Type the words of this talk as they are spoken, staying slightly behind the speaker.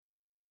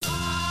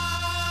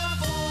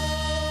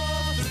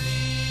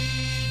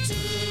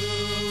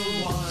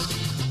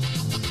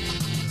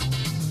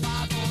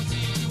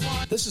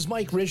This is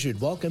Mike Richard.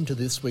 Welcome to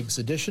this week's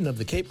edition of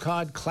the Cape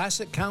Cod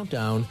Classic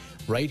Countdown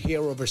right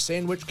here over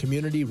Sandwich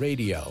Community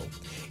Radio.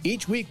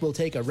 Each week we'll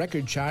take a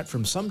record chart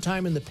from some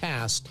time in the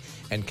past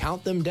and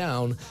count them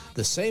down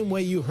the same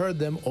way you heard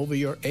them over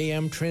your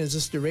AM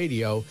transistor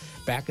radio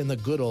back in the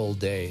good old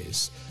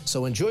days.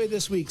 So enjoy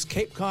this week's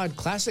Cape Cod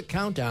Classic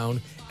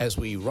Countdown as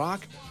we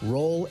rock,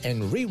 roll,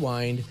 and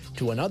rewind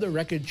to another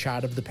record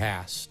chart of the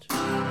past.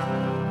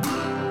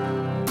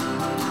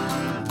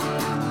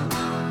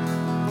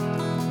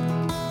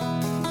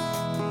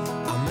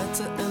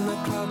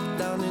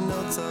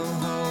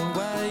 Soho,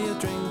 where you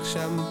drink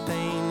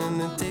champagne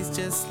and it tastes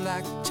just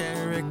like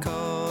cherry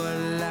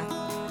cola,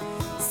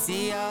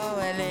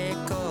 C-O-L-A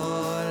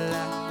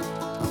cola.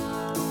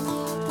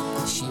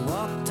 She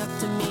walked up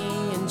to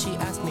me and she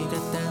asked me to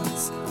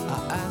dance.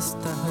 I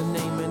asked her her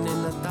name and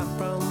in a dark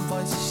brown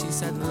voice she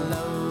said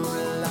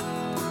Lola,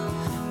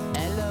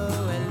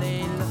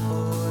 L-O-L-A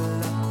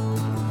Lola,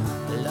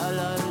 la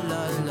la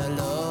la la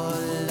la.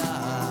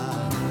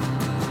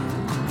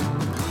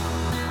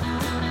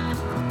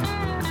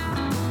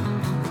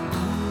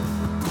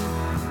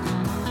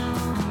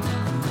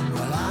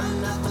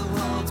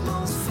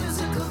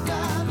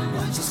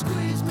 She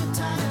squeezed me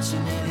tight, she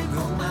nearly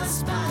broke my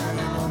spine.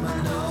 And oh my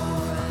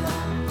Lola,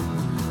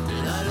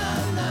 la la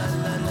la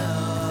la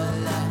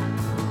Lola.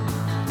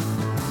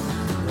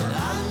 Well,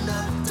 I'm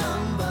not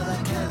dumb, but I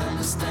can't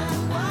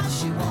understand why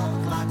she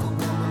walked like a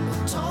woman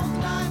but talked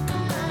like a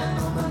man.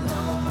 Oh my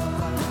Lola,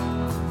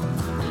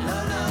 la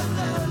la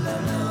la la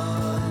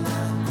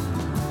Lola,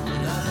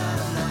 la la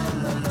la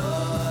la Lola.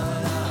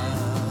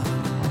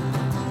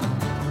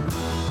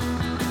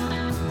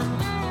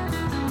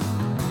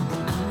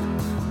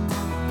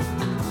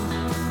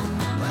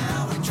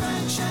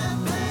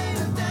 Champagne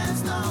and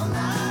danced all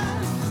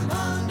night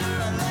under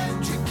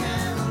electric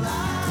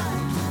candlelight.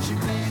 She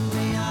picked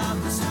me up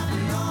as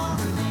happy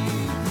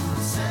already.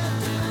 Said,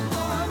 "Little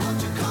boy, won't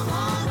you come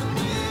on to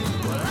me?"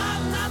 Well,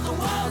 I'm not the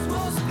world's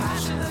most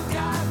passionate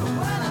guy, but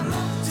when I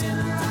looked in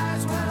her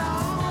eyes, well, I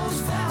almost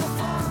fell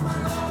for my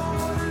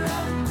Lola.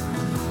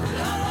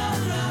 La la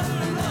la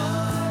la la,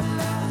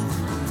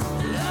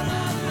 la la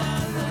la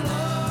la la.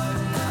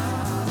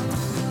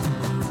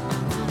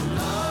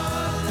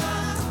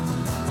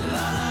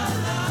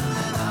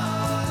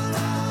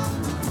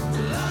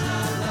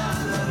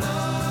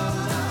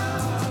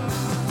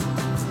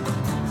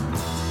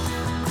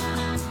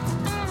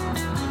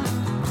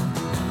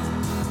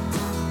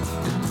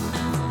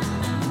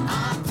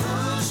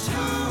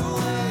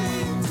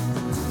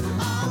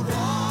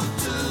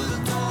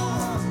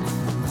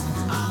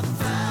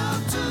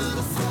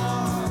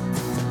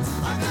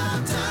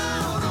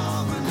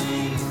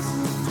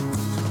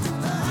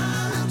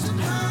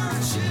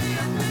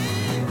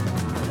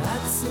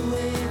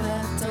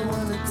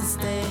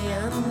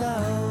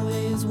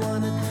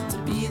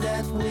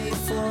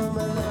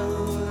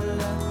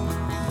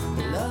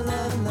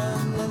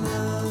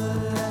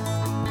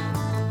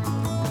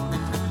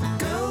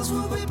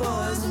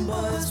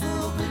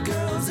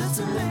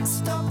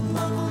 Mixed up,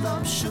 muddled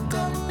up, shook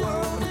up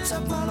world,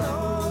 except my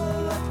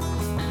Lola,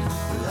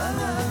 la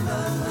la la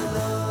la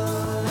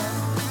Lola.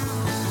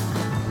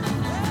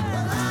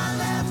 Well, I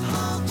left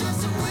home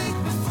just a week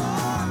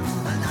before,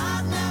 and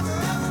I'd never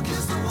ever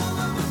kissed a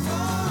woman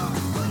before.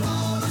 But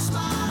Lola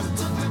smiled and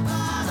took me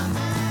by the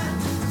hand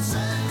and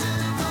said,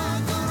 "Little boy,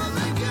 gonna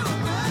make you a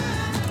man."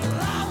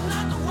 Well, I'm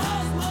not the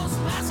world's most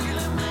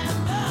masculine man,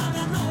 but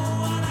I know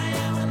what I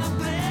am, and I'm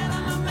glad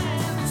I'm a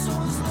man, and so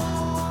is Lola.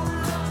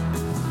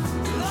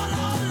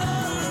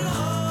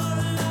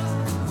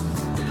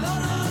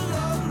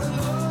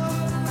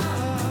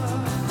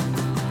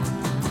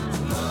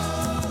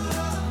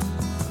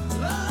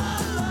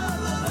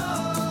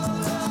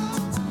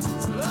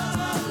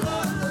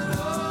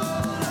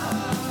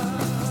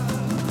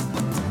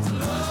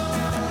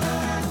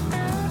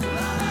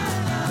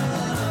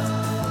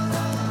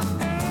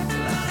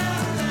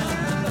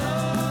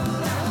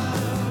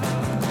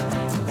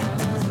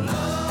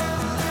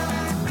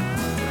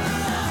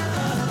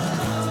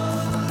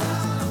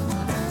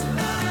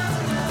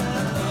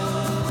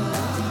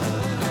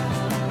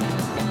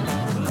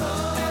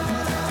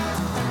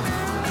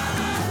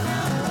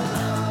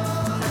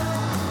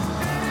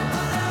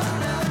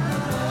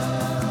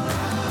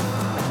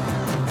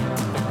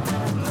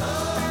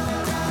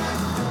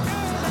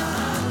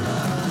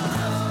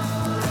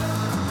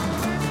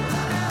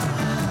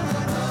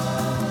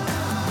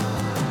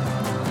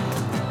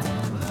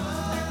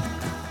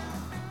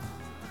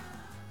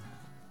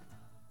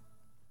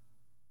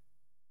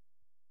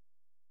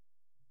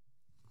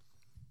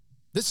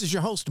 This is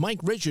your host, Mike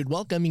Richard,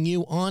 welcoming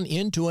you on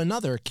into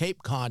another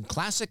Cape Cod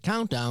Classic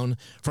Countdown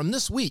from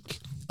this week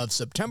of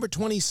September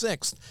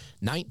 26th,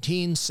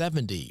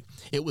 1970.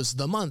 It was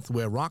the month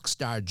where rock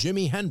star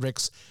Jimi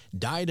Hendrix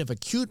died of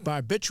acute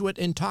barbiturate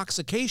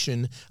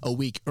intoxication a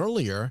week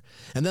earlier,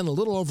 and then a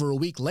little over a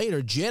week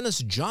later, Janis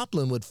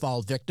Joplin would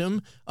fall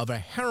victim of a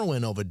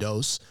heroin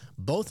overdose,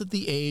 both at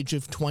the age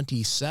of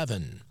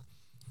 27.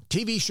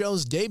 TV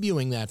shows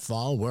debuting that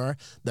fall were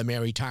The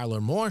Mary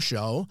Tyler Moore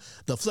Show,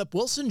 The Flip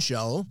Wilson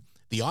Show,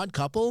 The Odd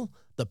Couple,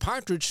 The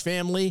Partridge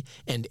Family,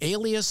 and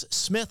Alias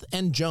Smith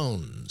and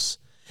Jones.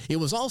 It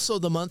was also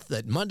the month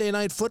that Monday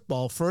Night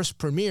Football first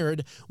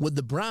premiered, with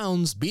the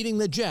Browns beating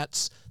the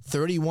Jets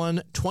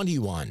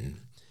 31-21.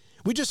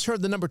 We just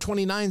heard the number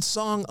 29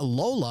 song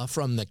Lola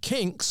from the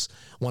Kinks,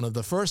 one of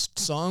the first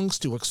songs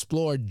to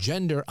explore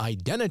gender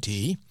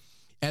identity.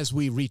 As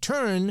we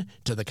return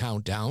to the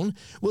countdown,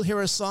 we'll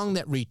hear a song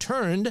that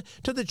returned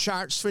to the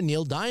charts for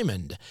Neil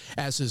Diamond.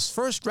 As his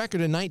first record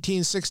in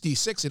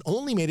 1966, it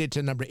only made it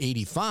to number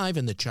 85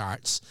 in the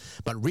charts,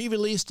 but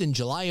re-released in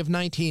July of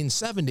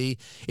 1970,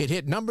 it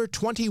hit number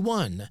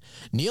 21.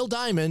 Neil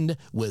Diamond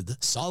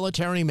with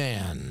Solitary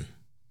Man.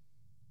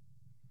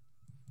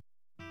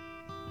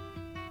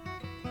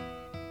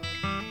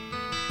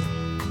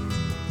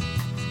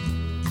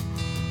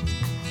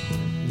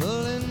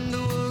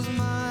 Melinda was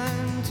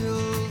mine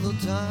till the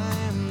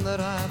time that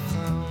I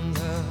found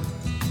her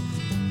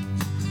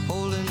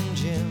holding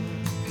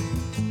Jim,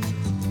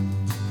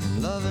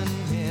 loving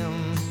him.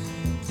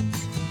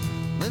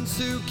 Then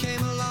Sue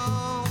came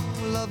along,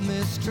 loved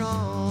me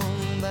strong,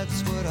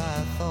 that's what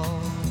I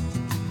thought.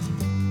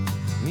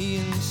 Me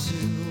and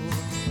Sue,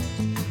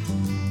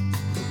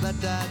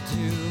 that I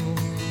do.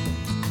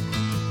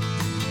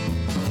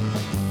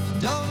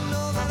 Don't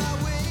know that I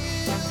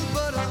will,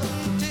 but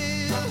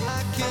until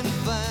I can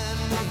find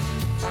me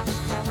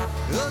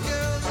a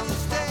girl that'll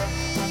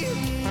stay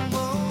and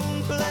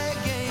won't play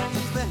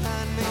games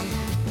behind me,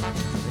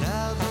 and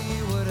I'll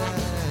be what I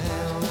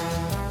am,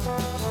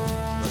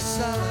 a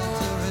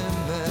solitary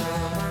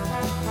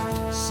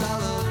man,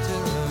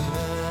 solitary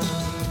man.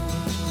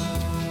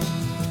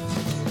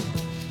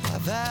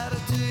 I've had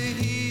it to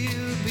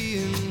hear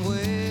being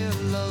where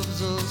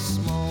love's a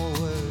small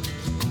word,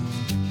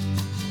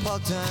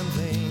 part-time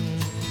thing,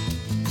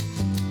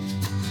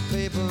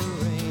 paper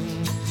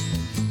ring.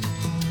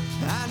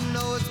 I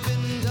know it's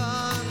been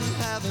done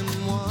having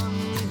one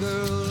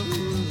girl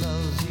who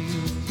loves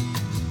you,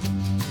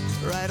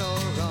 right or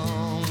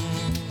wrong,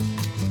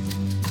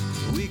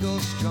 we go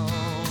strong.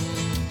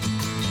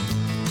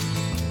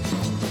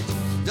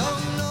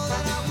 Don't know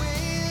that I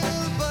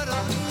will, but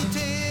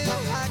until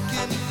I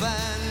can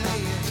find me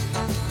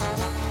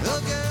a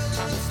girl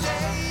that'll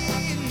stay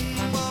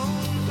and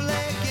won't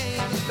play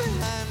games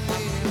behind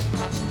me,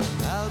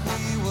 I'll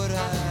be what I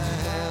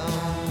am,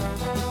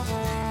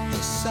 a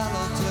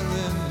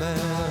solitary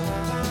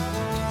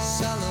man,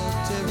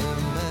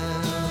 solitary man.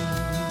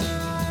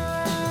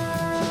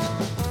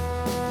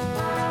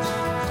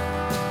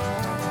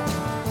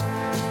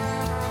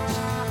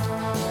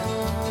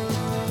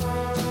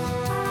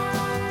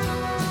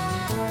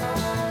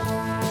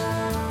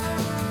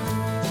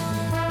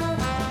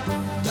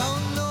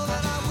 Don't know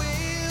that I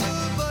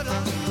will, but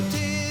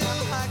until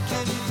I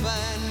can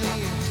find me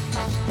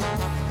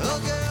a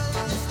girl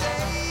that'll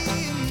stay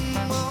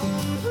and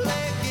won't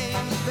play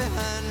games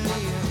behind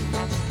me,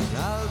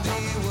 I'll be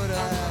what I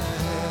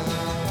am,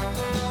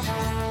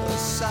 a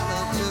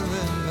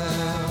solitary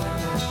man,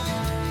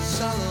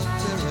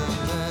 solitary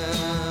man,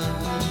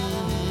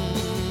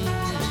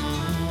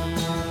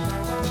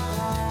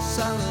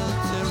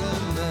 solitary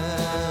man,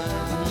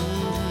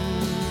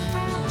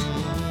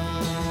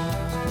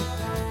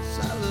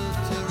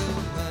 solitary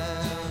man.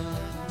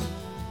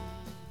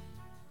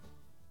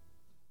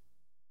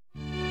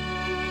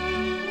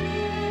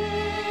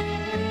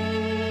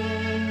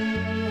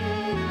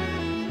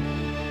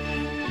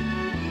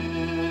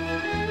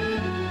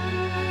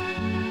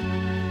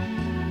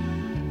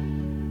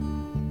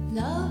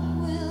 Love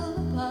will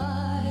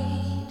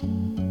abide,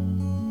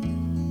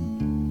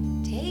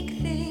 take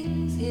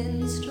things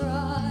in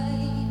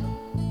stride.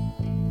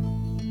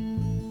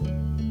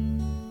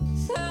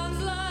 Sounds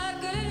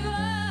like good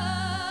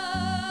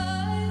advice,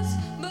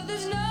 but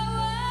there's no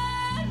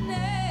one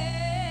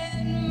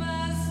in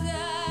my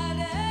side,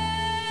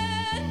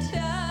 and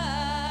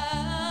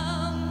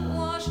time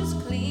washes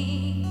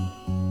clean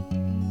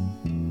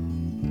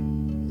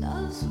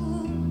love's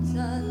wounds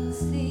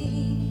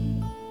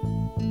unseen.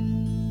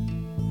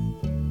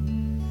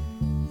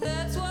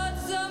 That's what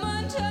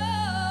someone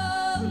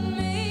told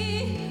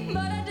me,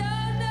 but I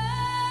don't know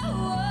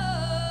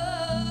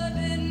what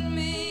it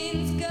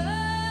means, 'cause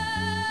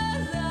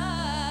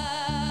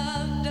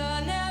I've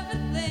done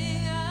everything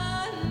I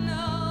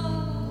know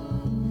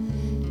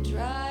to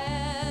try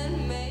and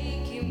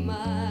make you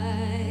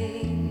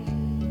mine,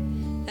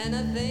 and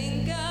I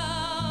think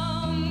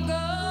I'm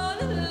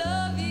gonna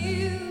love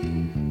you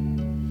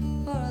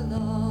for a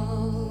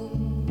long,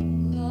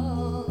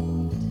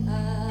 long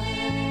time.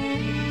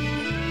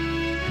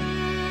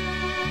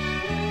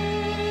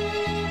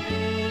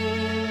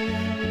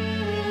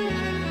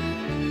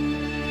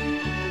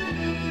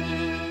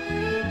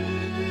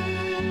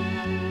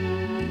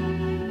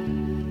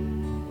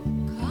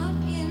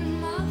 Caught in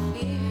my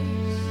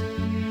fears,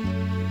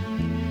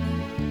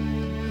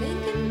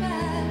 thinking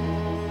back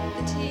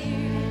the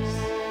tears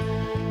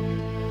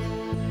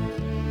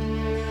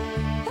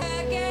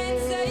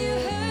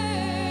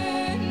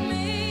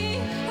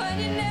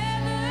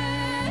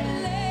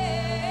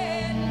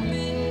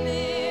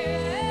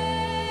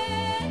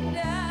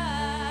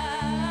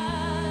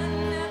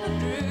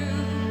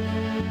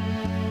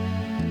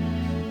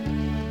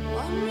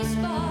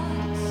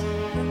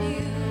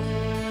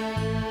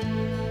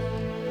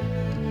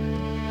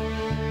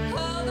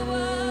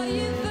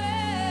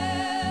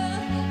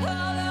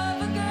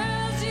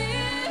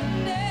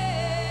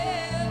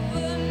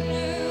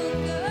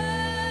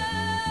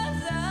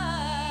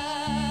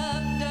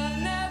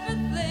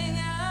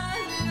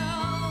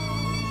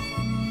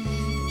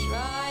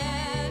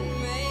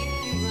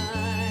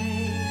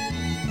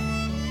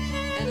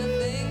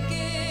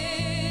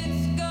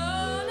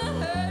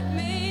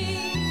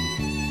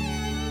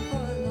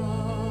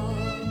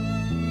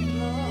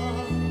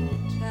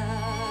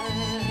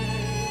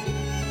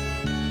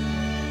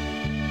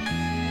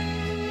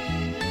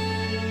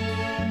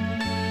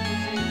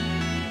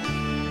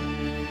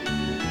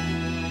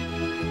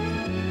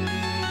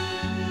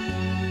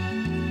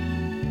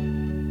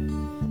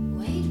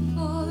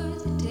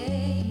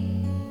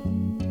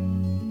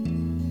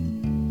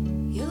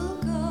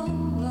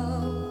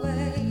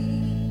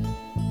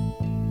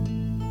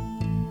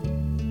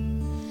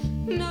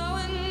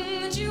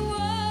knowing that you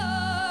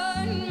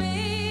warned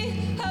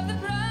me of the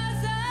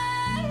price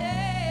I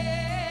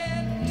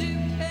have to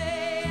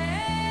pay.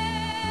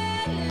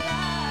 And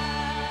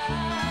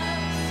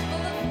life's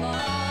full of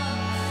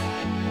faults.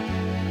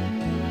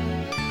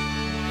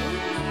 Who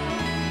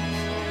knows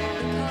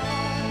the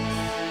cause?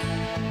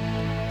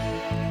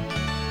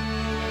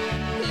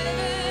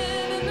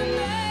 Living in the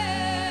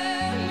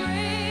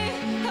memory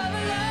of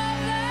a love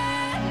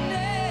that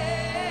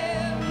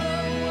never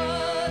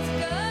was.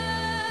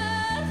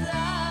 'Cause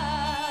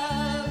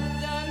I've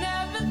done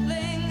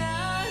everything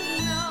I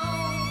know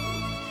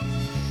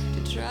to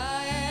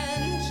try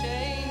and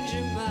change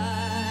your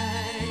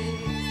mind,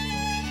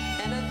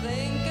 and I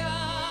think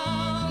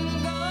I'm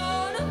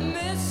gonna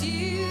miss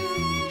you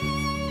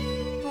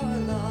for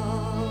a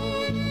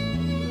long,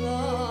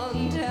 long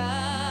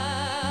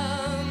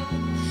time.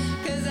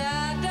 'Cause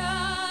I've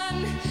done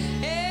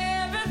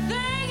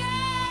everything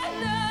I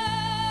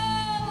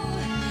know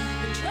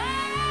to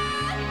try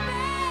and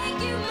make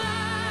you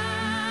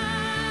mine.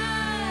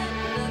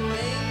 I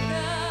think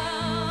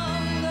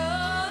I'm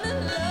gonna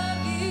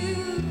love you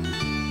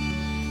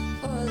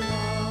for a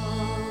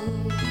long,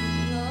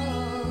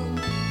 long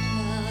time.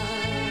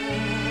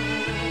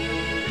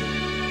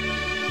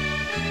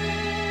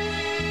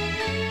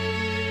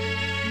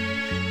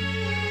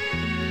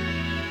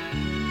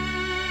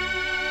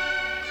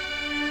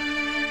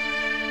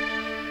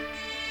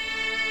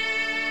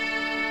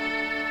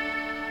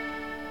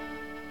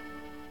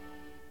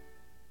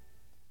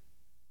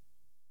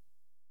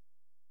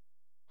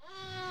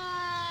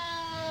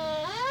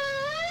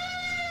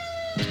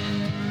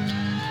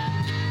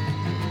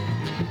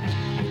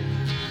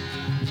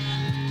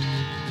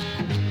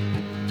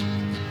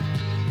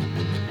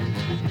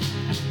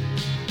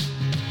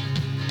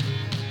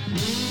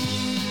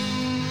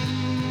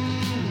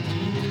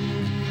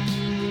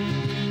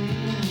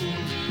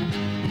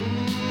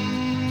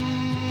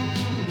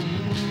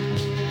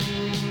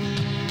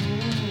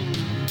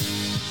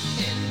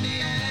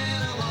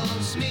 Indiana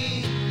wants me,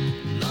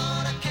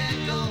 Lord, I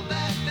can't go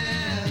back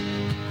there.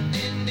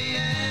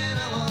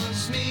 Indiana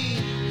wants me,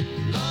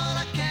 Lord,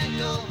 I can't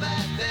go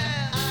back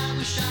there. I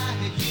wish I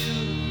had you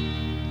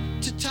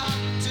to talk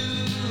to.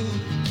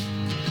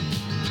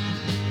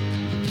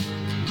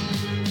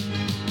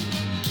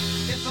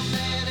 If a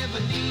man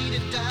ever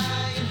needed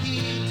dying, he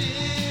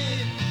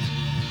did.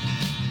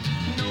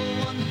 No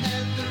one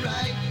had the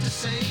right to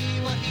say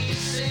what he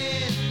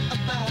said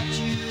about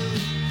you.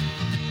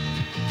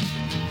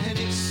 And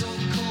it's so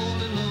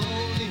cold and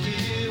lonely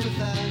here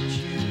without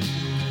you.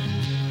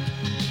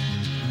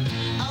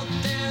 Out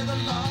there the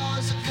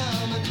laws are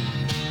coming,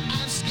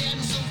 I'm scared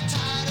and so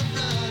tired of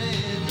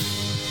running.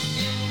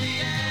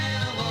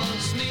 Indiana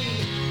wants me,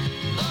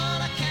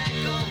 Lord, I can't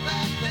go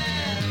back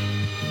there.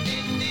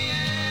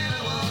 Indiana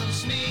wants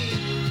me,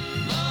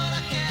 Lord,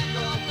 I can't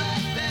go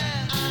back there.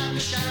 I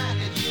wish I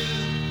had you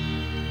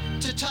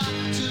to talk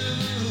to.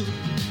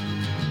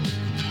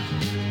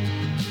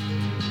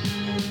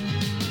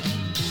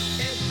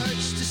 It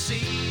hurts to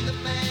see the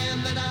man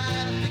that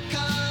I've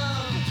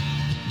become,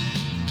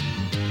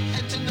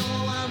 and to know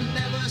I'll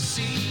never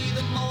see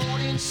the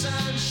morning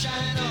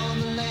sunshine on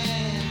the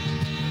land.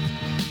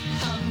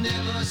 I'll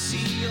never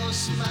see your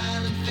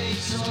smiling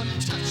face or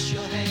touch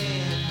your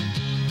hand.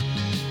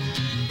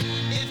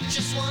 If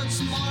just once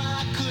more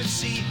I could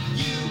see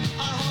you,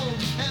 our home,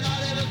 and our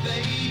little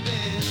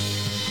baby.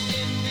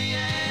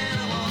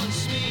 Indiana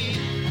wants me,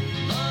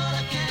 Lord,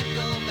 I can't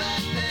go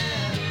back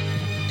there.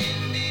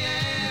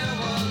 Indiana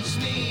wants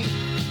me,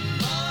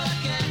 Lord, I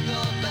can't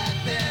go back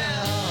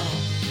there.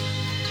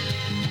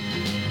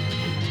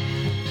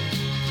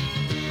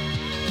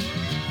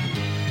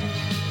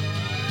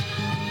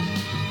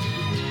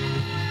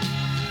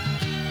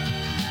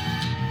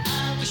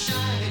 I wish I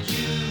had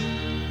you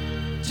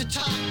to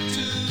talk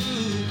to.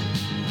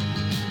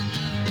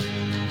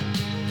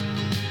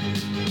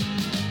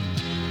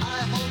 I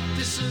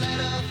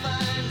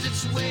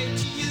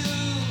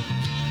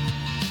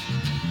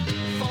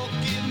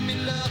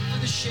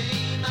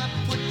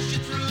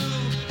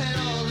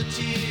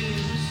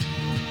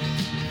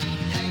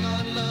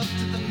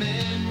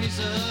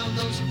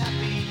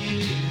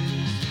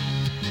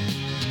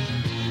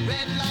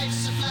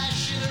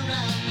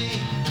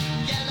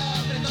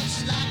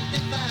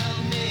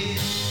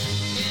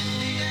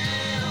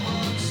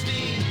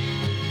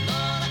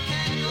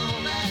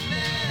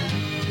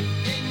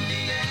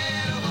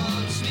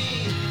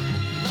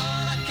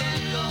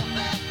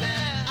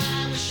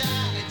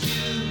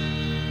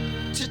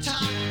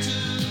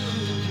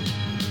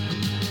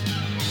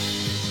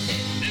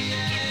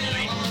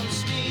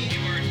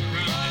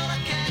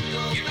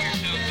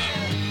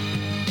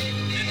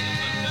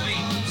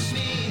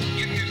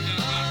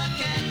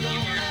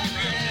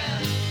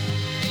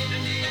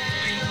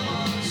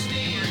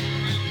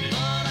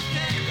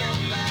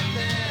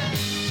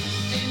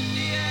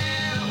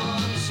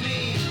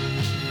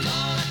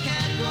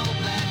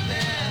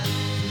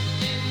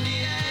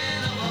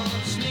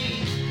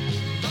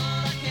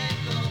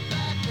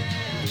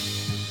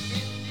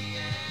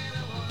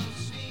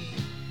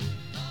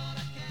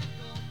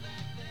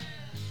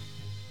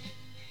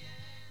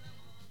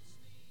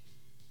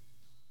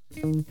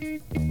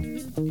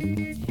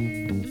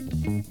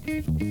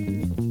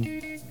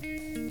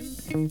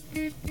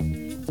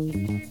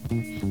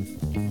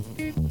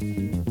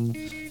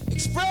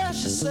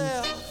Express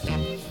yourself.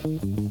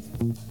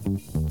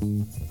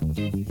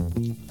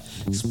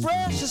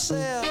 Express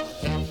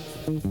yourself.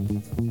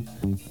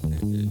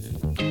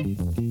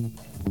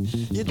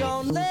 You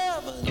don't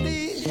never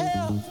need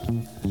help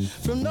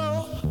from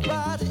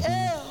nobody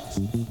else.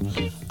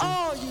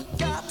 All you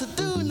got to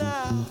do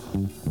now,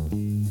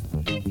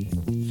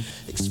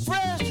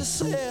 express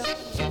yourself.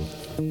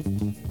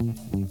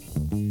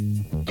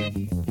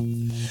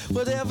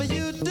 Whatever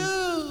you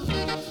do,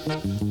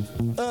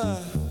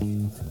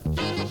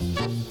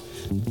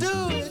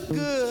 do it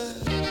good.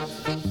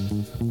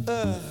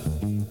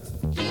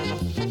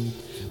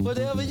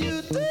 Whatever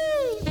you do,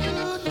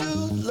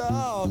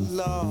 Lord,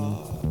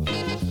 Lord,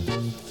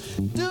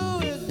 do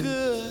it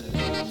good.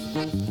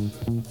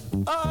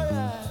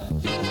 Alright.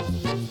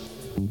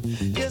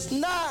 It's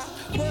not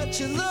what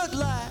you look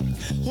like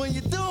when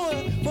you're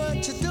doing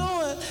what you're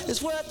doing.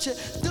 It's what you're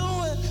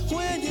doing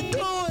when you're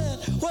doing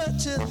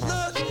what you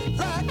look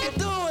like you're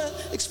doing.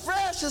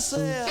 Express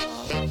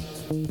yourself.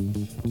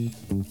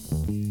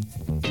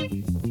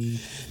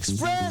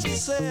 Express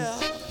yourself.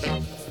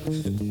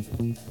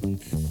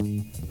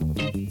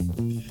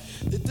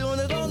 They're doing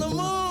it on the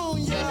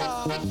moon,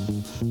 y'all.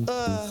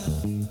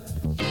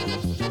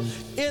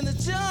 In the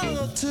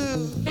jungle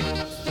too.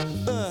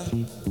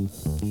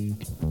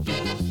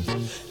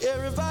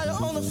 Everybody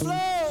on the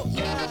floor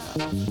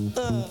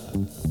now.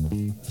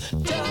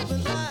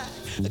 Jumping like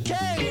a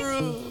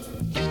kangaroo.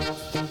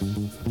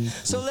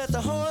 So let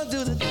the horn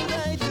do the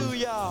thing do,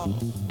 y'all.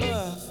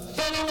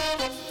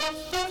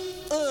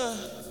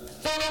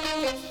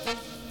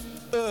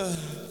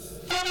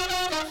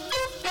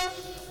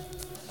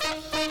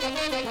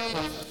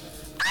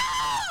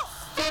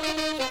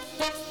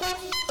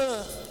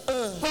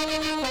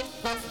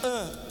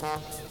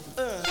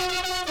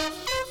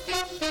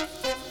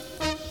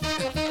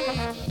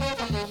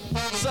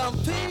 Some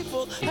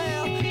people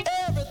have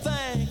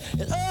everything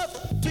and other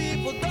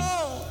people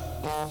don't.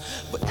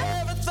 But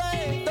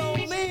everything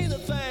don't mean a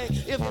thing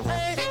if it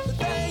ain't the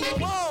thing you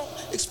want.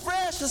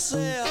 Express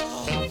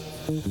yourself.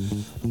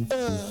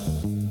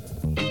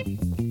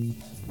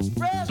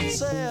 Express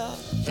yourself.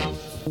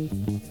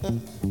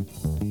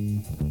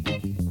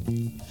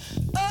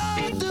 Oh,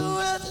 do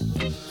it.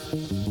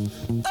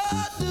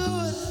 Oh, do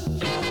it.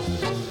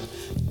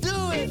 Do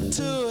it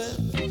to it.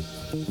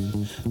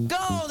 Go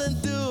on and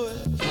do it.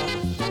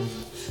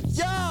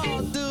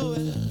 Y'all do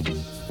it.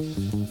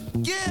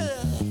 Get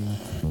it.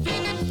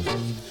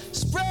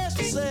 Express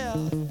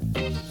yourself.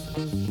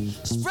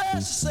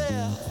 Express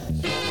yourself.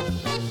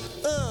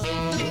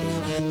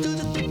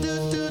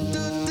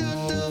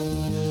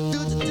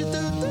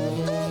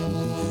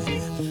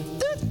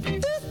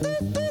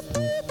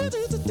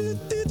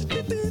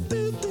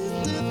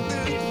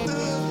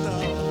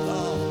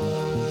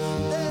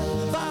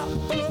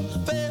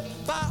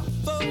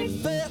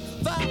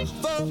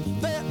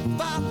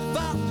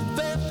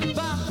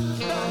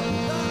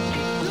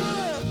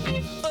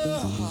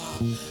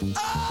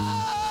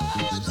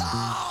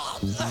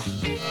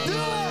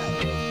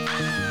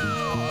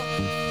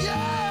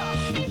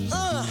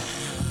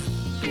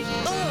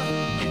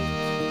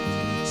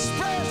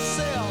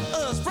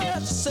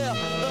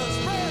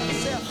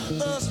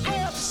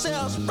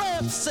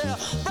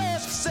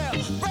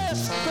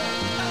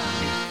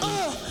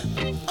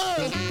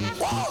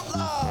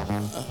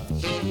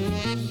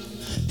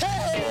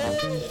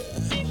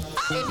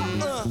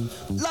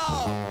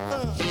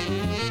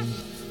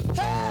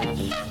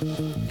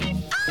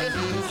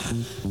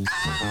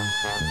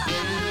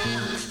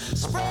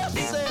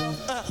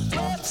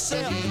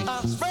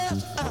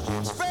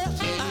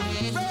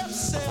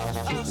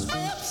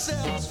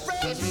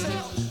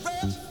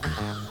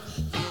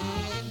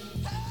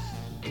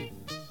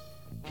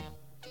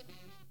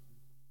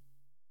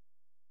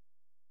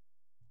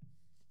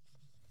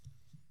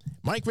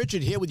 Mike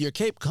Richard here with your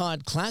Cape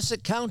Cod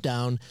Classic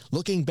Countdown,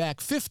 looking back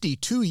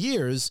 52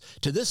 years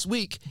to this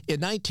week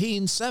in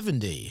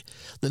 1970.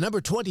 The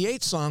number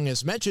 28 song,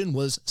 as mentioned,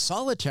 was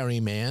Solitary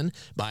Man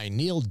by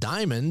Neil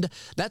Diamond.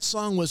 That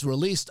song was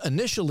released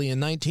initially in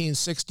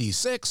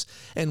 1966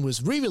 and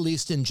was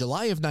re-released in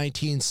July of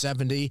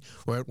 1970,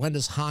 where it went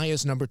as high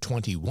as number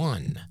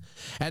 21.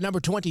 At number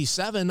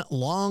 27,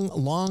 Long,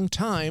 Long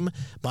Time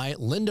by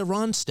Linda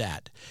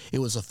Ronstadt. It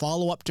was a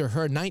follow-up to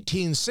her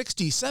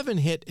 1967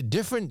 hit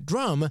Different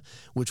Drum,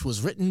 which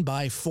was written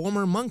by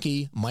former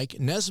Monkey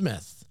Mike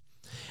Nesmith.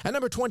 At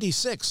number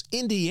 26,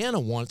 Indiana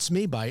Wants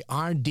Me by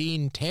R.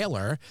 Dean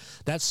Taylor.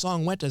 That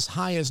song went as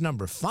high as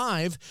number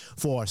 5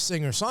 for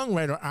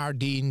singer-songwriter R.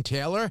 Dean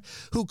Taylor,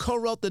 who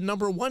co-wrote the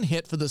number 1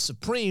 hit for the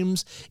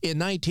Supremes in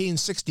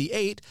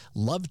 1968,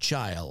 Love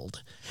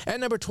Child. At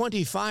number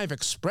 25,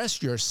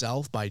 Express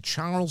Yourself by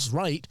Charles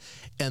Wright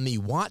and the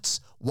Watts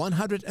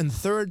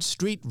 103rd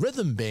Street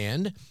Rhythm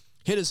Band.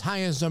 Hit as high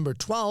as number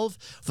 12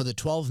 for the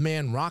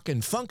 12-man rock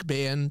and funk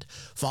band,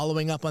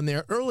 following up on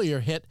their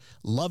earlier hit,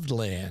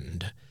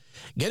 Loveland.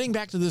 Getting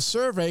back to the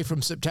survey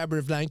from September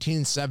of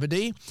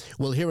 1970,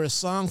 we'll hear a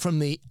song from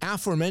the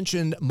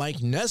aforementioned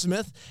Mike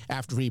Nesmith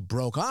after he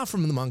broke off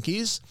from the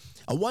Monkees,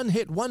 a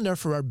one-hit wonder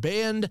for our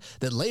band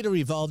that later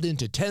evolved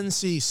into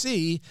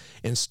 10cc,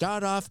 and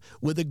start off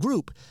with a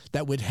group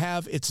that would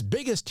have its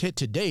biggest hit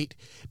to date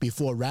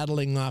before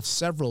rattling off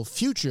several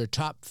future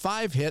top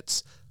 5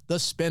 hits, The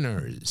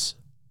Spinners.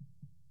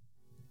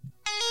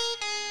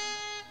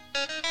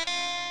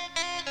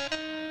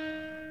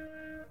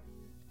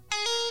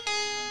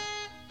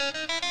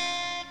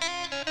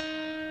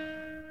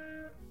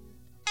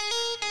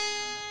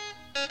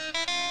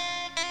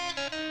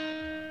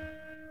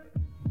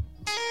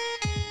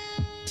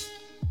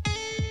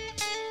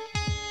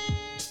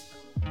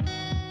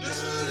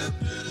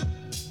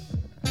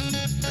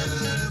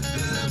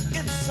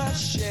 It's a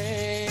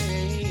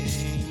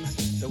shame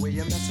the way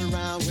you mess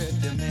around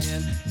with your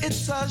man.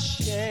 It's a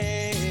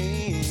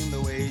shame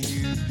the way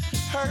you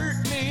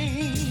hurt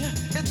me.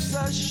 It's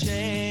a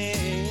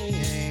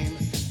shame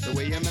the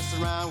way you mess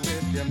around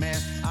with your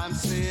man. I'm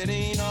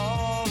sitting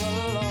all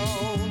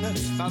alone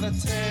by the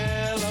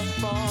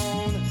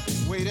telephone,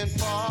 waiting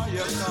for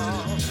your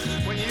call.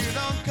 When you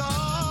don't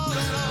call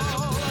at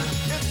all,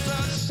 it's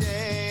a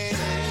shame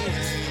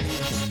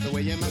the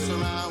way you mess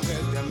around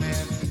with your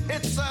man.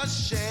 It's a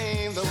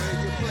shame the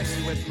way you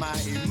play with my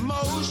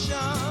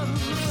emotions.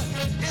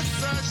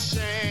 It's a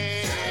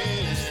shame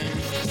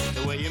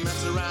the way you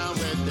mess around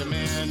with your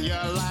man.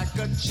 You're like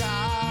a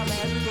child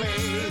at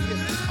play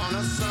on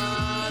a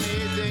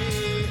sunny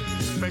day.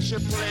 First you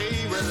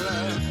play with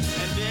love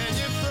and then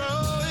you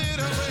throw it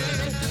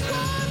away.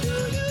 Why do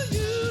you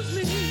use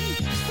me?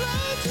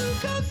 Try to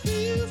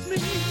confuse me.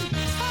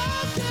 How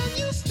can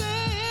you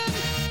stand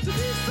to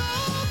be so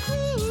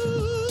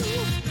cruel?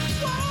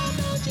 Why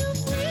don't you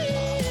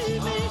free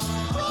me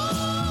from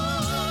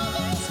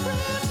this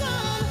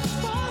prison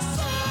for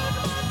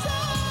some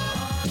time?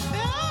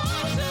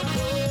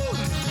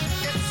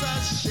 It's a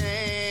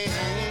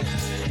shame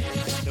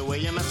the way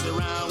you mess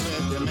around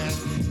with your man.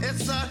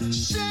 It's a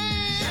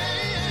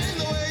shame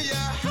the way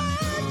you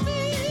hurt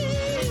me.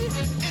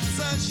 It's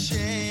a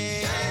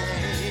shame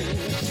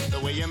the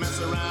way you mess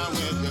around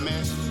with your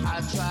man.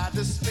 I tried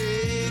to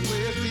speak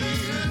with you,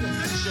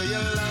 show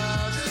your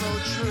love so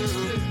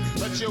true,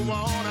 but you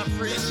won't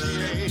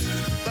appreciate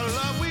the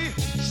love we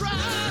try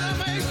to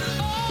make.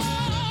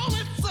 Oh,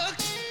 it's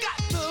got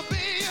to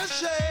be a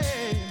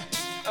shame.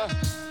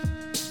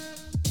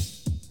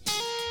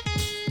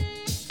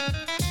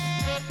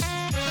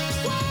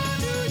 Why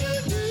do you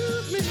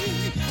use me?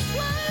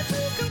 Why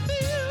to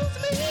confuse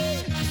me?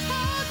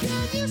 How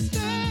can you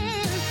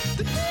stand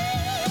to be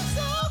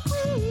so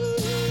cruel?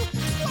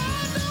 Why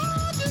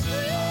don't you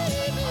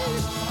free me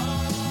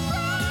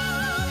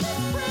from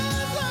this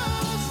prison?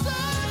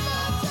 Save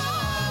my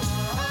time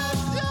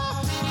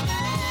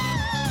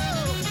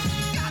and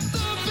got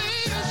to be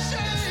a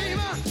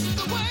shame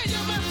the way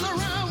you mess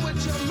around with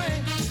your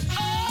man.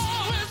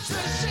 Oh, it's a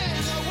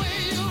shame the way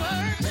you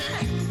hurt me.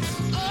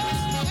 Oh,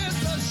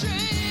 it's a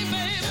shame,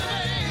 baby,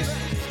 baby,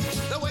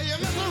 the way you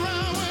mess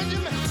around with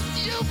your man.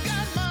 You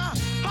got my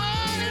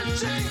heart in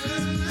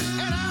chains,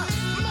 and I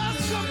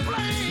must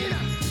complain.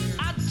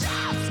 I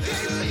just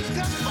can't be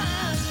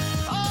confined.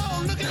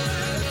 Oh, look at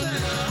this.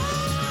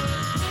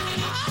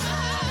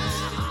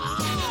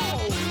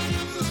 Oh,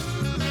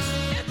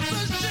 it's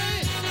a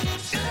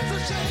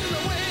shame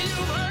the way you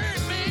hurt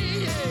me.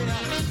 Yeah.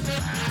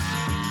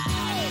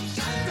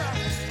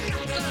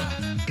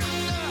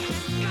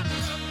 Got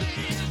to be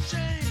a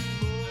shame.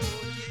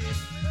 Oh, yeah.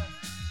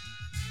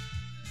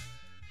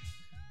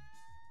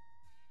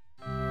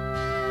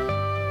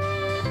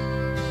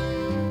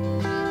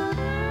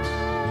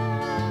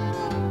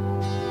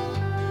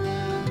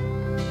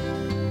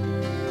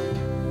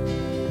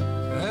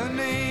 Her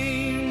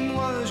name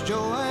was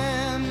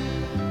Joanne,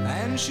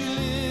 and she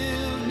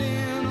lived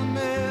in a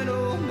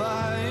meadow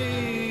by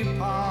a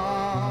pond.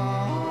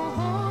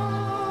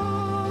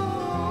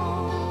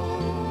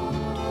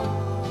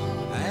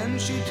 And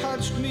she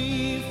touched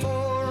me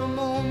for a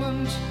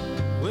moment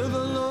with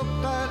a look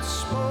that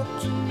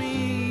spoke to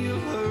me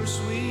of her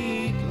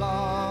sweet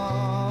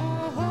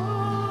love.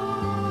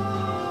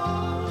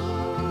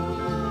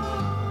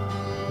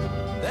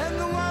 Then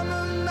the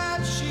woman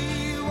that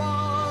she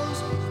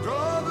was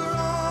drove her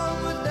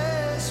on with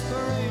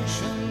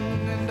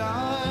desperation, and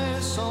I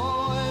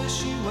saw as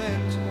she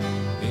went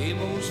a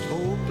most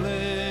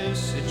hopeless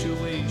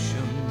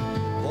situation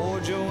for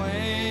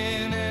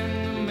Joanne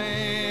and the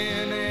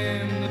man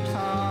and the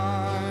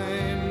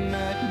time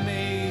that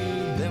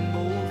made them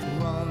both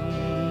run.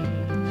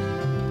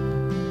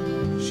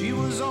 She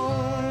was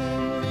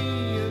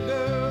only a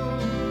girl,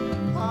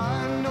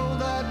 I know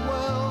that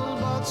well,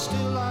 but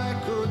still I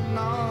could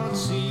not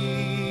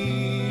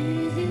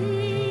see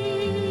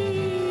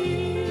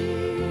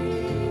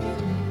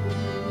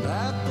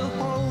that the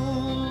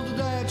hold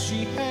that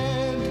she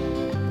had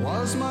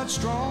was much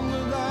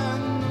stronger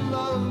than the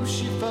love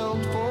she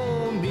felt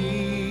for me.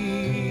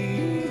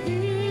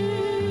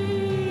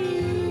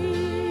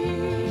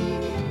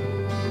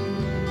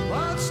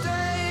 But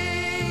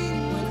staying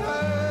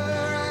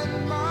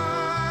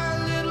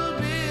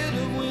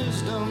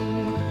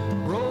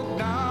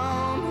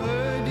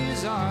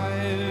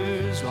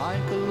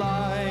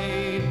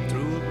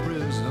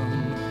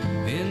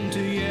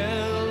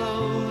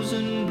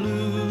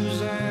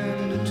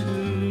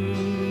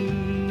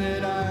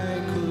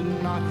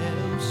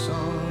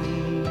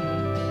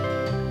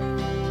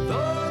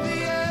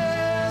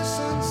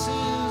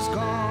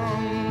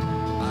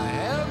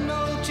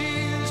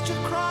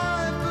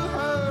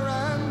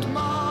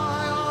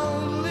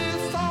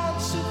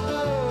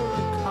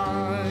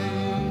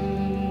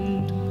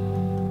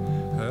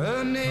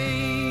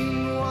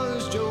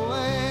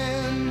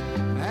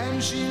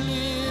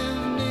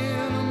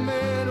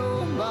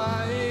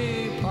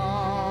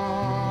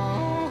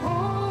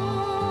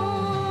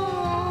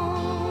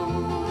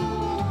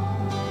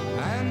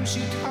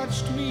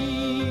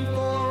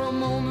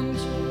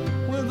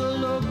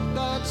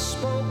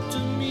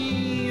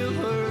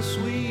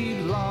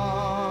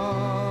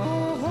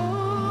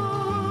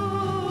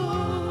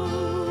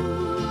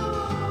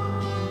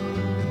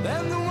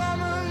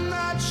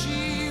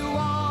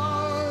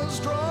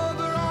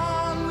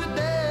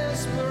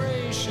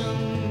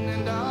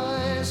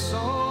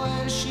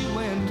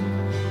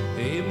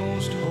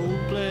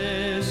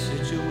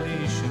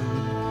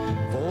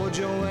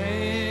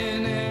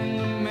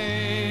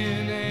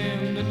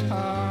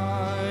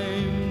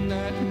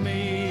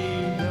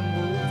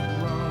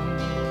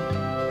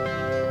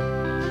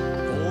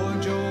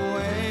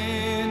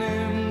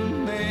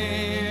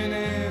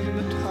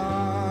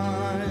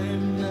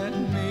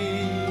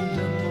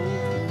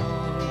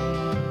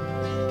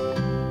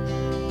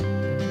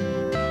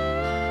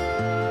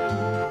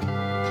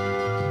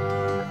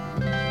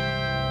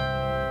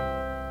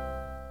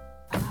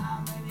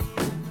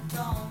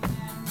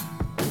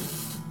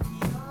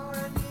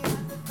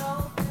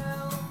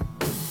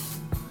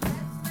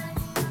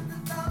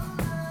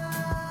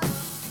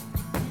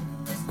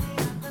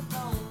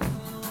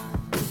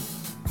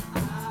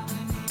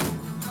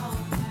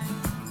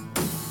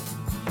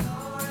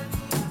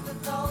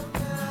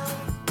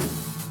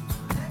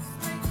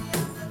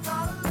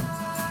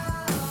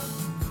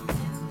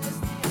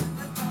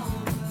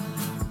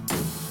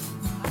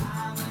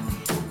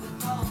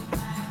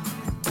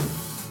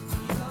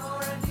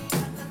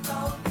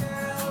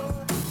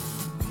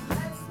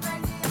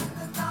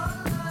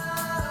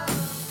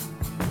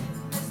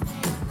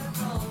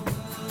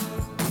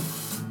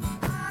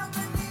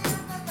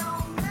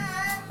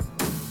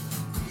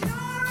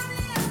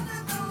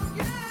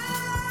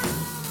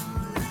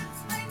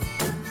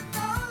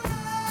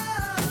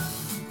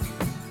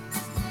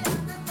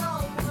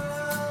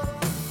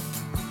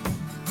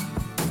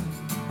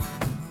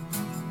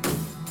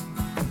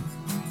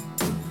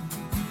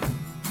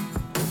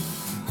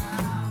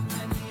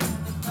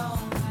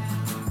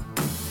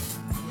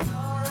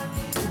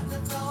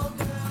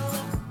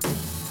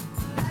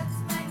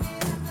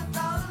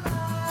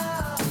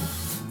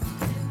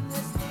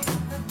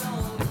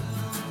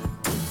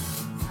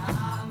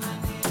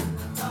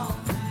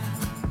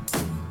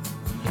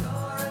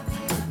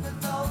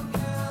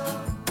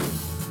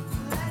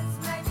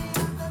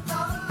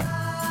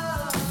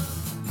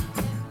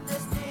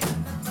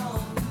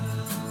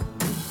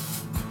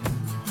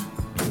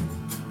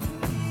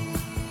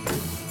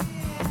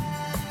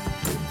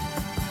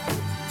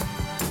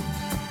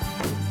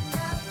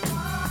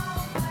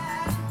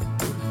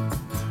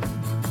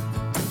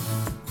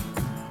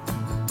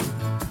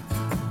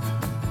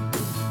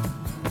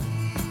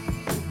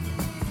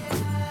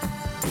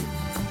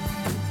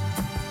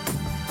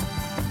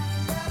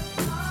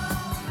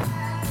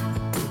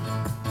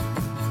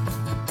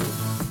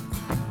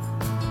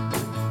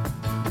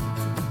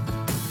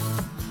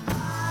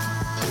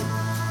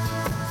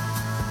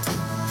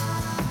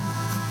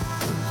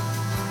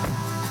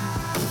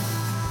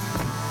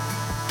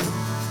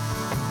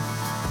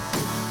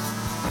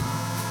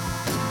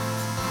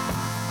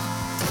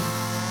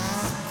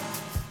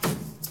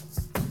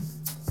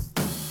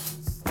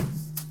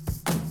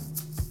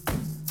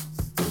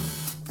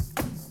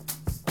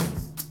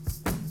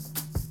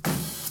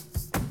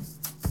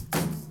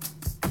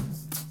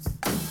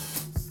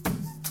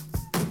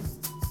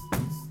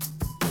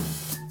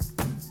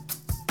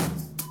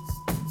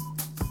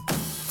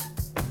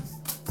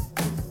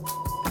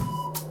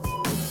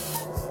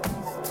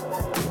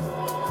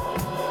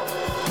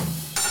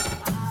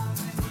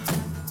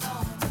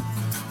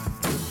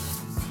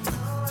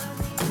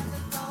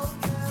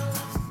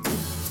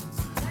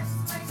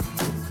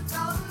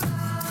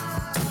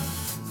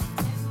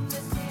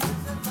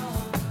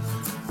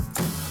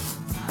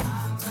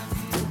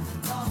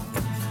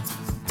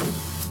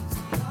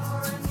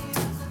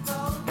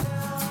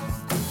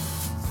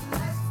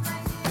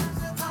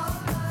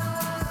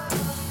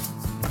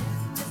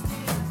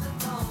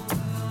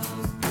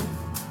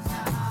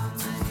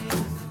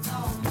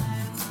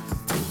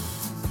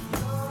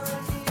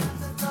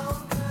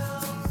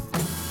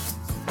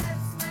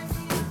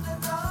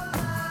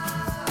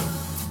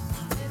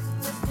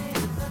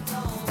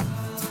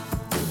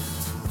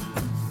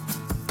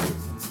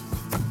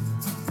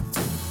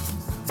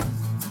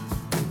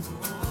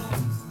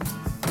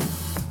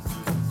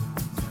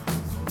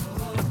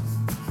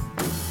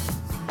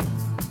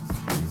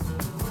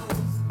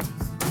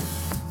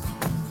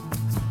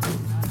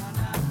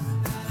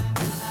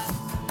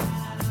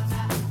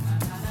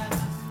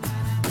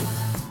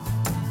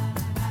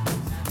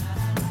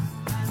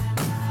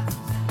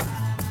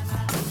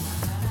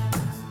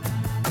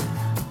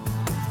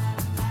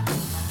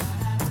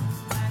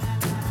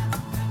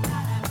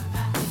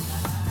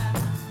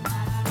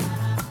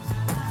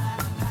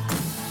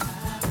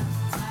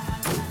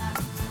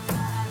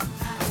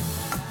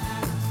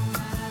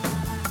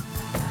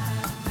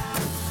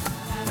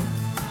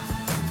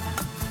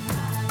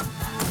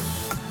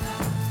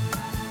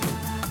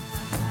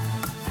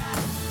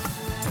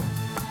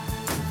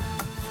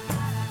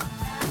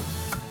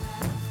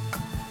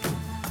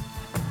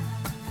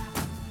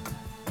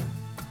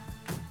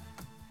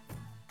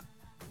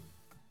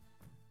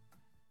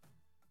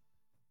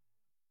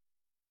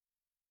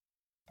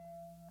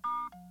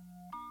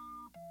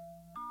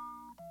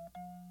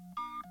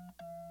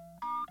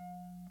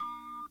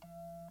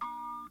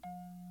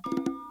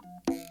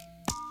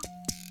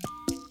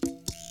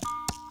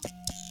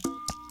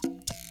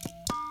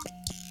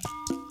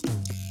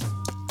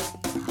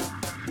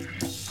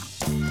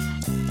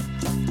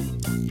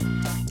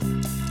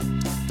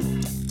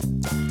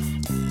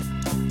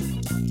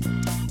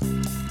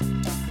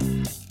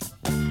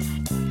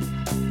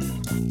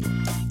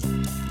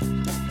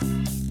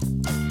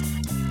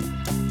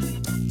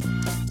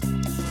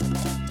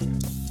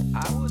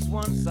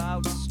was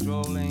out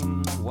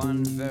strolling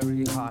one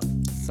very hot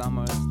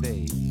summer's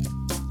day,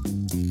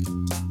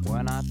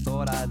 when I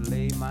thought I'd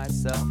lay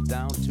myself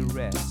down to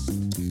rest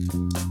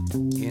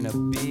in a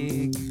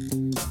big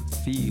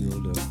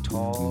field of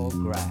tall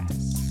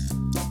grass.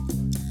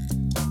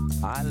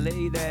 I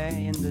lay there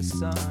in the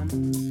sun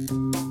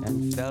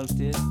and felt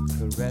it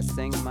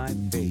caressing my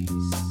face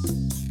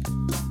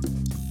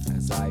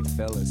as I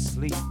fell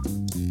asleep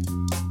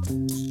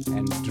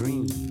and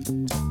dreamed.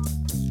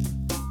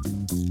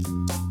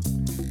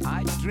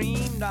 I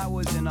dreamed I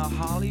was in a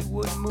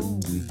Hollywood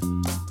movie,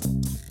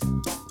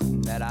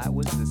 that I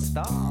was the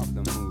star of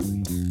the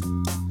movie.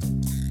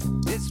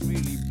 This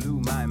really blew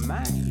my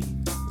mind.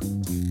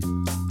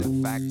 The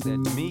fact that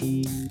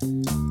me,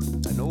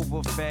 an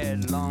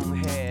overfed,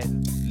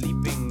 long-haired,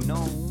 leaping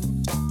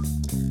gnome,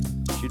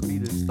 should be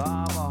the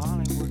star of a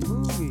Hollywood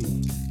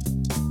movie.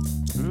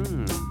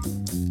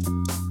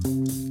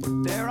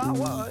 But there I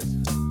was.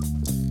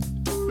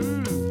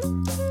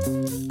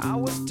 I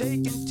was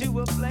taken to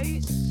a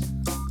place,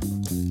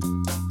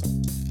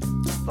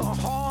 the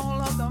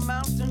Hall of the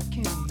Mountain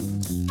King.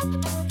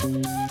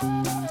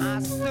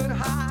 I stood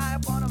high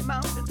upon a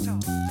mountain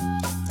top,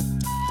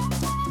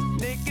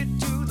 naked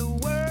to the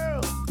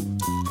world,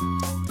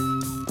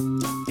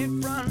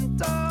 in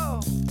front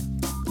of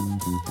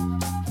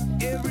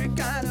every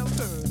kind of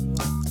girl.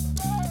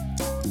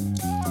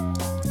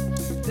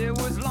 There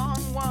was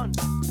long ones,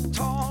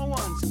 tall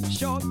ones,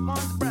 short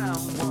ones,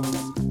 brown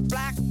ones,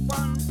 black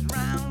ones,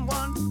 round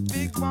ones,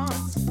 big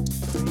ones,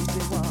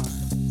 crazy ones.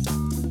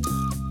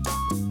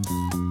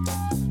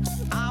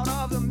 Out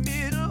of the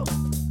middle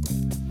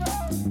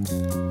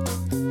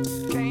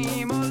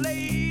came a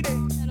lady.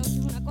 Esta noche es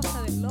una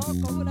cosa de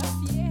loco, una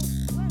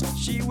fiesta. Bueno,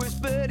 She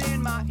whispered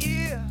in my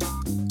ear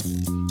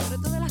pero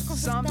todas las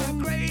cosas something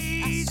están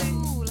crazy.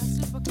 azul,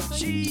 porque estoy en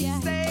She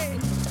viaje.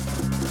 said,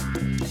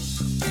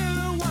 "Spill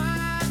the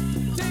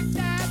wine, take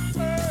that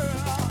girl.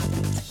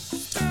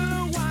 Spill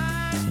the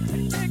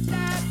wine, take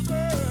that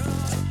girl.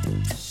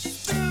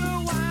 Spill the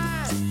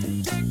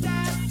wine, take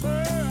that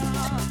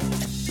girl.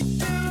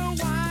 Spill the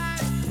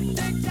wine,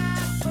 take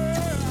that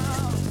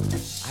girl."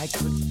 I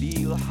could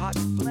feel hot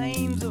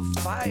flames of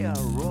fire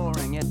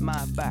roaring at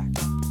my back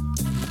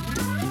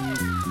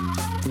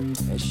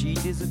as she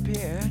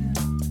disappeared,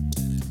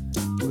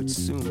 but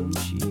soon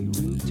she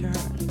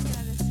returned.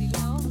 Quiero decir,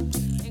 ¿no?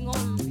 En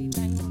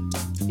órbita, en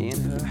órbita. In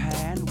her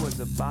hand was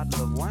a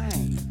bottle of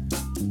wine,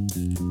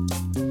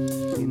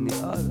 in the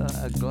other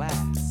a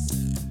glass.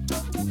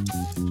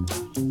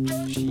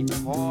 She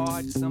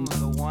poured some of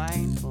the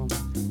wine from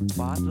the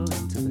bottle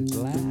into the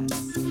glass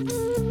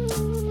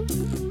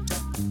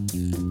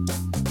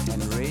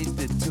and raised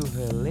it to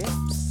her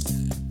lips.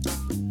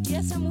 Y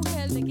esa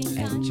mujer de quien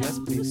And canta,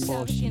 just tú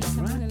before sabes she quién es esa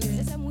mujer. drank it,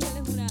 Esa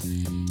mujer es una...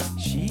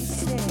 She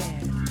said,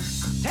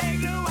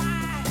 "Take the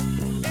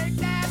wine, take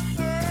that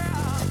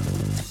girl.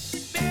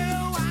 Spill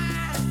the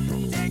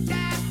wine, take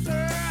that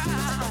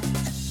girl.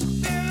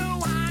 Spill the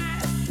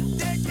wine,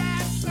 take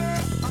that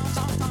girl.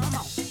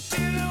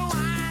 Spill the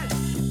wine,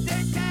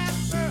 take that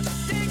girl,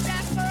 take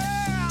that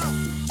girl.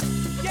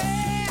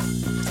 Yeah,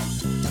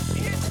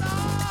 it's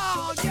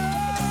all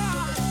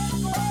yours.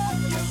 All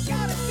you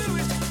gotta do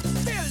is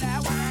spill that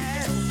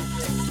wine,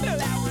 spill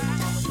that wine.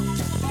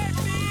 Let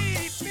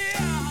me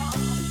feel,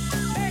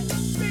 let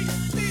me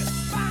feel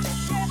my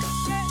shit.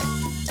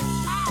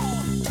 Oh,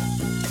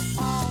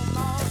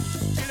 Lord,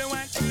 spill the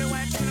wine, spill the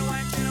wine, spill the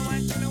wine, spill the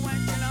wine, spill the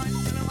wine, spill the wine,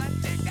 spill the wine.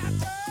 Take that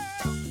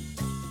girl.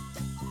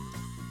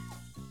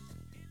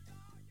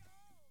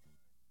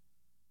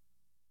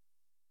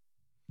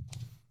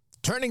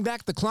 Turning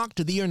back the clock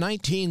to the year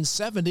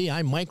 1970,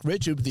 I'm Mike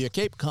Richard with your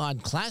Cape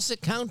Cod Classic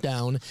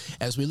Countdown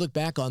as we look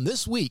back on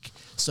this week,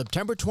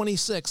 September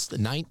 26th,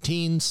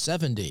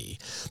 1970.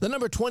 The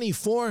number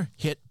 24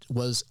 hit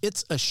was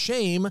It's a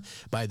Shame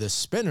by the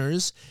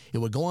Spinners. It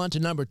would go on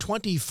to number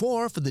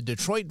 24 for the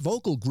Detroit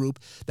vocal group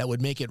that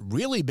would make it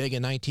really big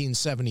in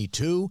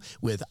 1972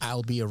 with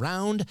I'll Be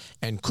Around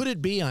and Could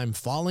It Be I'm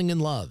Falling in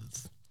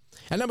Love.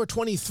 At number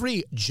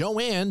 23,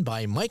 Joanne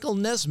by Michael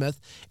Nesmith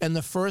and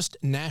the First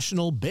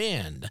National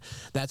Band.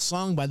 That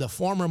song by the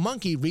former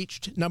Monkey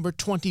reached number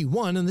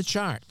 21 in the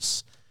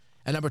charts.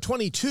 At number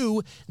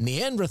 22,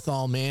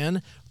 Neanderthal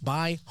Man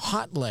by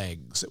Hot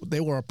Legs. They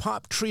were a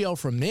pop trio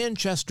from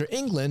Manchester,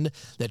 England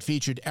that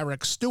featured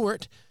Eric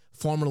Stewart,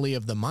 formerly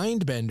of the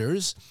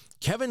Mindbenders,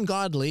 Kevin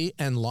Godley,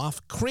 and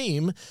Loft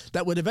Cream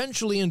that would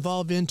eventually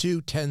evolve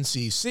into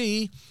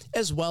 10cc,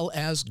 as well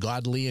as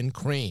Godley and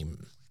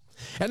Cream.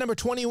 At number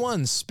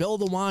 21, Spill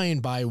the Wine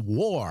by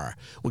War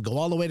would go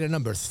all the way to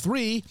number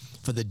 3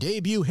 for the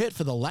debut hit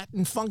for the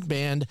Latin funk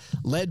band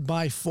led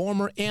by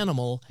former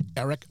Animal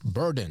Eric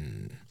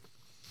Burdon.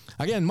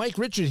 Again, Mike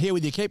Richard here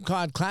with your Cape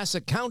Cod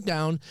Classic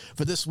Countdown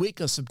for this week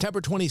of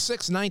September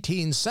 26,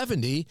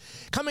 1970.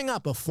 Coming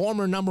up, a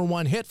former number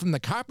one hit from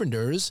the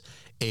Carpenters,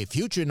 a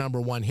future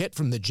number one hit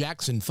from the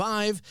Jackson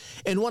 5,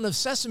 and one of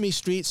Sesame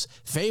Street's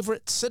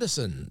favorite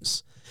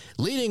citizens.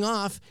 Leading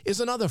off is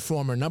another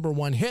former number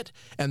one hit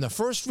and the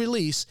first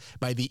release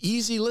by the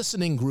easy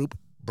listening group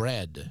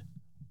Bread.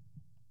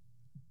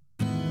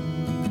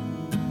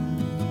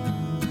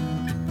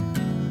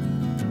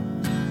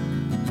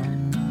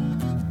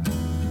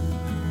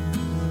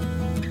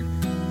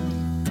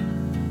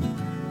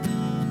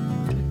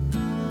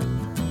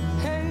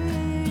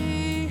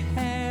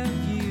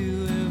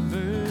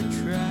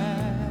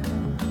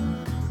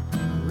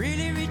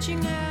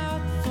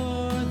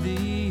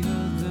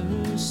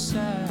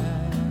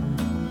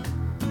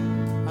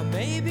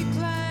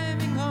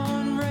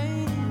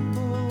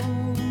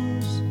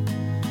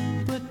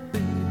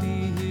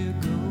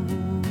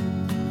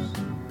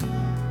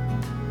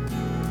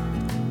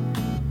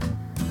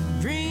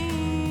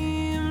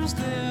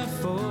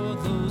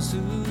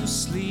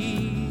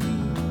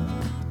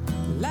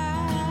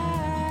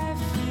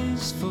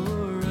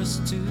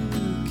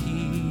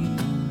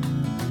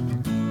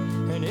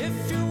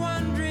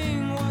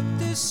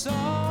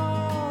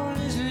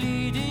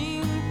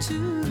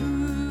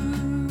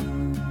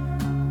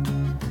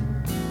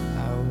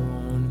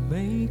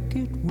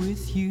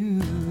 with you.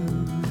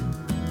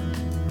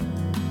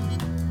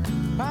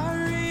 I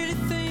really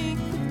think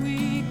that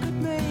we could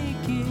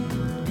make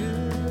it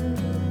good.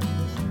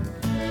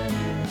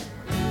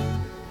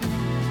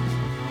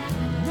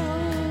 No,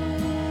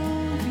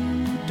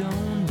 you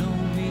don't know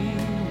me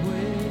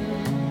well,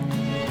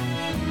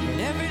 and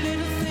every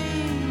little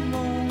thing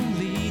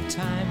only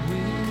time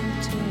will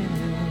tell.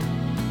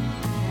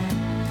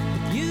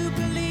 But you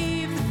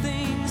believe the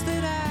things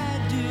that I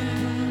do,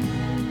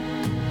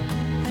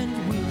 and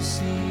we'll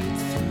see it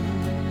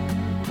through.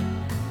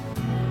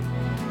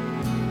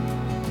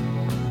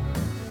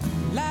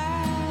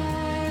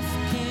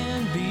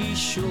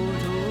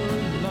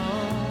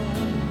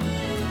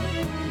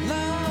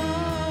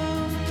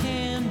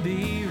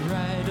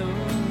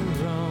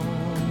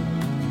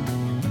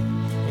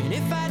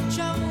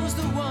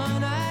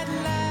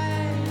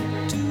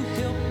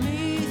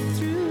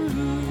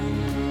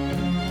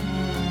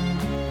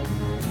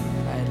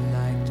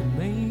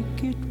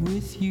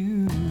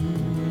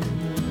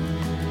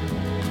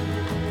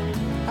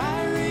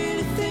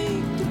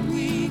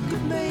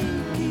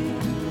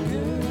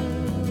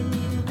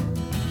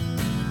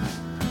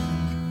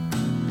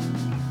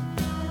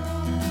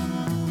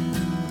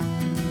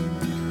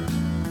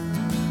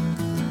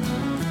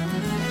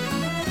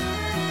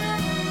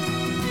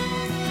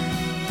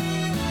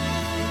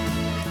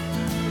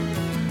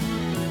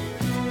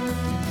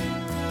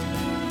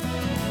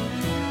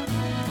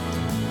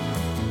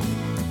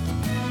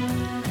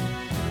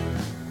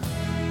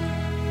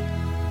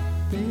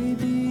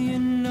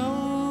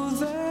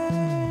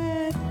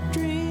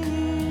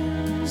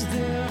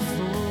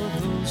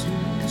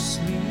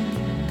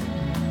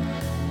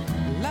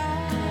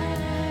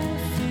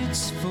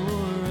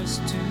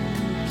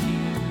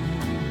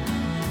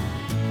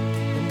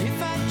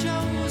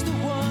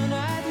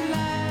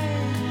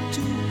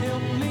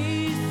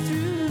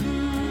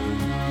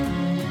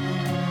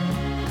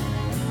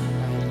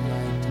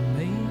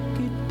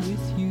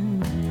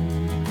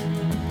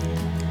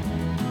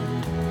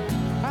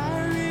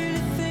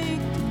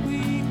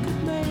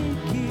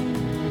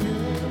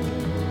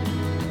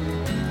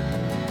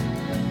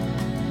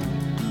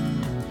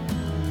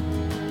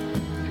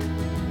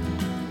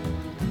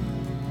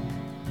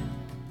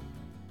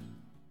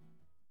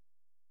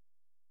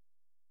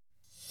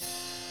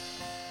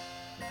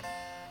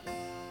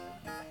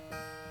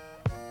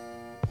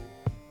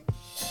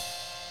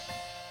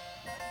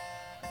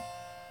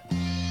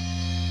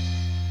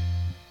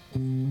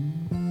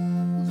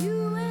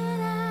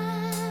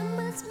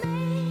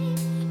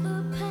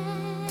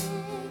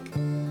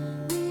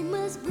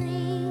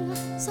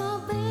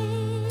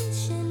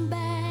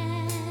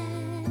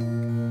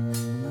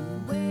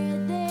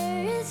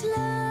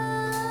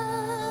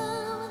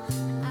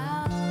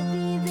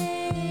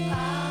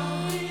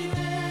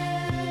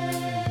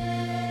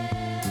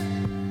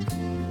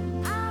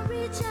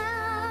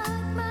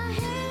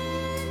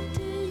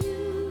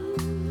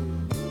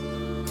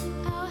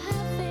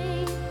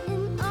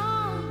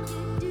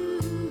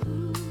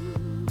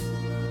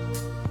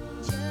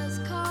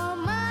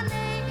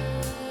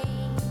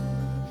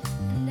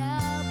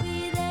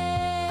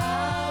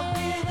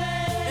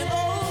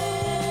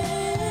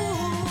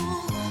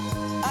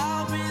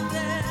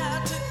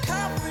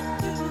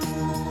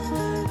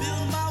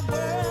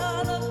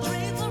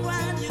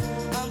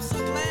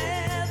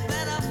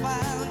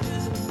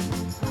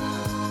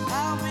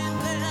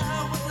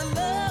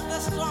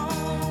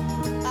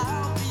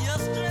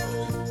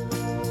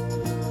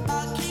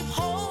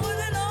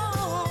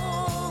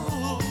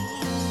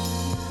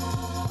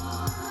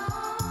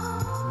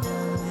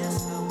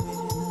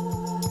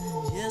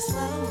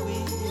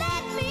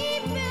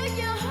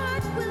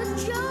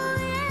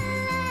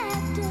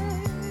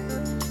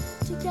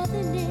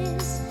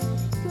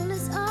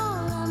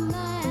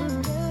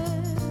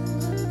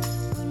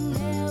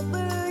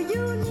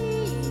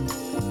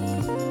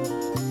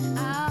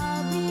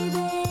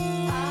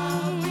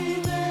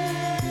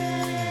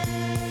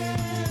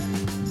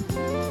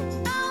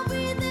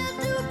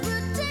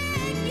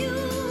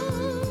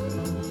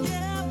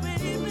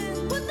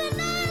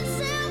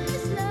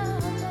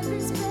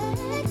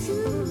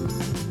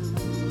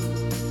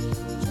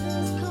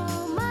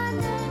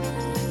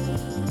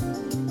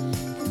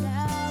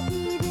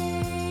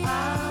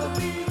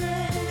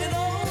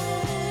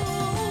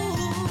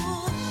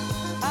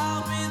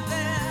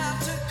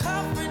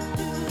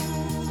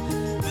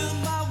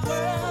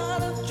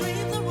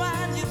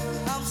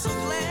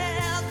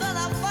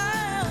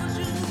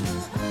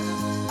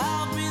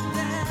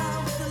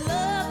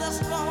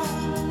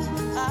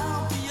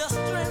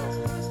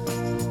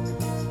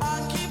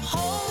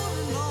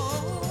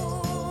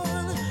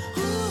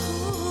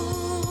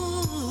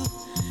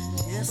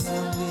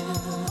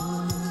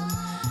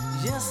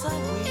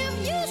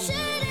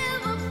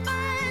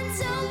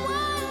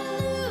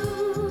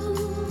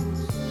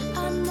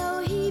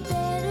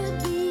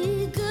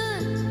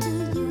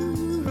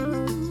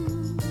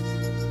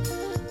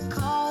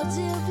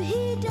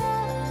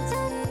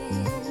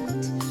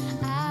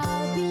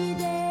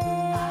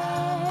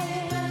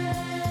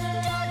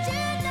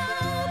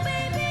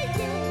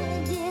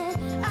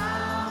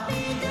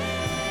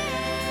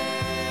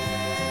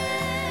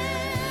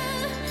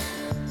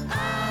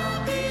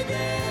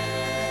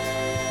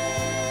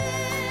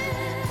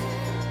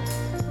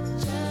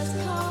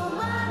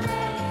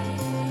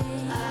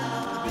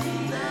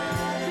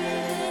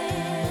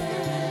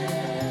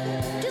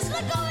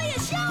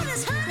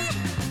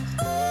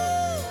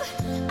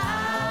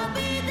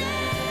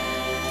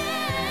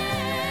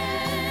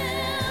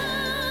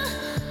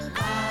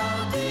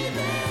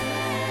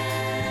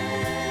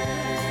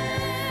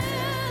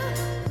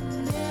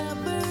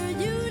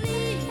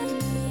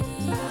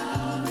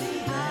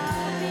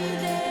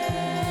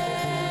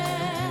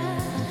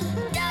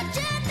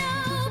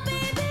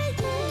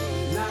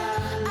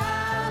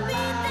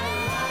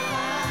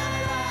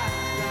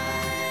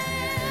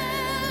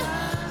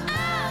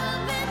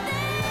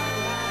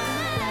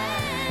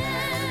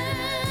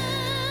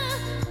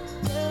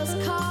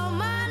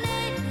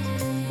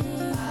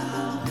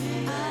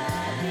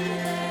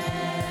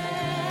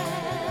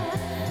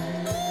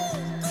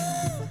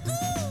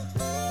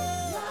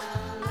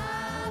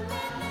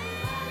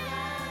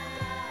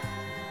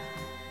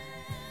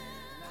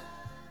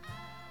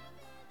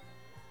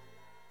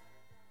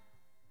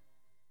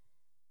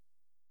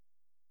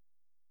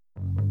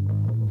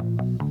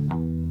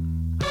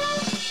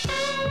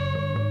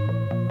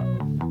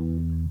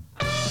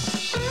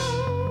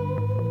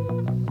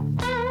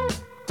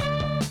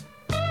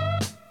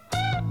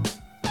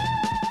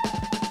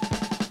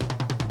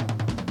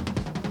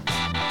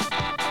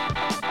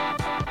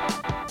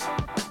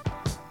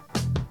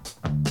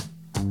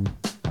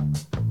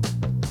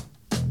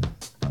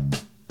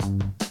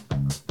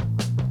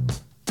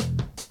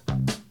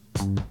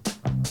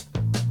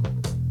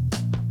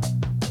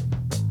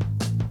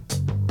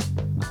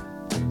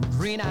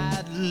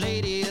 Green-eyed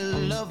lady,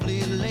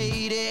 lovely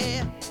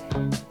lady,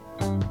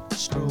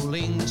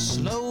 strolling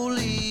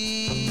slowly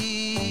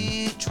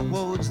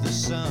towards the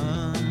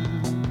sun.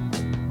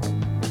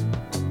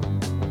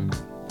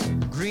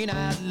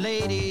 Green-eyed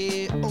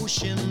lady,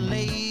 ocean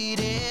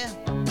lady,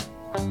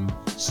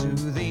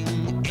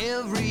 soothing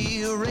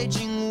every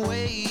raging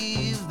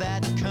wave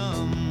that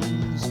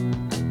comes.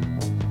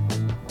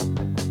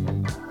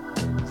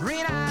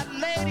 Green-eyed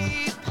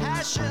lady,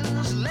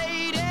 passion's lady,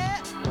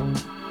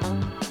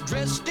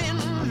 dressed in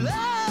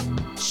love,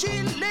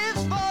 she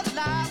lives for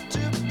life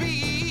to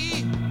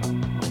be.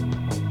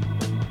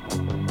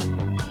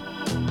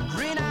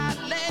 Green-eyed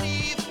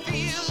lady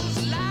feels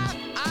life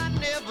I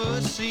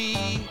never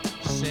see,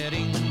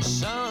 setting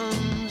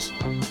suns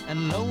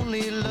and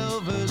lonely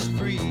lovers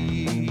free.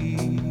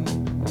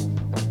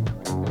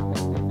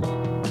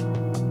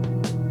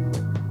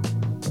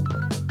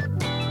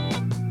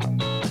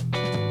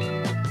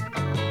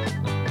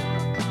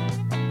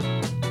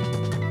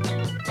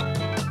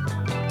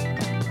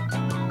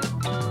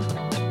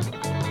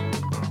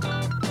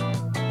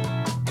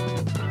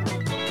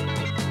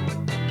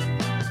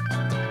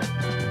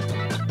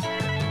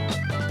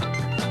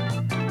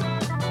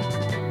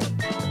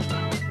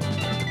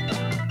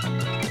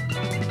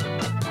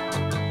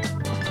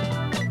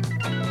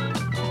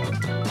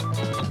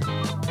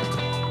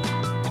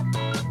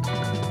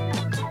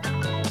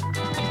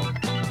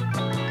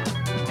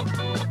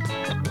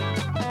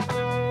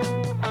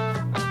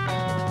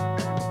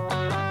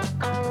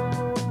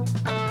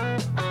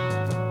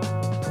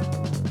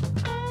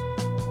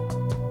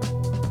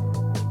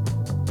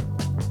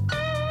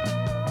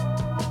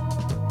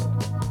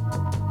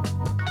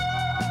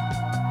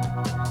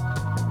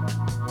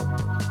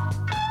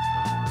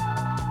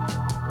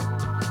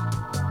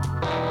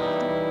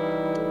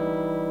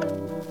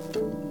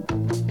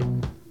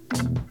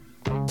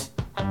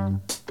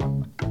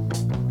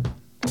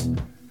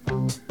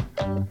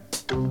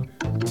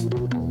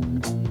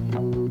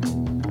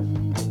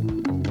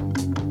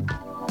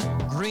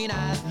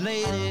 Green-eyed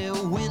lady,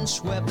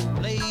 windswept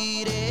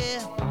lady,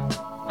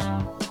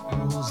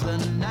 rules the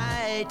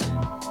night,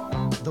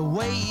 the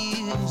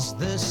waves,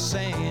 the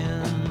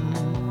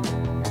sand.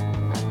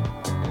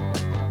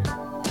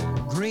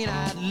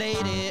 Green-eyed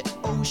lady,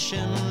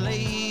 ocean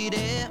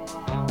lady,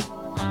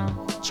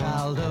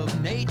 child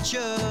of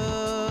nature,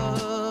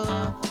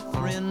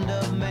 friend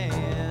of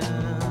man.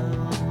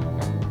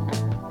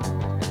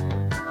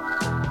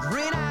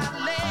 Green-eyed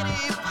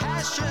lady,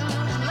 passion's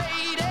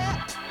lady,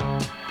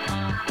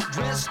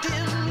 dressed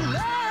in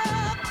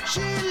love,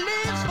 she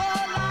lives for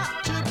life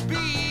to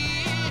be.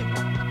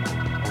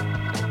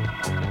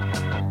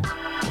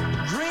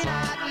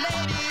 Green-eyed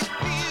lady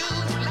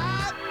feels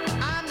life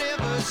I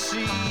never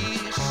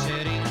see,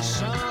 setting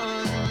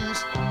suns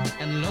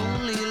and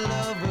lonely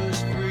lovers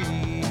free.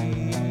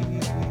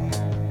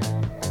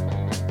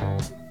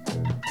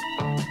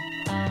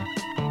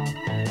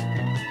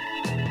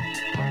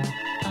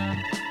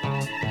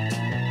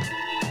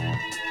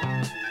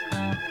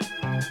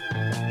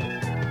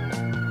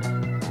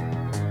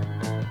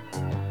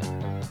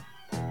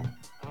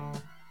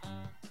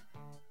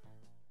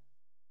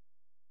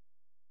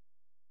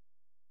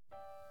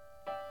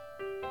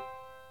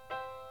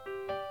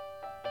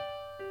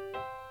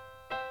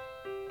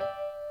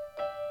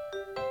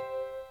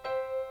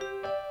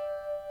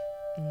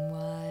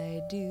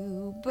 Why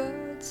do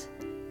birds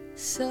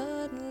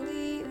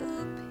suddenly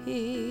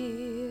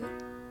appear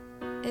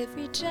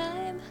every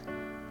time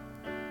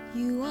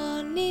you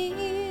are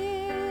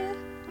near?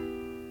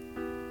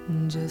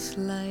 Just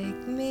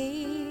like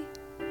me,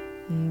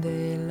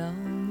 they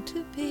long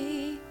to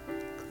be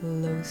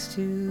close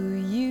to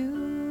you.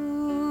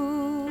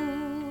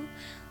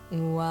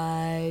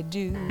 Why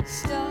do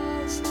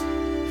stars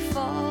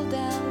fall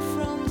down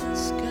from the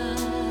sky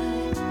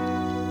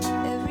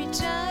every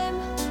time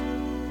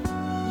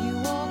you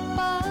walk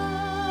by?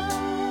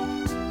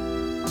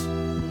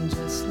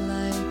 Just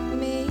like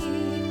me,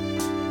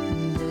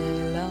 they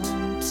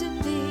long to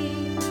be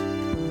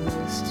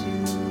close to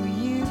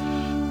you.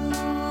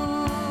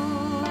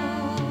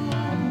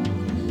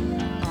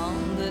 On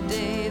the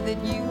day that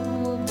you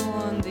were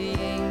born, the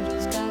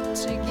angels got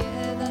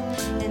together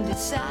and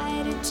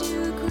decided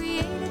to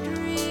create a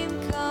dream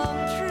come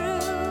true.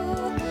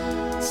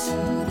 So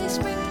they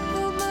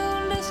sprinkled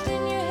moonlight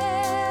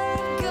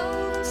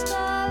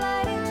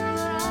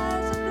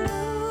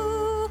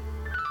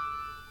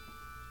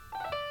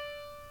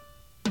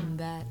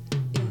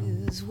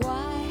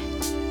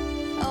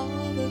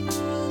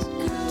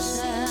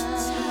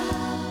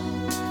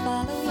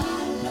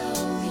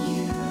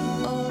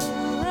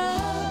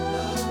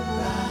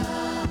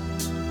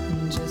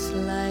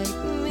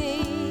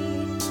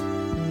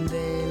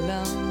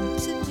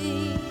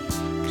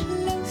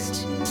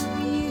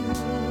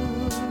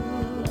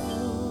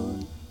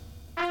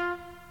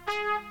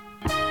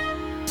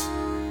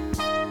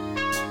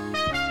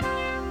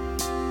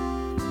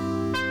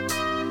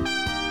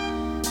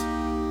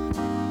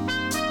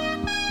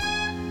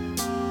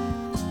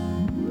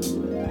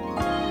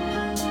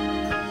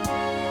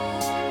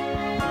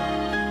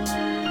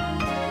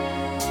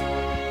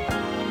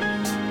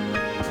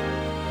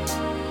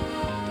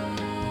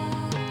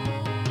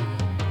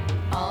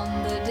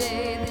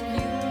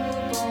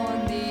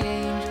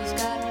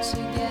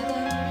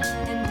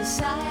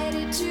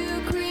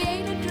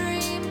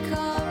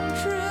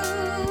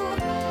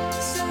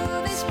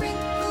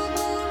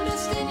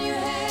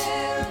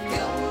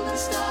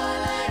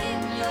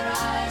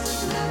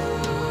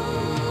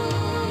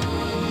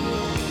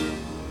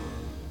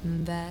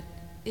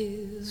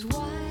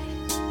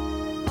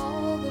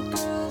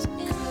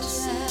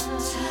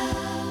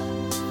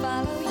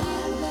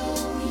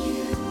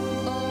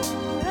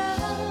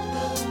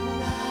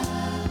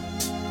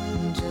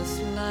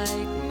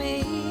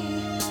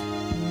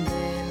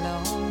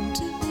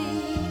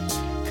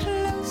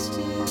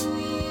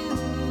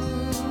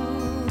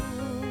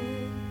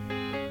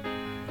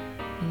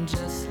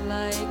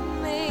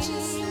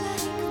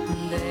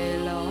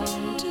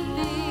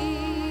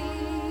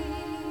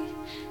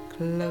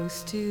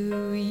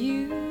to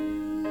you.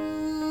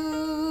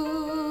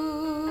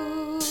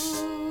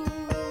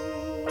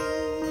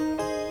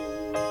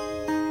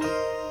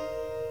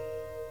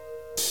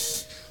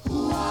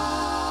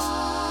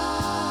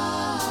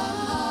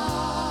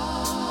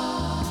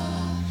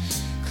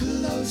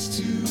 Close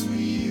to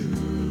you.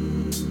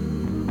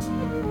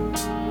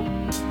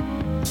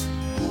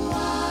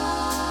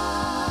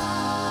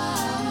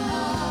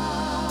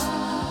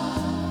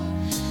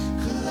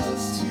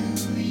 Close to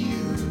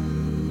you.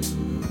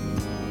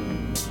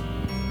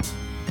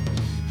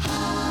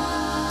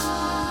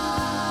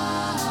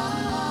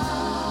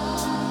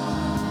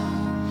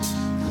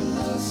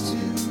 Close to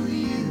you.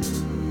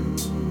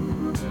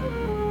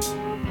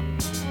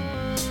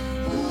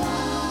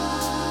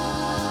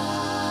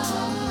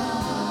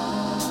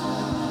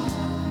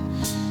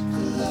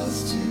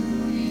 Close to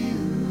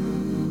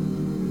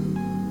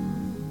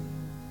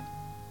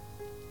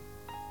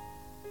you.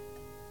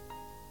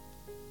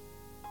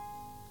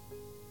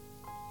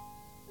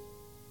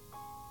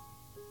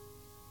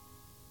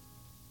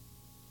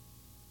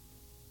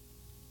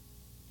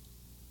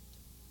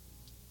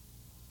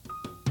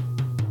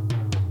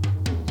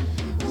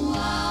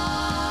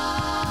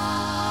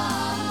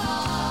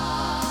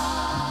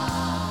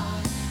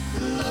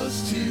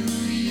 Close to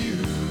you.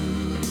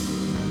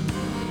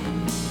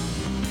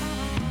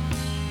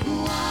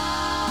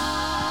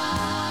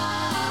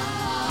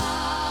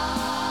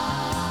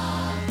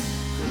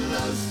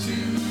 Close to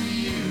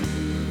you.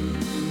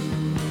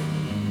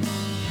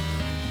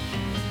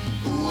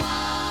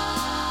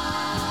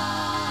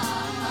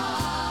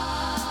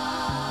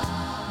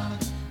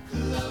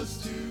 Close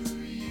to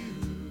you.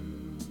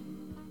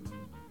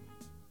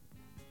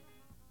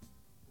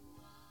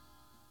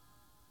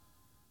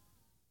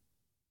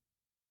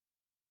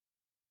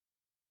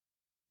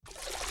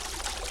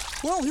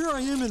 Well, here I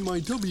am in my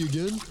tubby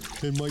again,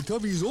 and my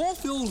tubby's all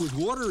filled with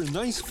water and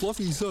nice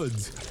fluffy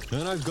suds.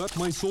 And I've got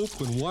my soap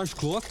and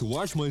washcloth to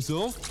wash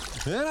myself,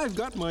 and I've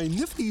got my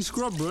nifty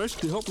scrub brush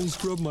to help me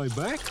scrub my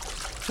back,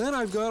 and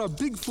I've got a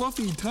big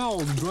fluffy towel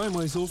to dry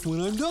myself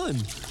when I'm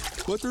done.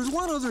 But there's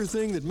one other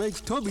thing that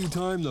makes tubby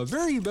time the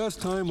very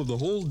best time of the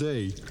whole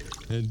day.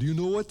 And do you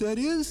know what that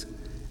is?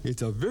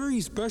 It's a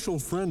very special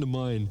friend of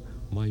mine,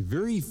 my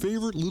very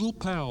favorite little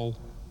pal.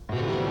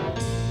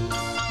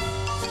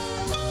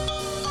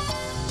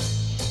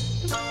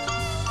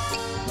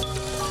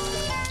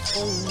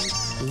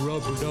 Oh,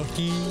 Rubber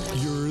Ducky,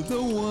 you're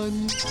the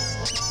one.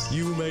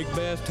 You make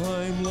bath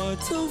time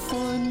lots of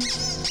fun.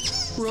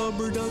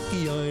 Rubber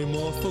Ducky, I'm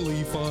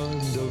awfully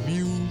fond of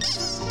you.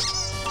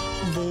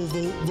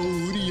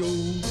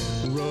 Vo-vo-vo-dee-o,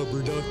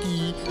 Rubber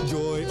Ducky,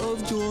 joy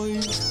of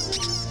joys.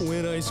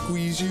 When I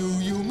squeeze you,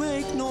 you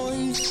make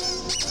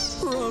noise.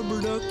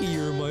 Rubber Ducky,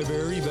 you're my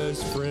very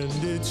best friend,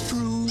 it's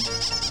true.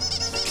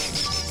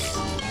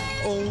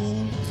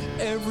 Oh,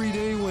 every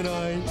day when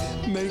I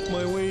make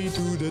my way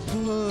to the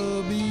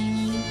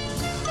tubby,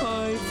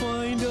 I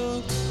find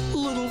a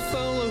little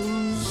fella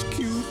who's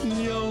cute and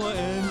yellow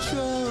and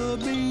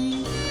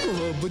chubby.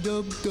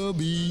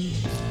 Rub-a-dub-dubby,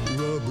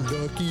 Rubber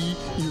Ducky,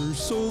 you're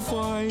so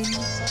fine,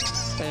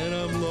 and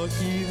I'm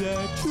lucky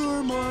that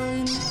you're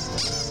mine.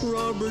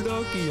 Rubber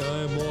Ducky,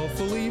 I'm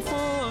awfully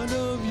fond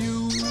of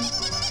you.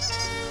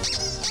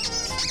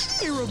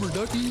 Hey, Rubber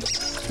Ducky,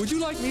 would you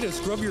like me to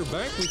scrub your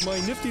back with my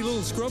nifty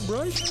little scrub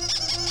brush?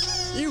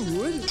 You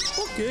would?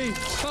 Okay,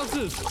 how's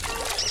this?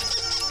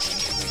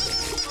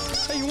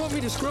 Hey, you want me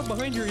to scrub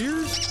behind your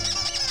ears?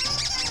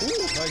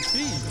 Oh, I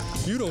see.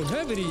 You don't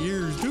have any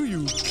ears, do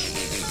you?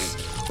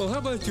 Well, how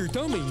about your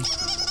tummy?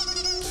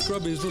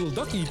 Scrub his little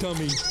ducky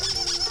tummy.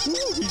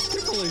 Ooh, he's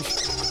ticklish.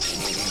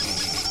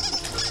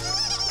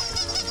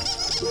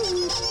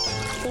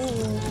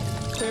 Oh,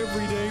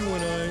 every day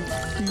when I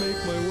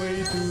make my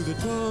way to the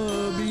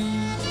tubby,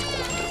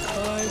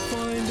 I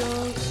find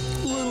a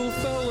little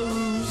fella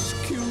who's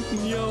cute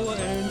and yellow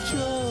and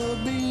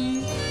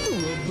chubby.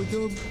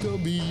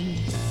 Rub-a-dub-dubby,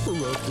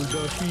 Rubber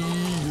Ducky,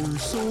 you're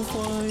so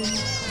fine,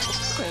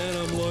 and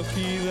I'm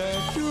lucky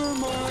that you're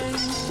mine.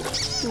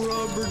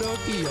 Rubber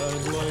Ducky,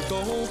 I'm like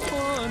a whole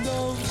pond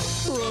of.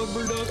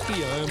 Rubber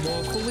Ducky, I'm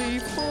awfully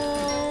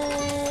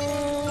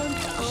fond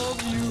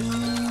of you.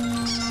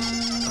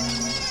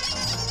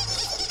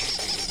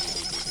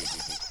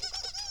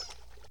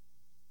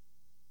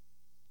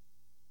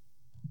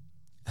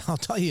 I'll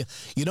tell you,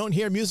 you don't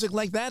hear music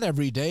like that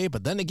every day,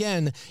 but then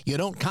again, you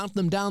don't count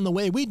them down the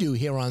way we do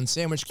here on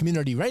Sandwich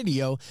Community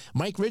Radio.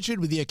 Mike Richard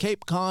with your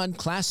Cape Cod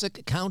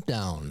Classic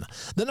Countdown.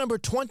 The number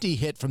 20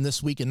 hit from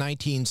this week in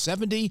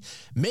 1970,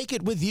 Make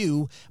It With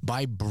You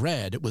by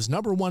Bread. It was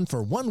number 1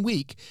 for 1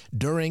 week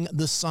during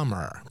the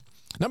summer.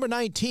 Number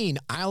 19,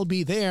 I'll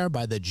Be There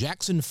by the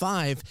Jackson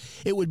 5.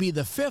 It would be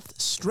the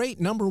 5th straight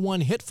number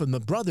 1 hit from the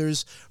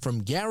brothers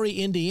from Gary,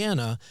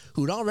 Indiana,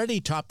 who'd already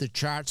topped the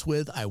charts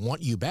with I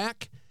Want You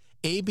Back,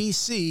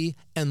 ABC,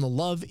 and The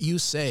Love You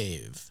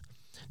Save.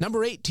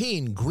 Number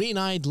 18,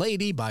 Green-Eyed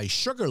Lady by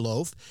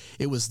Sugarloaf.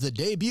 It was the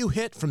debut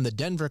hit from the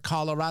Denver,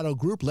 Colorado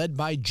group led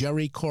by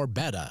Jerry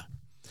Corbetta.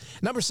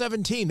 Number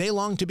 17, They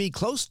Long to Be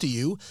Close to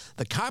You,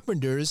 The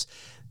Carpenters.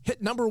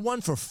 hit number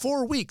 1 for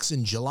 4 weeks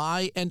in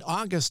July and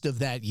August of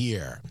that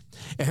year.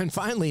 And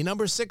finally,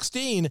 number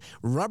 16,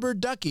 Rubber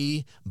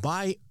Ducky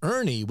by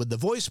Ernie, with the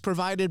voice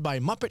provided by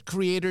Muppet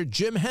creator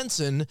Jim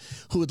Henson,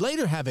 who would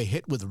later have a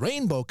hit with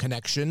Rainbow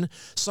Connection,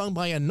 sung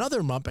by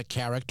another Muppet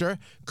character,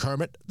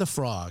 Kermit the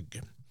Frog.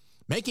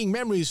 Making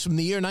memories from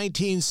the year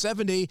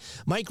 1970,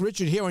 Mike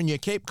Richard here on your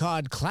Cape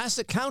Cod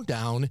Classic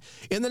Countdown.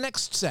 In the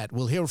next set,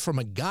 we'll hear from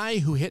a guy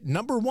who hit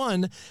number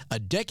 1 a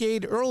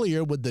decade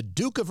earlier with the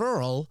Duke of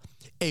Earl,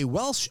 a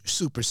Welsh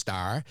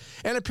superstar,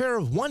 and a pair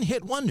of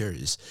one-hit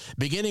wonders,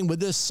 beginning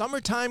with this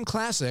summertime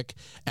classic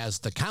as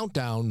the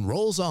countdown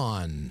rolls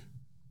on.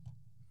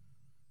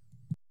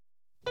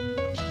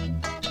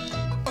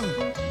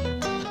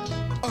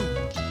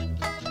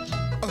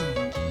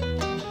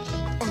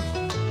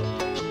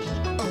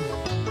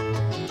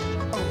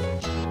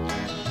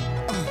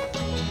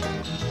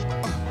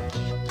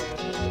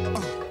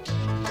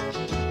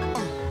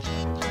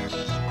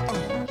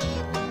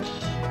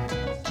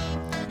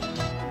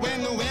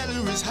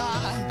 Is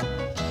high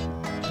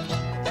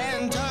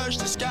and touch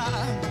the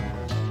sky.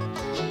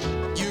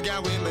 You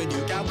got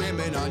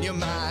women on your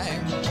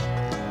mind.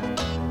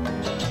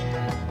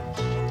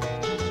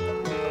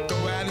 Go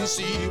out and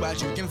see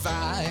what you can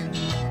find.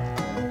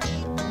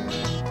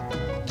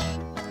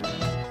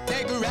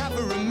 Take her out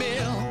for a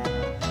meal.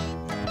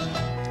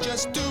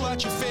 Just do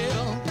what you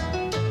feel.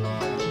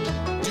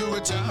 Do a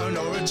turn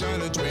or a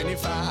turn of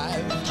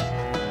 25.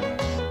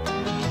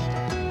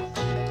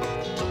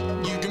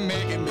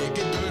 Make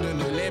it good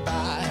and lay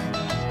by.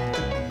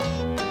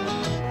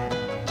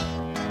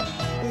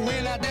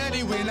 We're not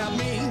dirty, we're not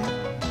mean,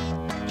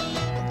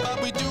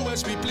 but we do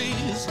as we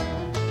please.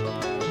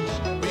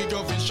 We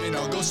go fishing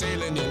or go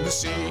sailing in the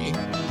sea.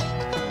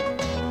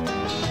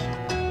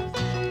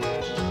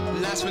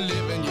 Life's for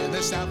living, yeah,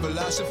 that's our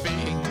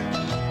philosophy.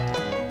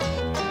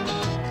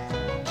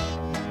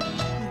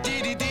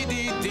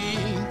 Dee-dee-dee-dee-dee.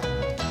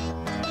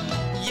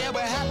 Yeah,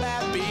 we're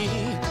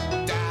happy.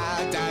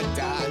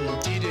 Da-da-da.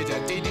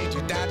 Dee-dee-da-dee-dee.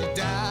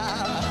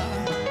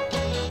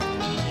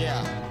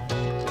 Yeah.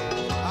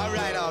 All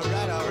right.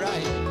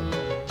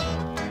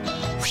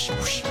 Whoosh,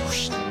 whoosh,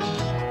 whoosh.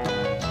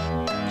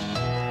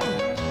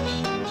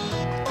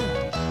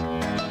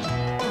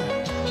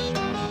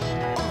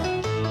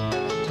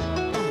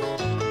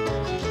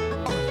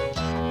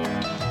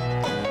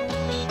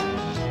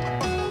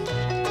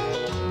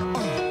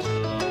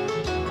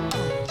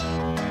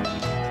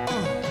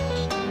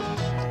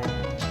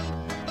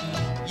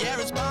 Yeah,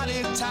 it's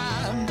party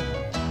time.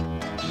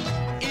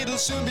 It'll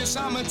soon be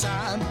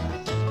summertime.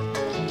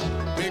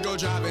 We go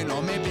driving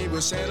or maybe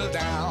we'll settle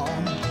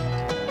down.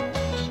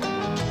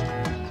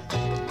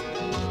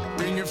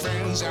 Bring your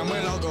friends and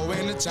we'll all go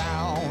into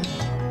town.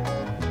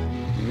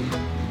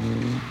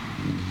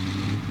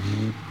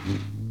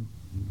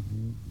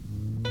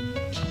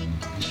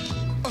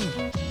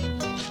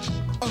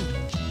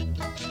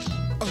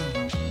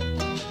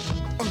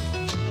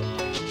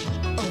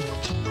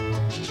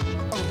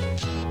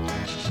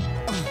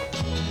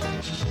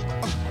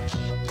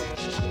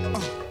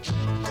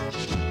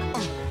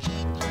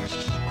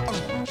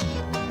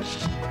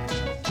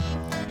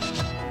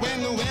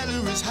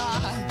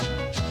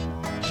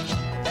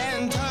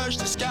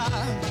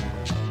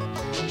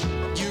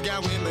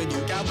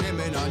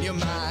 Women on your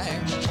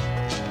mind.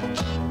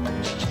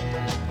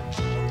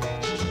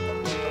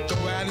 Go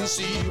out and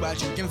see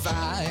what you can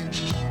find.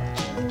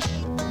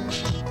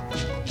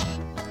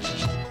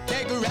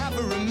 Take her out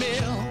for a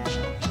meal.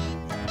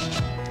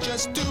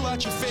 Just do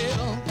what you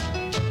feel.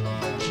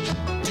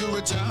 Do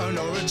a turn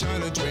or a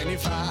turn of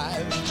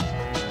 25.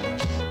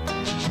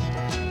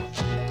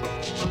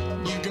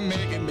 You can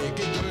make it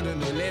good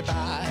and lay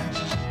by.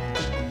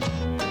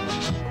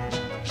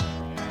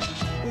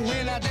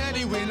 We're not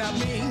dirty, we're not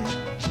mean,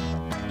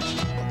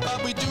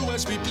 but we do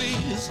as we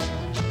please.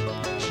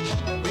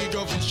 We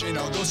go fishing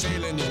or go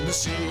sailing in the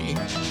sea.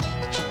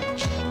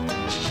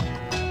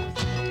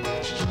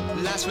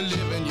 Life's for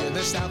living, yeah,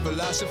 that's our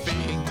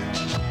philosophy.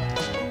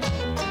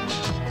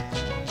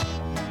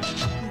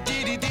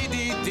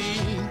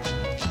 Dee-dee-dee-dee-dee.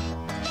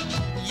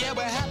 Yeah,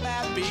 we're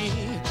happy.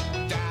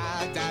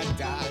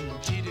 Da-da-da.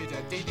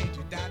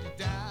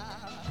 Dee-dee-da-dee-dee-da-da-da.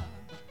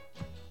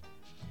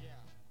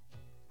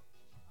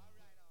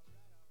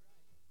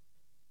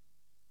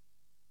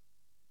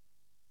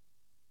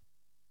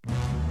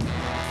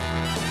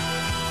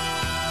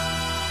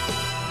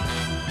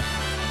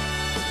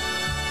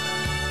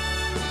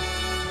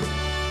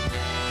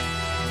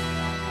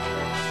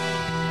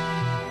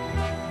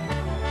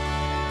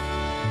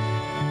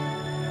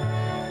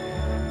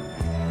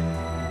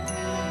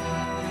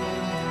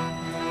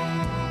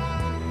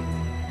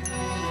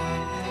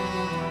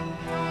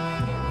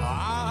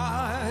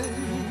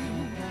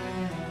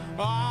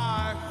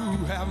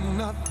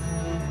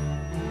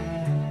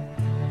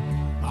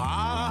 I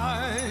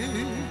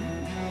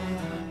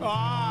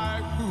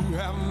who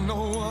have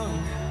no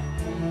one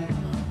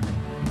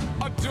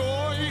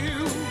adore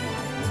you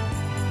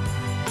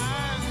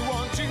and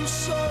want you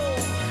so.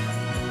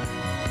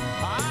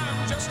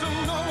 I'm just a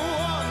no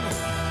one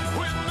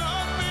with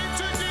nothing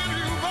to give.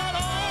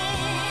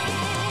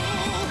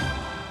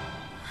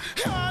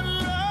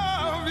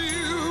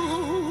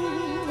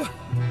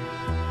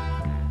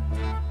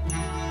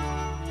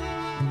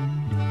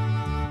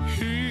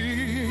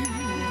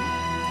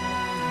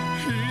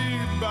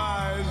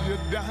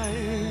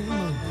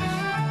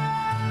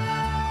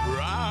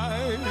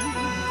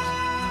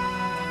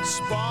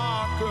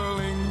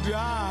 sparkling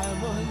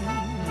diamonds.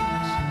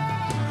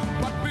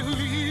 But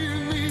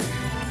believe me,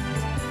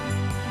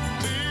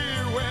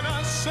 dear, when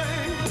I say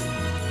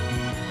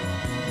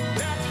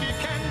that he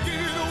can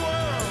give you the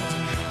world,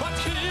 but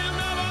he'll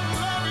never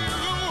love you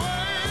the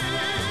way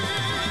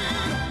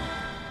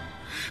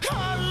I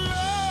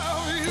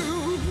love you.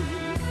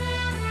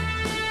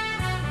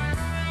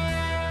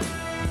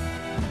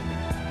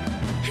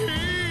 He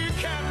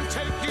can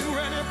take you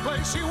any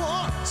place he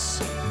wants,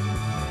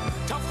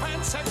 to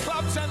fancy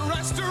clubs and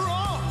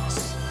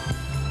restaurants,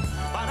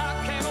 but I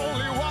can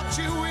only watch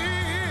you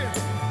in,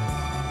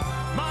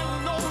 my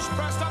nose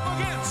pressed up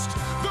against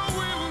the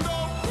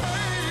window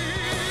pane.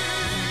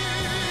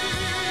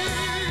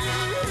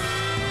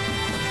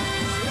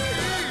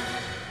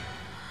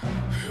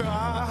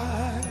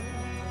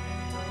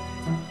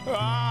 I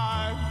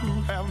who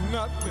have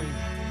nothing,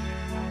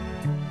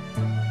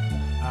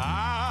 I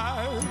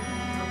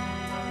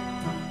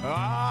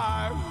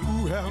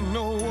who have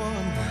no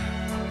one,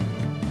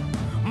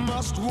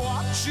 must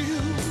watch you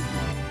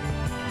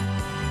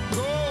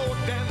go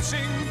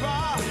dancing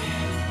by,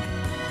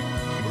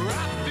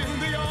 wrapped in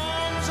the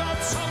arms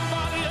of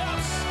somebody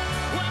else,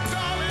 when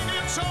darling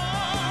it's I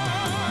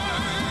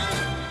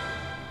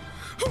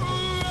who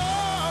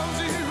loves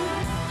you.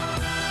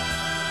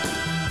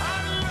 I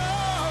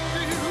love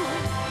you.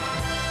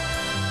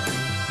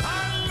 I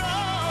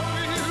love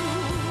you.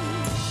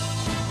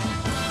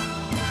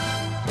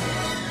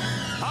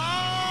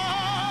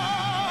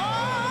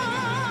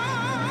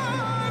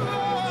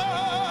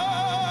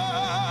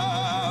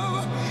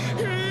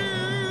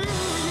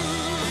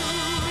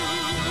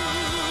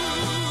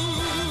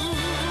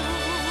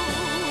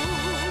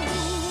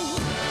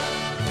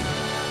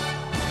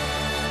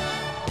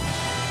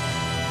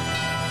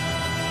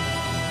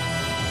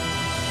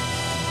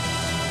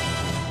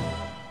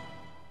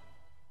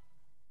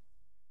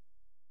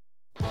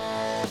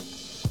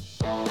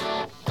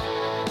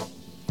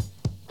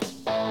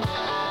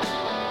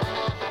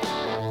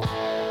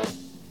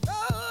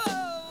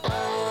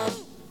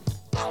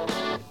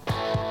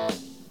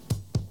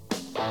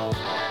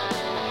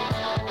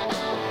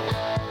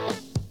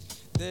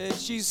 There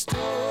she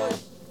stood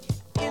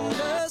in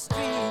the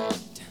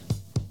street,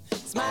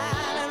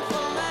 smiling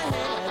from her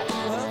head to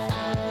her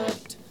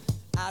feet.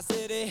 I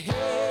said,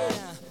 hey,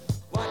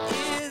 what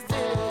is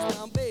this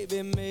now,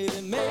 baby?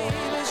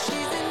 Maybe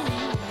she's in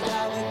need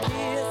of a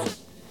kiss.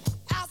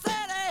 I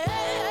said,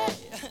 hey,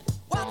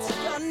 what's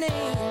your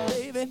name,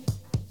 baby?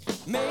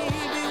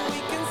 Maybe we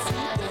can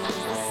see things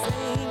the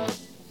same.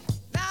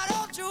 Now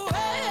don't you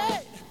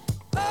wait,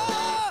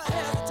 oh,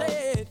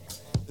 hesitate.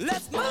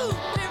 Let's move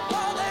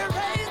before they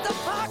raise the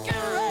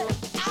fucking rate.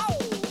 Ow!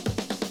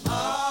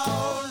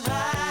 All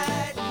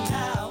right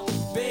now,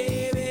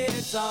 baby,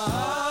 it's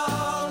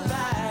all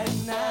right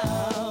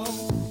now.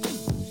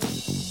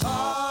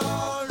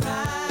 All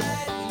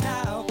right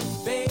now,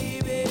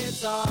 baby,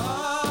 it's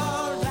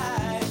all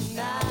right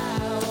now.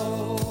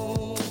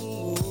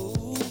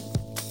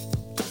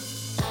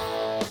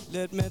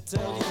 Let me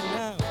tell you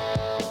now.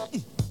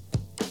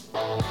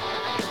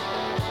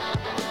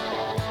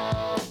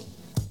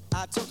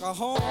 I took her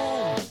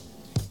home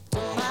to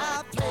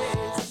my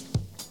place,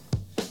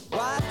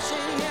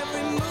 watching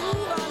every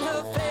move on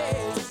her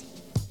face.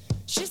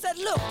 She said,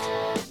 look,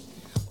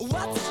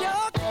 what's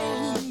your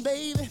game,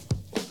 baby?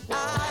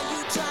 Are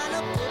you trying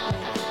to put me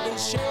in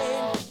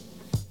shame?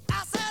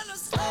 I said, look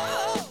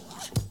slow,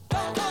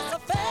 don't go so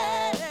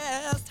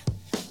fast.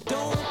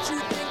 Don't you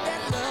think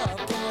that love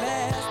can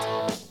last?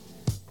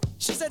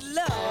 She said,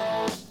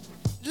 love,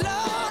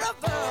 Lord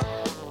above.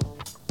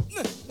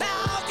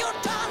 Now you're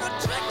trying to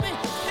trick me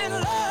in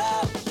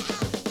love.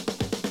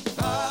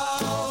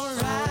 All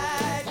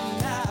right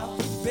now,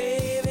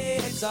 baby,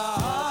 it's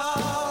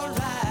all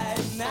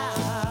right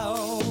now.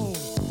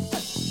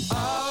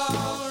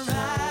 All right.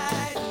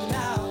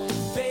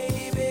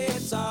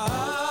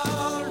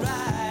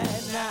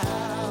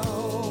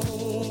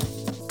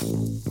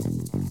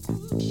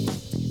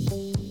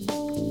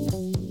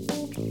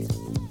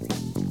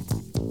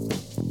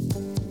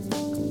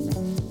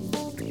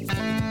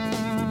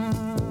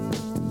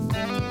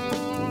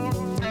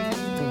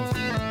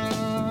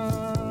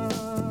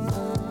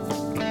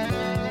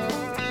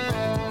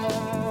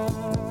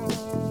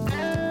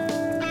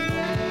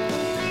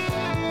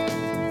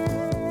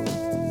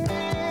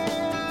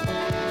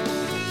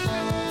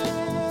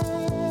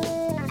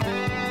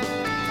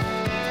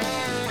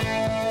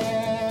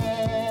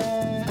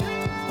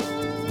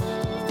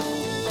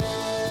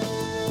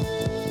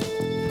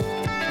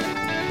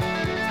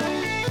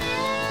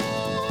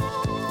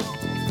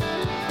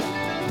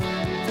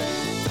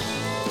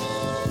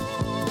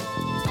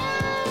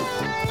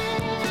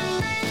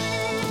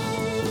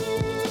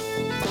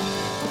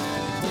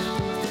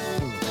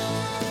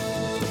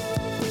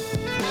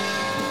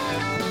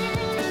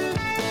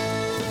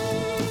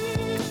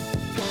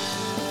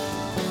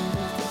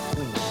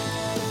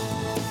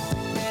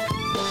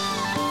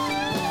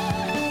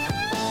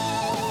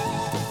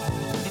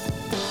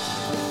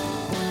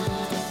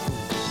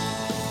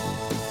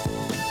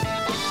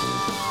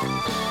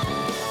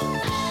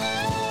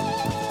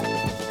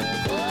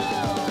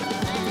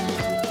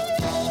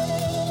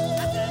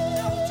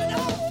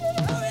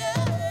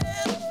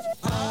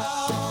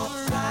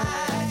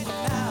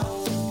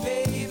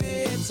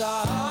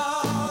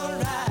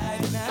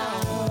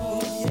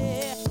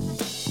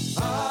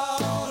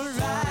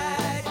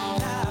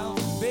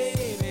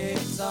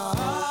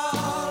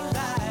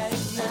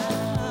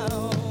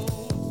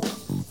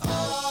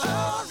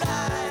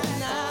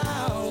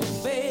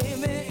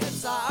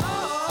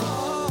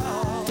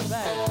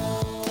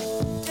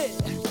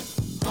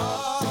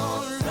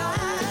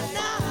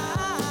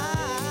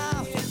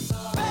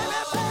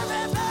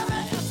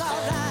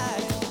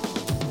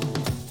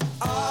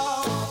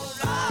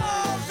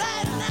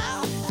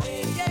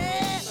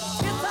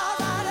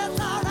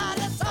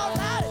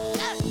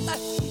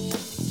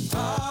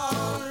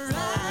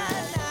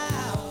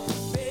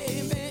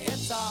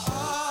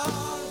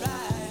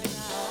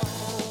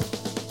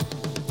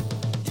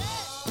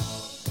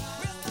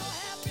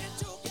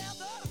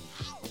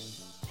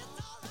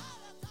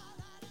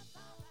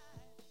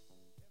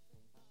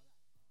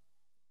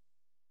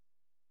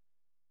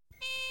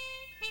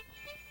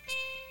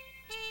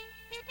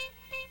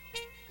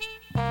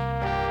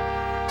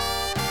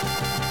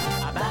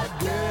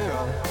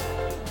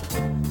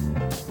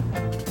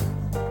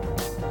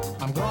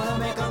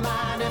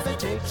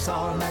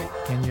 all night.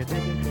 Can you dig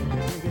it? Can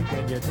you dig it?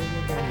 Can you dig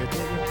it? Can you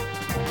dig it?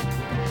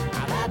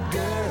 Now that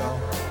girl,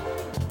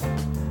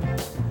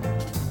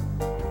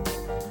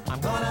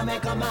 I'm gonna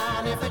make her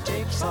mine if it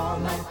takes all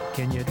night.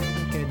 Can you dig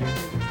it? Can you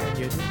dig it? Can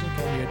you dig it?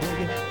 Can you dig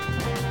it?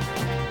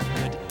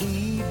 Good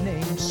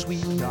evening,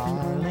 sweet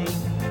darling.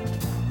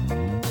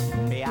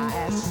 May I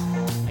ask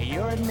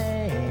your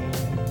name?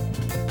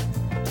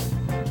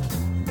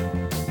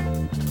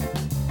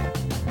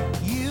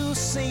 You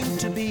seem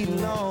to be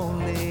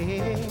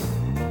lonely.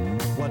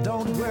 Well,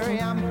 don't worry,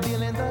 I'm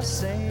feeling the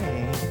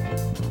same.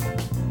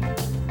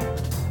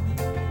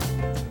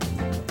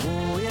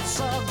 Oh, it's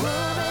a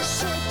groovy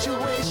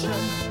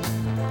situation,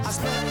 a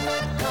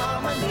splendid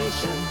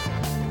combination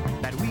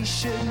that we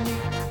should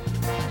meet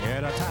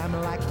at a time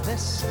like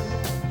this.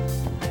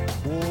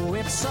 Oh,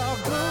 it's a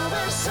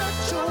groovy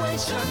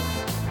situation,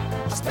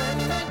 a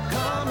splendid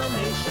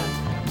combination.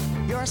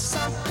 You're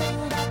something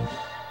that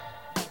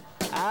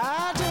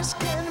I just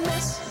can't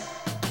miss.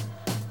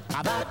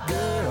 That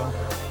girl,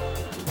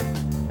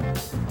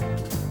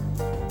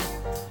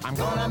 I'm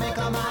gonna make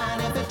her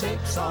mine if it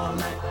takes all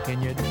night.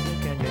 Can you dig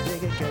it? Can you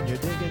dig it? Can you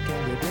dig it?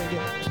 Can you dig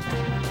it?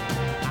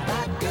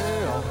 That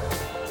girl,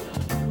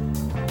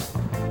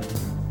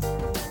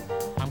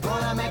 I'm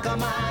gonna make her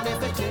mine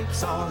if it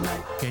takes all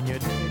night. Can you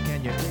dig it?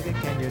 Can you dig it?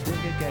 Can you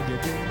dig it? Can you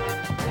dig it?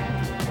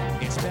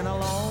 It's been a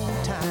long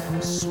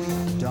time,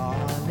 sweet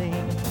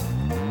darling,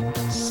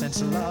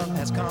 since love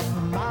has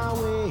come my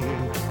way.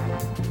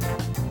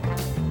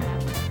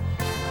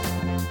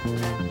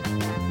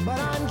 But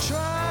I'm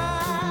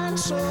trying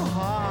so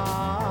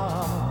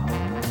hard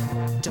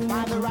to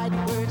find the right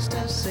words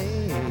to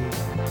say.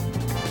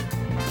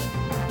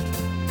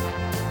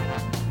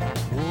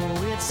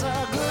 Oh, it's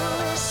a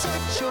good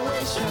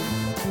situation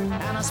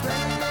and a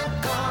splendid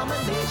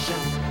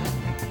combination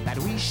that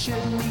we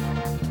should meet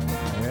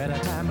at a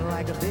time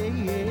like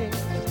this.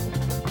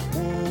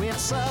 Oh,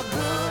 it's a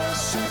good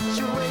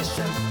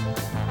situation,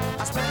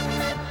 a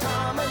splendid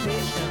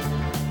combination.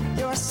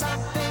 You're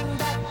something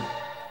that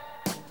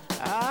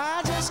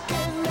I just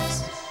can't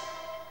miss.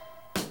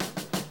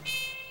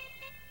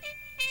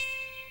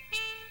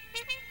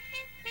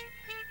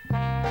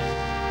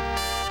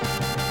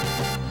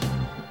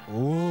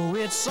 Oh,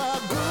 it's a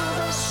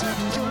good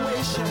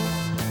situation,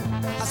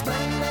 a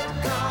splendid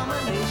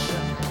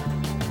combination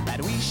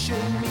that we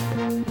should meet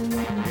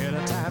at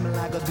a time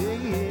like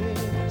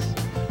this.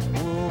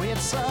 Oh,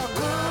 it's a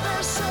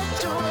good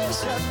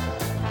situation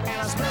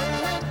and a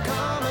splendid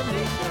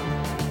combination.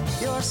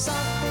 You're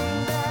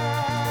something that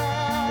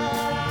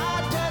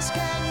I just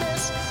can't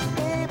miss.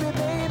 Baby,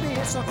 baby,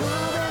 it's a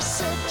groovy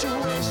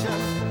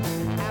situation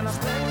and a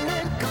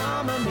splendid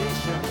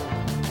combination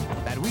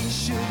that we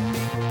should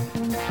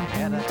meet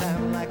at a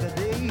time like this.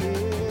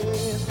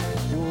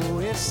 Oh,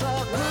 it's a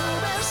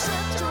groovy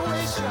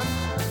situation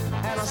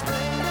and a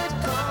splendid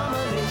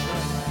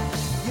combination.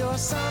 You're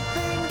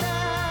something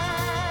that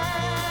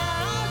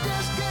I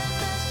just can't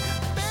miss.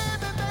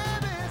 Baby,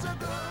 baby, it's a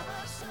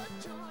groovy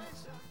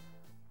situation.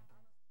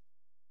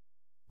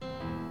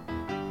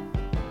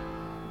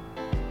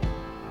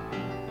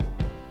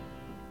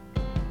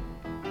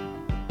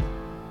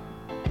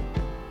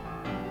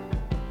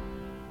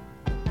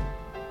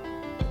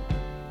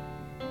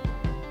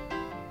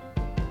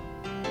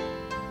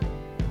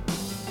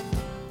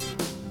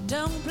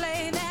 Don't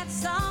play that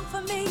song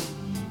for me,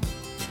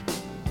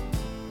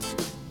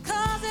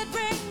 'cause it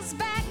brings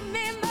back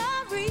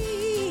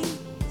memories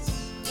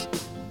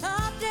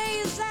of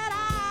days that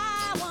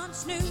I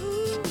once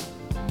knew,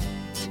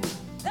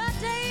 the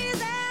days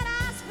that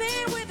I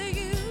spent with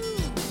you.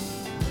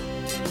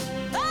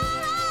 Oh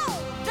no,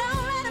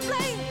 don't let it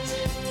play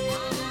it.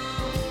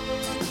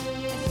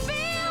 It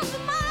fills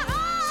my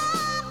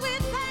heart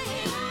with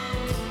pain.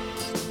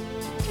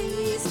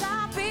 Please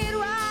stop it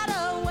right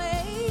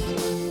away.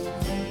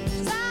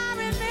 'Cause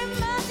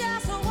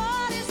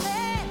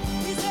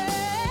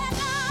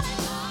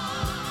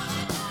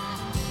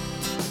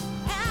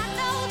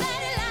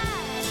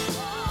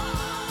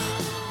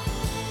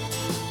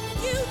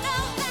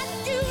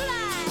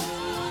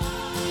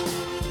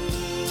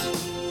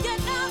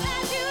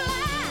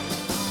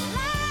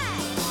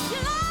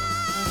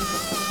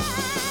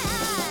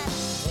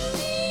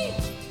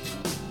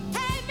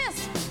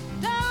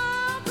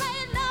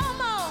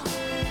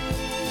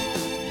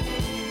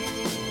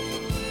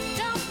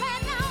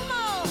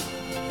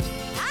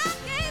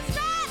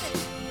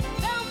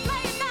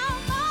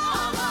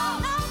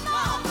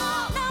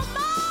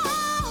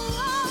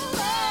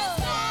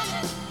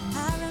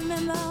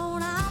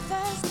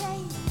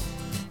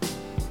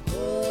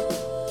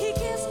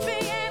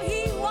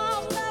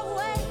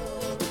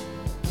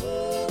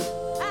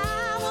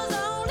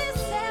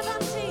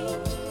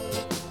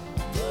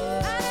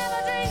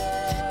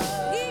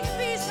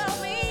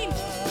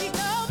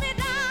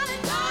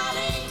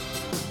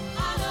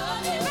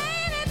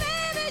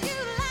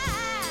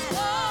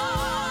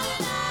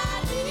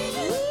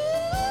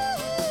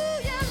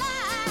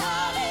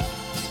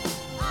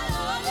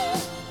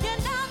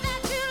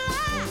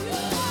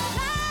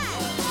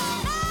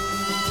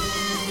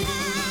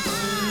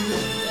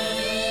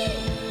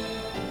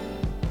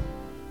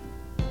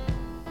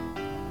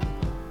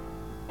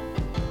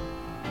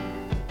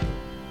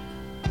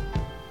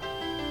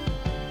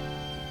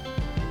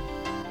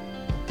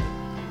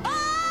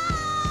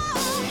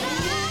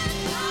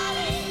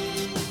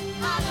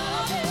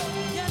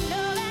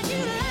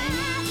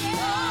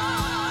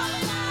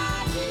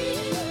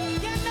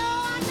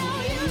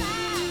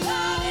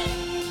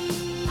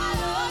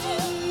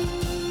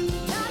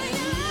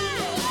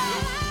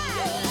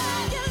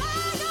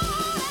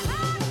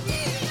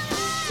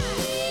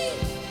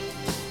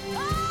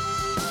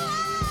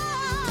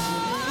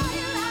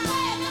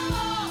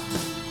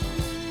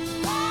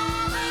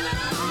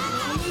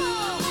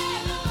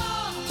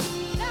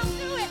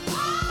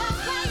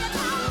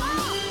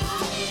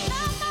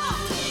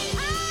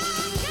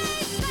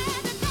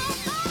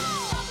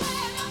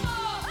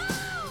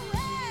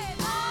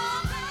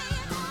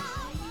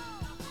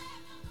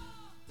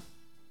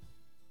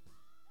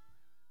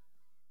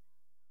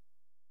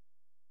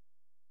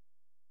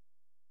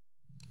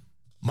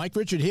Mike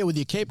Richard here with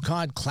your Cape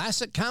Cod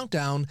Classic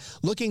Countdown,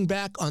 looking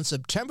back on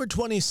September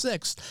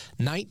 26,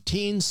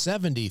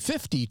 1970,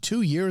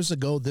 52 years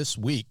ago this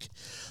week.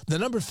 The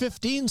number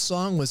 15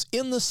 song was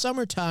In the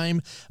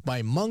Summertime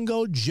by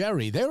Mungo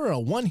Jerry. They were a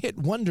one-hit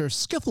wonder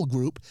skiffle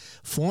group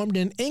formed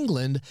in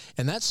England,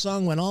 and that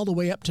song went all the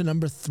way up to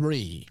number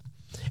 3.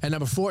 At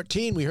number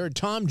 14, we heard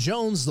Tom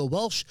Jones, the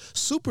Welsh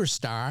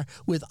superstar,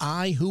 with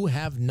I Who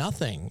Have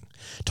Nothing.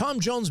 Tom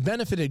Jones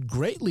benefited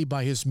greatly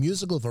by his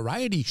musical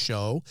variety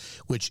show,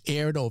 which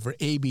aired over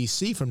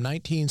ABC from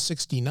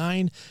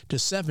 1969 to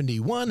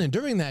 71, and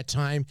during that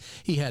time,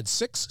 he had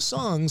 6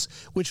 songs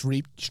which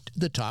reached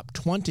the top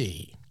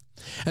 20.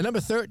 At number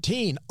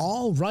 13,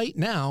 All Right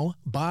Now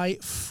by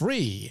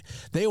Free.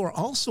 They were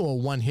also a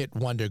one-hit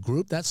wonder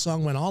group. That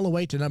song went all the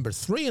way to number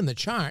 3 in the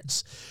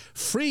charts.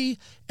 Free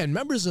and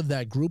members of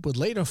that group would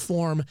later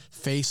form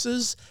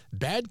Faces,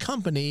 Bad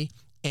Company,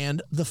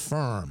 and The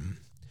Firm.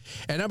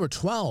 At number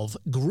 12,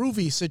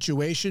 Groovy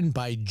Situation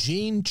by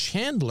Gene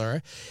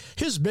Chandler.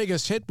 His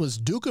biggest hit was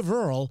Duke of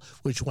Earl,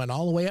 which went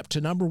all the way up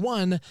to number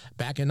 1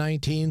 back in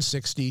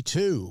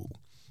 1962.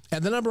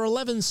 And the number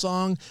 11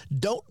 song,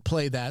 Don't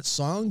Play That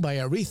Song by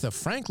Aretha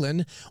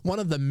Franklin, one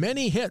of the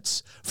many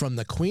hits from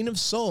the Queen of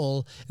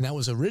Soul, and that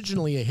was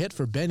originally a hit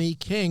for Benny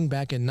King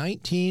back in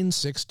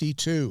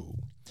 1962.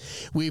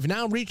 We've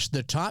now reached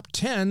the top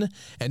 10,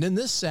 and in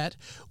this set,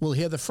 we'll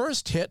hear the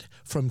first hit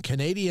from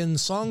Canadian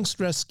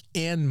songstress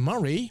Anne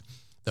Murray,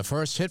 the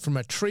first hit from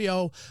a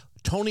trio,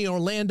 Tony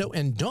Orlando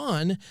and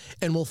Dawn,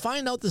 and we'll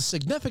find out the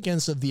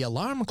significance of the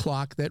alarm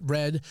clock that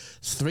read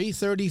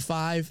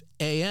 3:35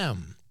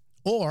 a.m.,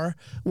 or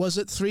was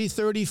it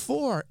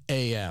 3:34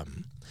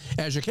 a.m.?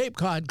 As your Cape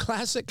Cod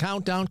Classic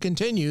Countdown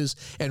continues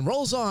and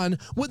rolls on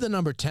with the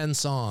number 10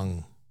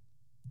 song.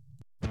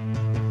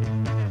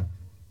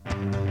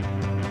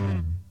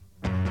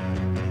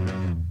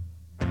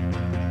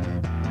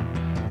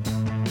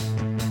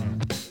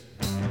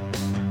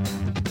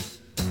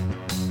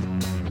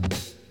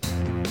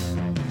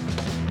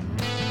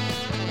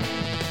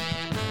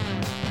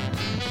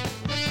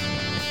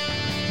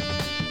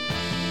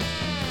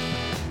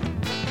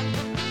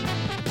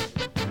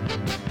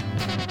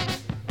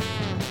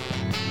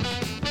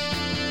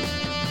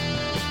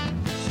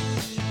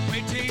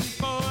 Waiting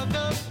for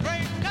the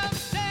break of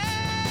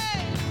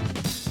day.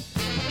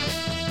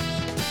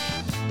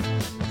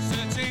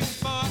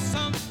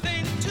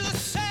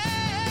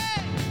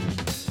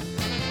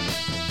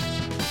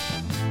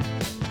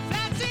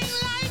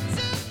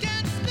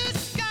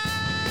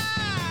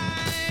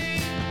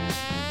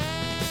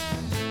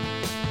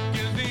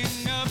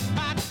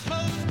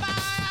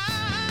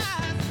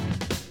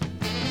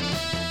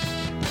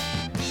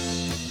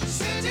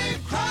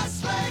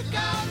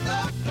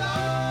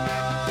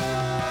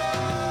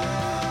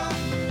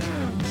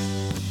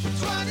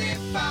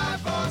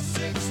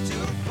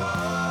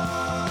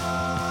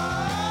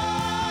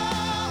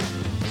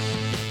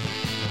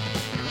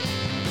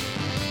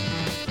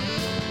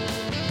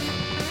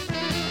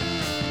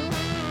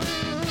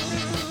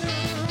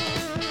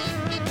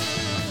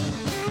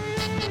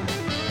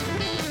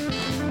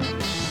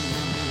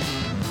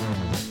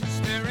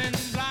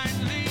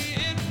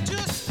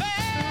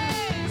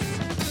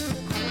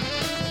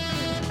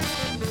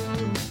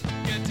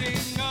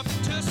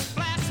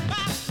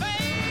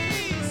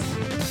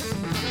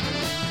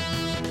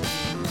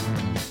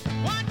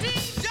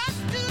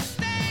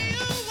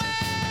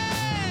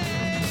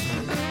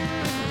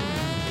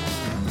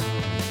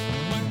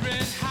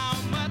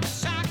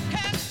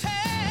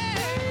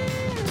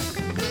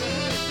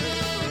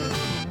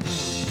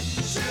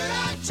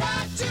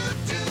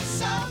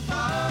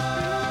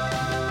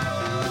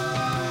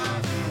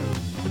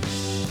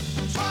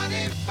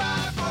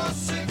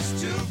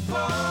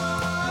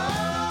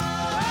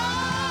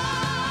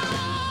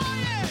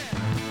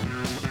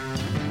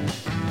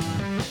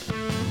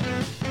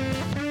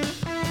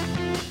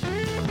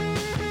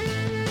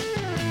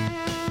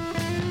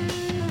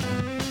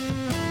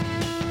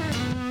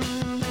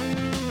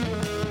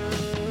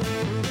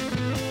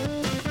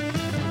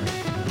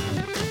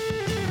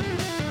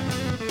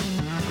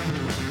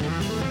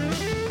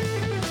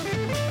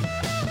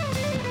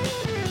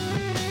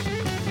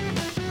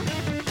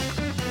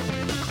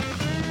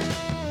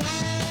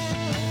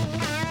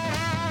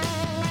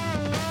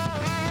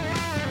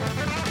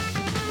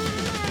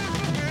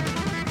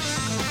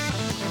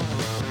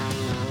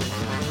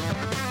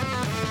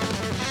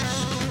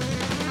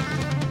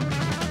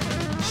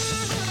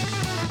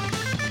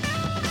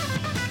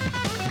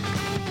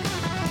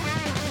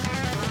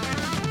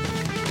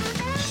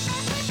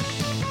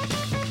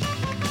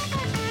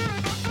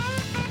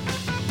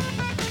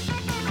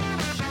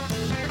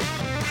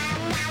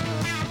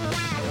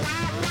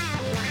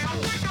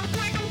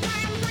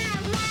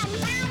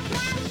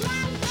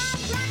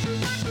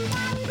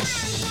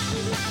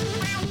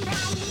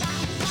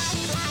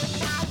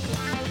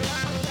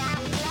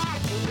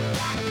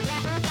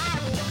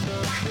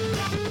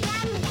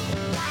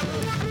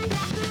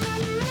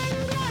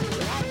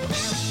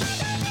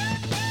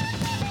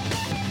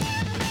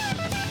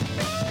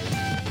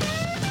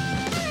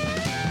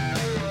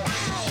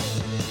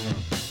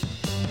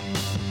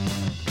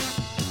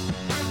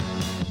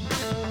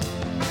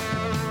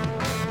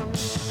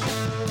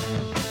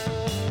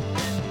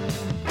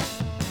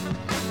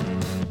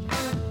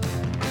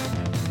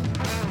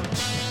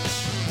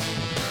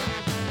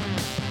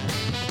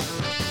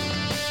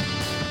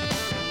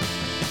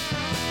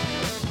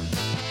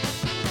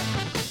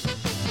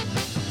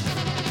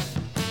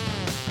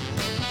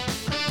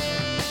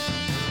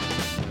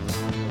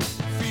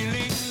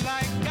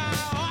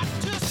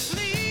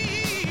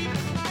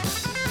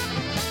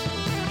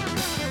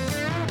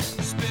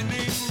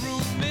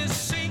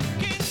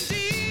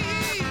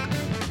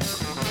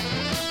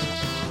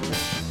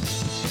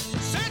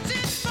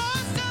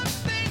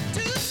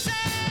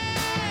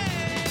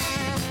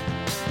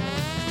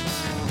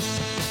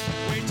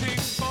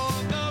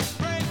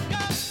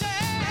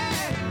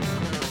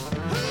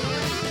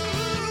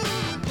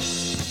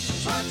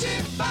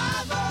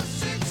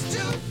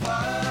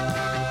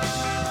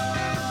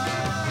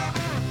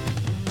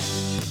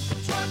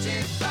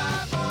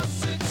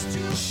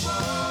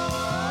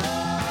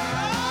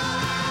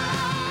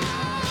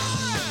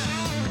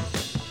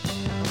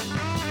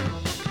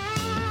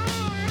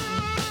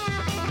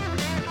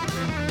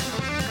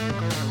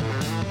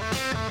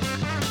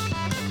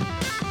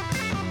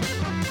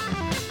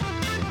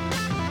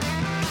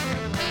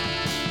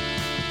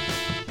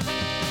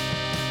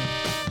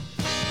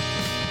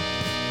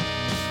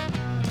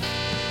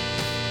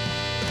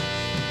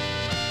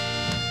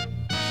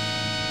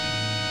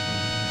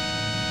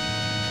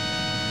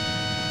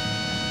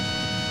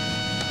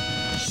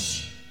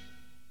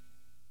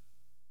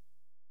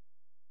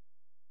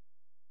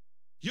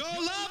 Your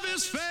love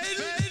is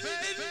fading.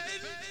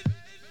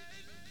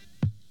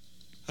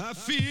 I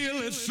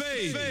feel it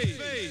fade.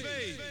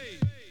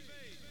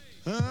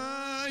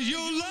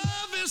 Your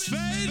love is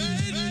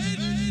fading.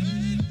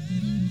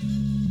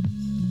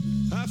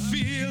 I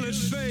feel it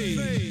fade.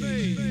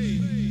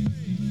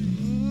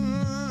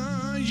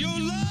 Your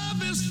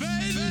love is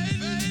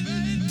fading.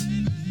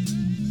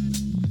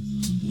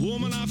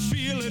 Woman, I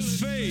feel it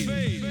fade.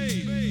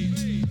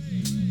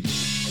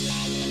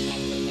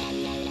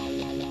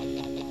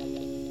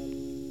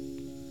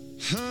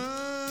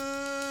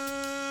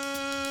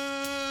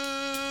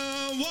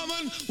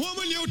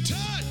 Woman, your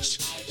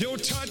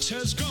touch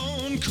has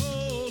gone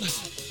cold.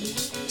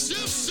 As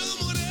if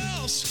someone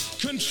else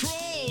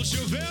controls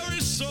your very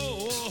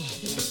soul.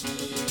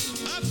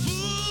 I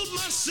fooled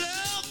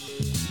myself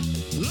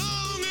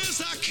long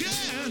as I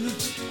can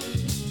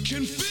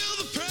feel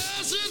the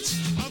presence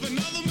of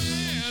another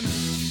man.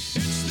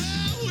 It's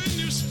there when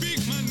you speak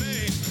my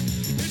name.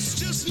 It's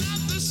just not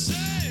the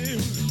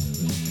same.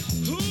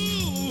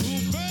 Ooh,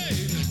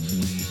 babe,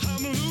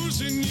 I'm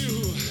losing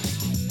you.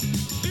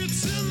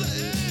 It's in the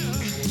air.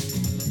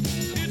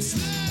 It's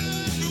there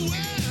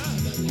everywhere.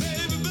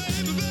 Baby,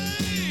 baby,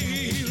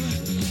 baby,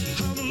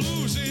 I'm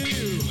losing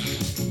you.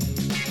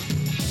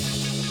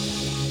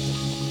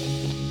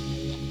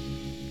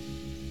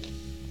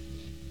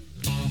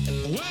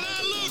 When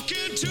I look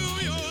into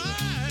your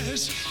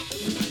eyes,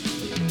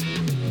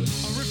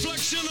 a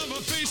reflection of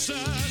a face I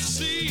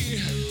see.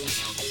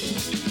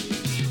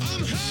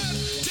 I'm hurt,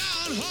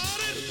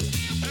 downhearted,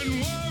 and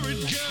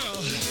worried, girl,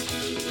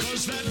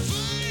 'cause that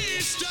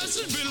face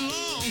doesn't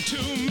belong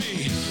to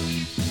me.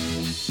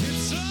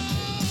 It's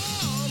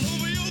all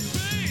over your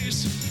face.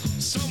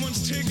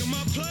 Someone's taking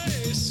my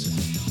place.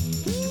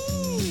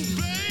 Ooh,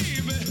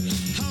 baby,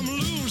 I'm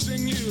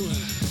losing you.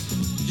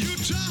 You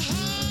try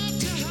hard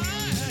to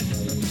hide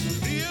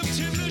the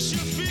emptiness you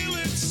feel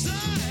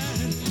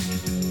inside.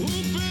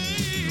 Ooh,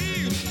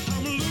 babe,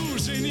 I'm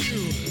losing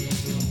you.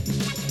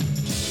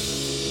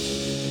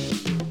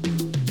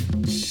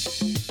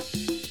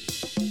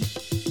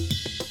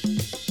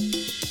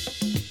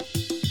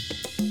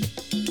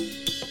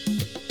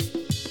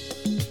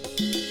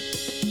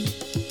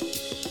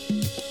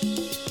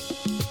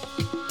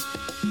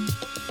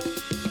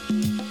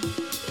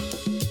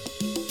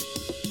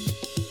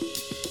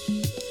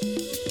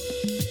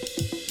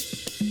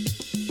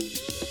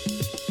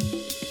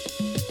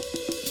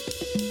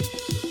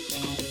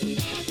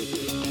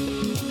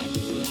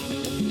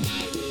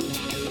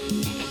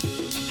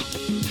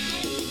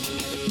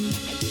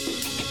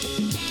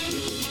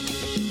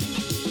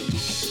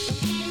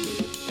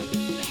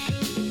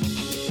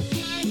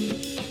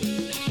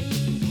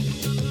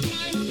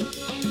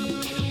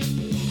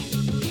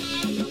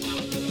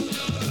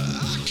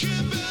 I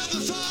can't bear the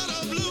thought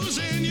of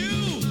losing you.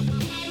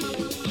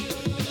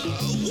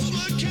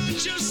 Woman, can't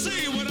you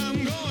see what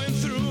I'm going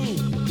through?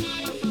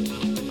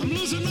 I'm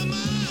losing my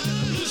mind,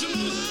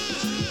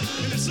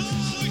 and it's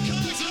all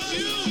because of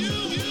you.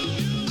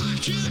 I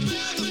can't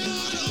bear the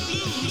thought of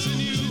losing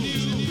you.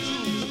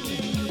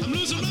 I'm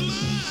losing my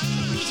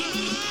mind,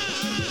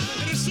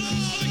 and it's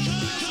all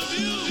because of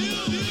you.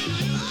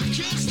 I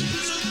can't stand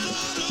the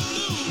thought of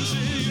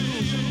losing you.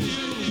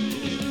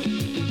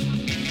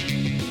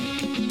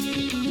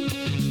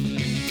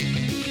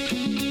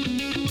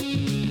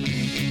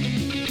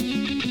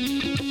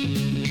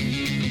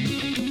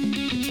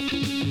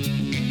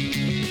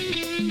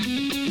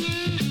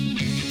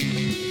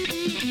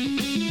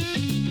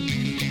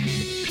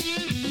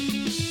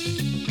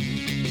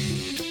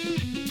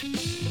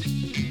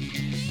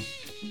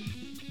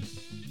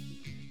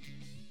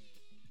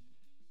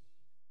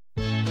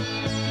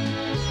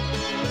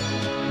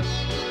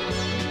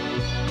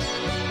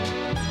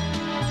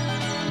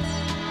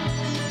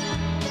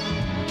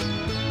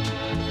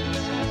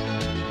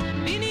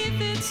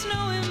 Beneath its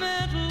snowy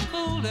metal,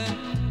 cold and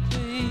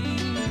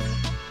clean,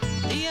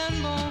 the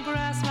unborn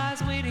grass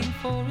lies waiting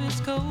for its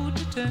coat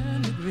to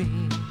turn to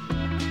green.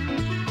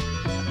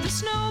 The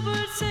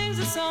snowbird sings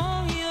a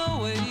song he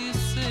always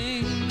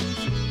sings,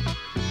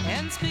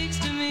 and speaks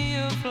to me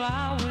of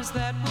flowers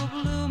that will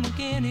bloom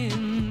again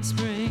in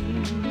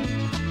spring.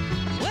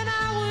 When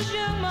I was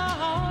young, my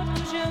heart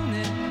was young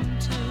then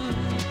too,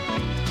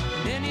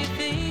 and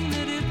anything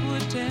that it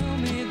would tell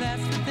me,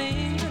 that's the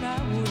thing that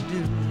I would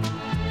do.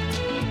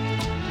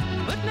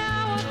 But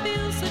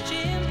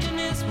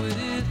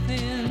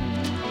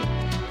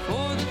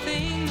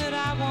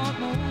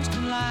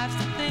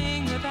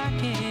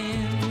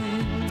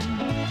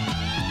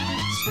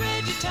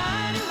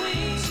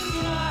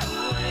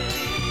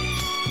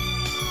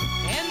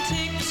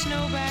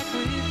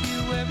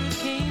wherever it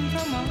came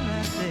from on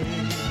that day.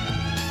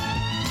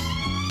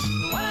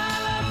 What I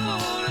love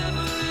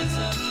forever is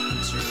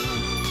untrue.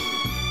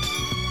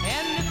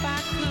 And if I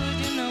could,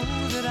 you know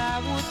that I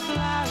would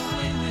fly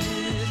away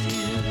with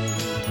you.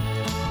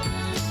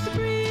 The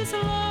breeze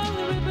along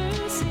the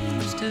river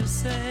seems to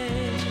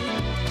say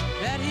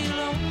that he'll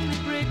only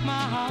break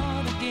my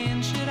heart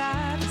again should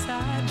I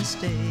decide to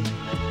stay.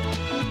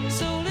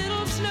 So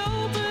little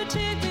snowbird,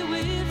 take me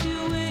with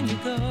you when you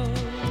go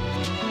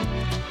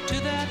to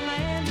that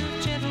land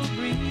of gentle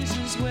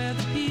breezes where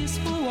the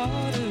peaceful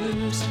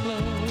waters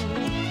flow.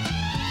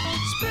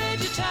 Spread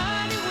your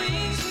tiny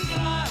wings and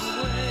fly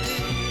away,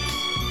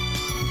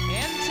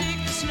 and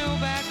take the snow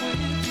back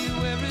with you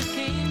where it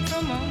came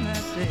from on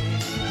that day.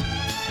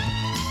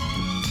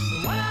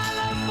 What I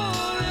love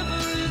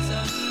forever is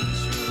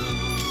untrue,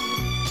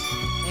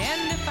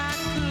 and if I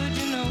could,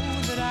 you know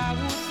that I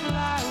would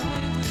fly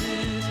away with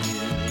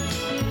you.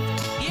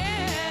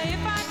 Yeah,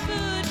 if I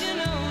could, you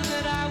know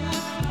that I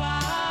would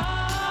fly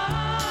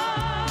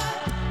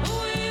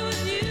away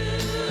with you.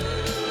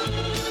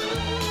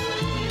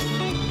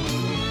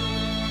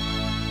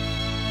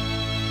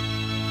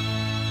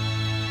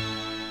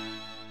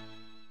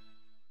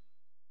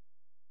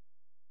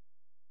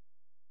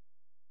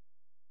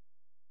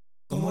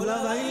 Como la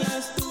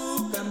bailas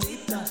tú,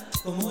 Candita,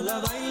 como la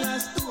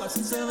bailas tú,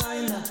 así se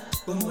baila.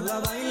 Como la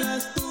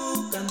bailas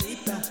tú,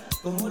 Candita,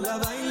 como la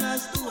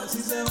bailas tú,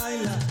 así se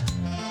baila.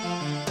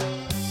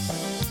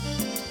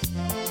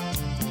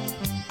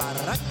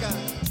 Arranca.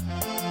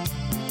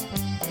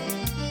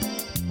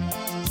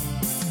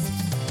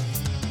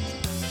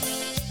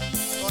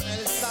 Con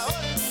el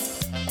sabor.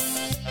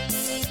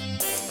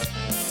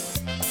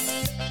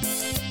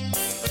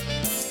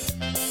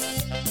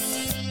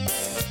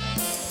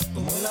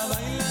 Como la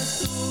bailas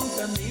tú,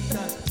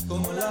 Candita,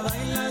 como la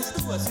bailas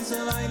tú, así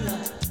se baila.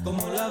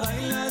 Como la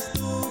bailas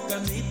tú,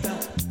 Candita,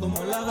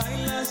 como la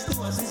bailas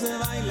tú, así se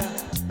baila.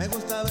 Me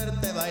gusta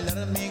verte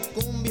bailar mi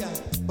cumbia,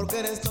 porque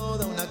eres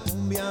toda una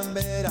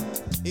cumbiambera.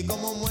 Y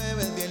como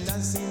mueves bien la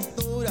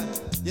cintura,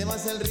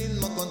 llevas el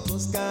ritmo con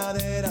tus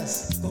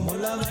caderas. Como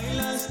la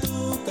bailas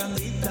tú,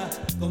 Candita,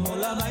 como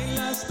la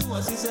bailas tú,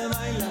 así se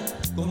baila.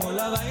 Como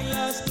la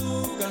bailas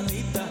tú,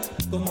 Candita,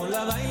 como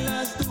la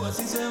bailas tú,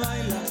 así se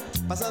baila.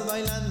 Pasas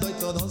bailando y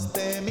todos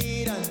te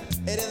miran,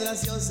 eres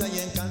graciosa y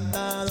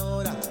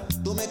encantadora.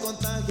 Tú me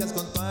contagias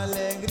con tu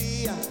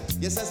alegría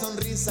y esa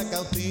sonrisa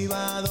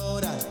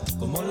cautivadora.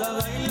 Como la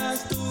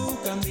bailas tú,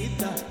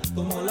 Candita,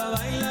 como la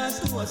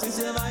bailas tú, así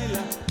se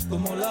baila.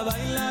 Como la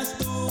bailas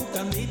tú,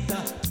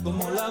 Candita,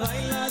 como la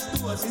bailas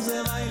tú, así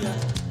se baila.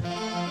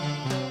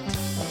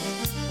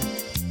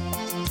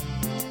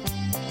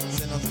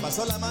 Se nos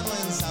pasó la mano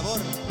en sabor.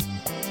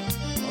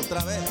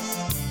 Otra vez.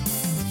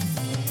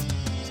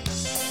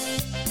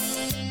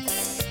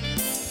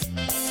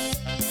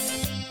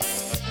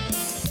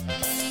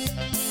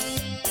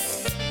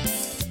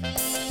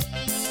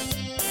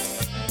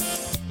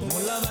 Como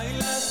la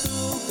bailas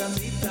tú,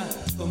 Candita,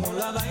 como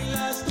la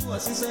bailas tú,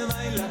 así se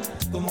baila.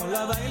 Como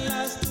la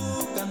bailas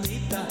tú,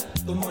 Candita,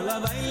 como la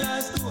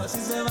bailas tú, así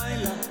se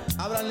baila.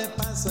 Ábrale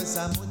paso a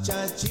esa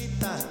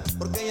muchachita,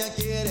 porque ella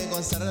quiere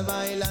gozar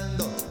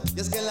bailando. Y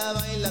es que la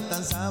baila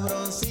tan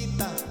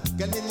sabrosita,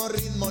 que el mismo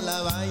ritmo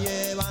la va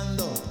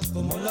llevando.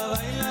 Como la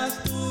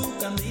bailas tú,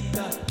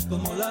 Candita,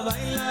 como la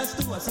bailas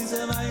tú, así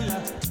se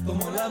baila.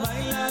 Como la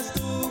bailas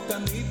tú,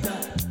 Candita,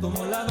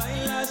 como la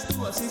bailas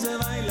tú, así se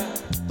baila.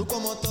 Tú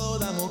como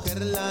toda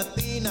mujer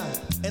latina,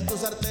 en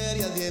tus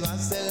arterias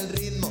llevas el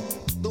ritmo.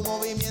 Tu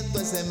movimiento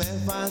ese me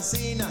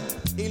fascina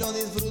y lo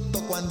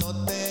disfruto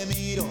cuando te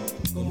miro.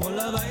 Como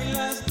la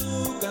bailas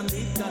tú,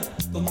 Candita,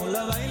 como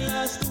la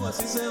bailas tú,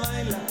 así se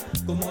baila.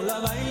 Como la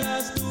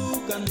bailas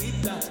tú,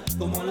 Candita,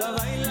 como la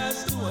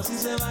bailas tú, así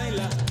se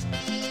baila.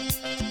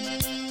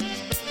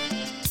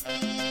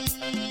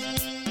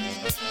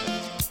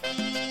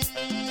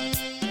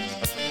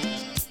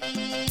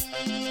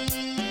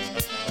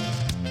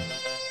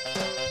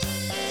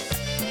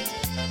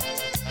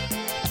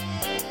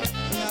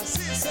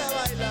 Así se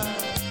baila.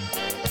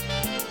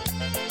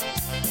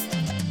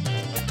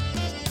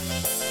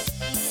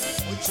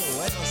 Mucho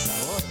bueno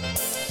sabor.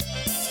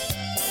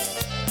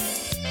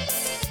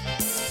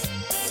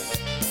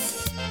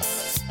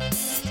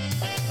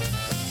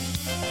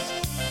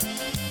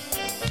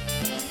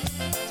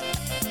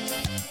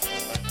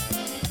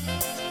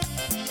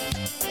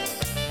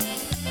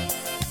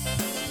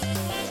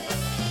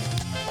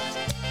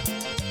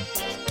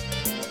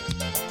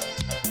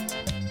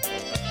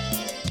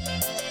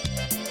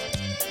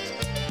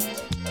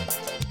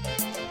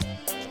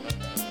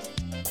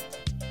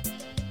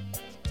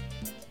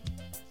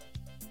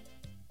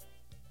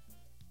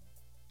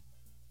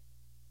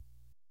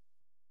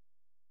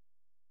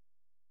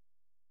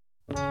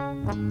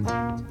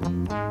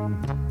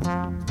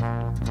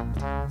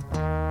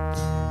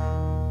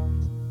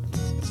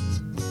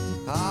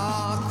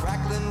 Ah,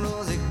 crackling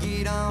Rosie,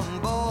 get on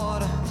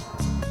board.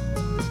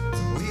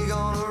 We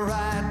gonna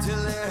ride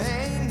till there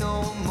ain't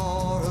no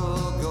more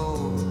to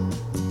go.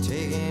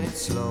 Taking it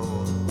slow.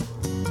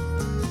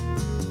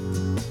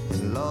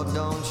 And Lord,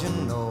 don't you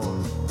know?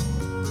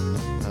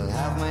 I'll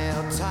have me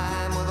a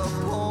time with a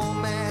poor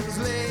man's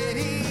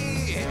lady,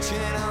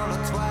 hitching on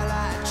a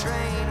twilight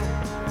train.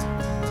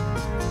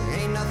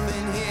 Ain't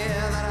nothing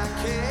here that I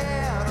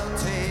care to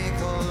take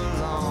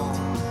along.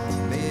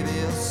 Maybe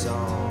a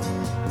song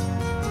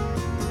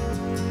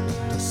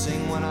to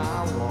sing when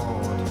I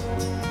want.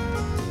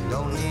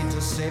 Don't need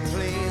to say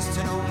please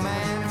to no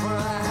man for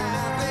a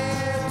happy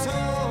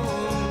tune.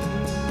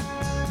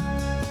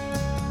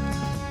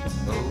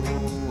 Oh,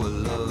 I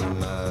love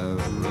my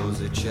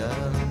rosy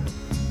child.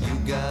 You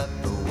got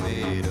the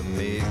way to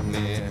make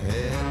me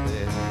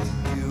happy.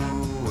 You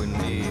and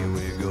me,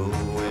 we go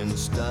in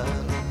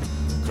style.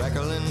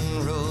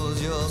 Crackling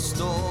rose, you're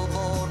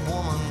store-bought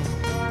woman,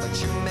 but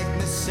you make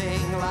me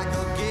sing like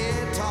a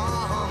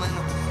guitar humming.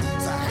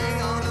 So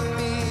hang on to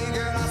me,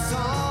 girl, our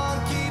song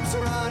keeps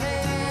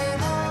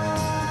running on.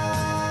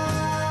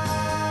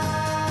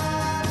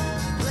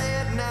 Play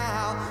it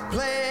now,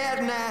 play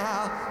it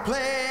now,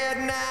 play it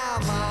now,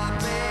 my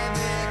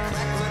baby.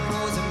 Crackling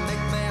rose and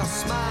make me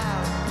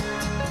smile.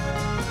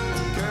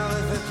 Girl,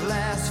 if it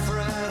lasts for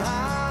an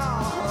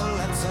hour,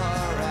 that's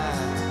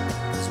alright,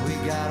 'cause we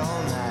got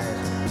all night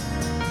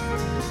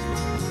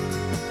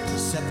to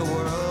set the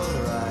world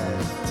right.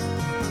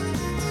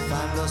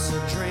 Find us a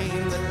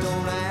dream that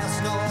don't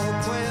ask no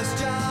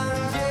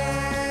questions,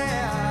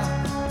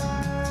 yeah.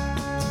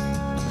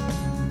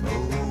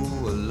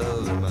 Oh, I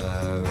love my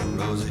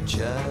rosy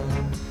child.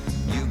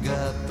 You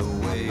got the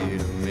way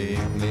to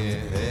make me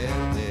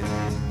happy.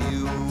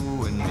 You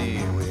and me,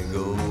 we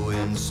go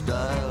in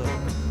style.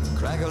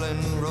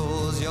 Crackling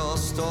rose, you're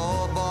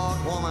store-bought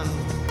woman,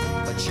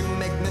 but you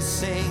make me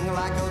sing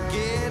like a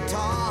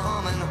guitar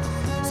humming.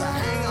 So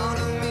hang on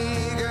to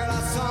me, girl,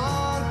 our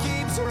song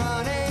keeps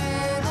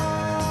running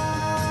on.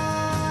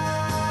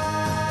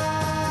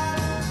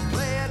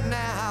 Play it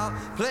now,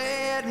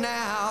 play it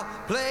now,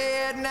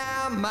 play it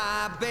now,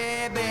 my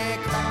baby.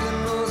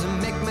 Crackling rose and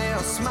make me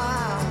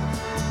smile.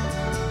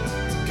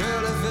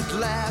 Girl, if it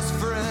lasts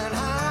for an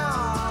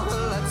hour,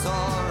 well, that's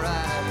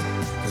alright,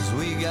 'cause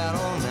we got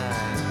all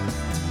night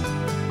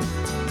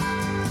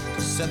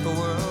to set the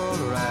world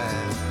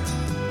right.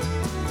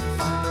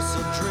 Find us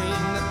a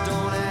dream that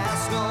don't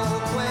ask no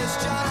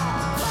question.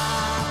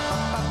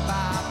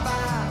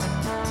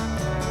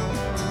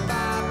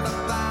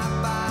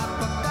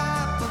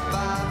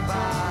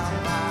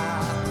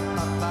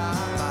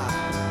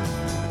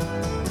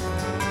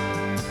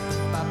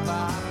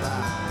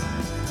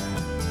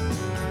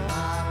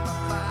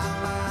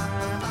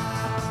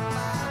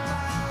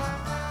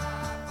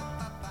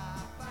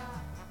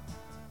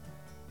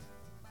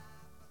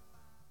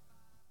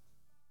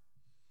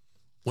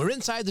 We're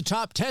inside the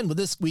top 10 with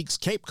this week's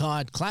Cape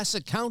Cod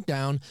Classic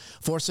Countdown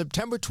for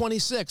September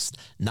 26th,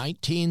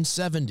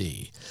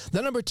 1970.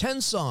 The number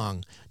 10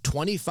 song,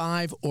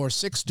 25 or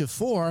 6 to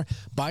 4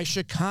 by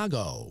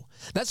Chicago.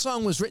 That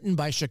song was written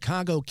by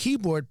Chicago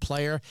keyboard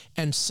player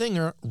and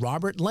singer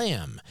Robert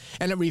Lamb,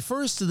 and it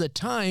refers to the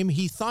time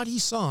he thought he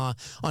saw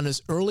on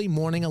his early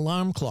morning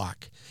alarm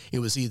clock. It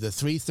was either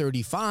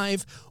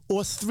 3:35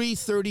 or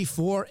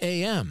 3:34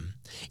 a.m.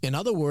 In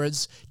other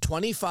words,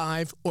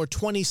 25 or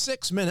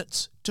 26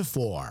 minutes to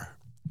 4.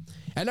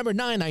 At number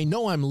 9, I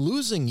Know I'm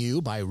Losing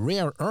You by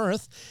Rare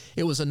Earth.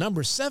 It was a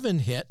number 7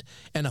 hit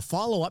and a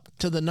follow-up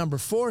to the number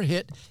 4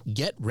 hit,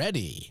 Get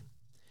Ready.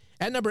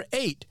 At number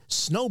 8,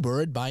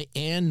 Snowbird by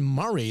Anne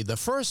Murray, the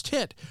first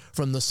hit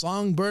from the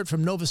songbird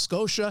from Nova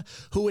Scotia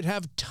who would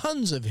have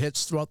tons of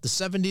hits throughout the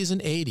 70s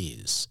and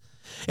 80s.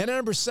 And at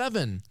number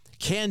 7,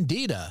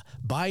 Candida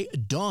by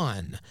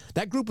Dawn.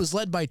 That group was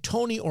led by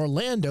Tony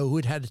Orlando, who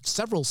had had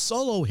several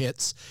solo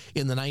hits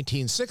in the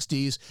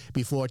 1960s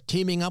before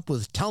teaming up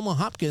with Thelma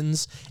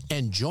Hopkins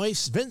and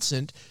Joyce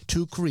Vincent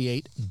to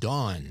create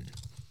Dawn.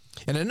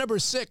 And at number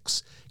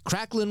 6,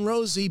 Cracklin'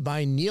 Rosie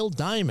by Neil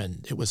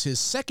Diamond. It was his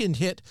second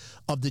hit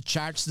of the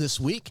charts this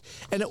week,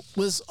 and it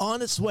was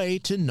on its way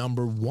to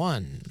number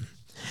 1.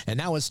 And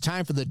now it's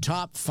time for the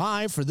top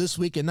 5 for this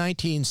week in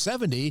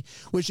 1970,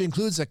 which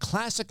includes a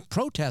classic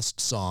protest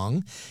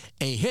song,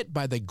 a hit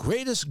by the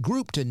greatest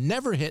group to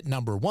never hit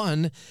number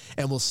 1,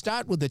 and we'll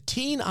start with a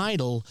teen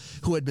idol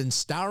who had been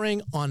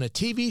starring on a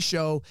TV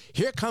show,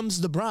 Here Comes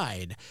the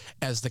Bride,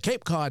 as the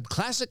Cape Cod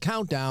Classic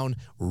Countdown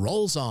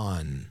rolls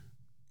on.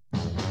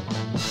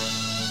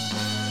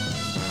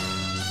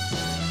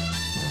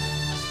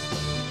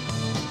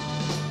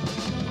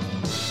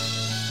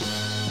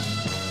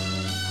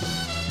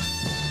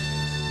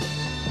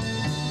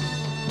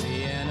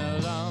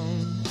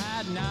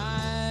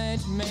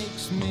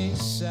 Makes me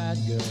sad,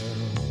 girl.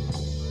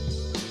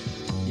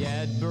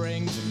 Yeah, it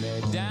brings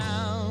me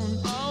down.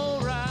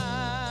 All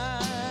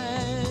right,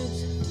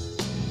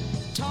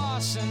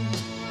 tossing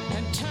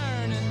and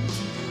turning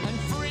and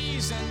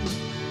freezing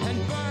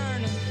and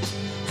burning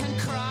and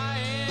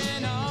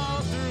crying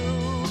all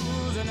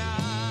through the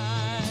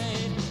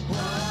night.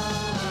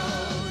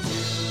 Whoa,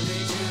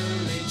 Julie,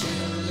 Julie,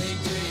 Julie,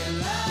 do you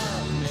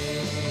love me?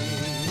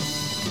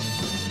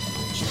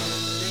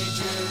 Julie,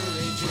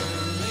 Julie,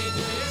 Julie,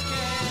 do you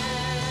care?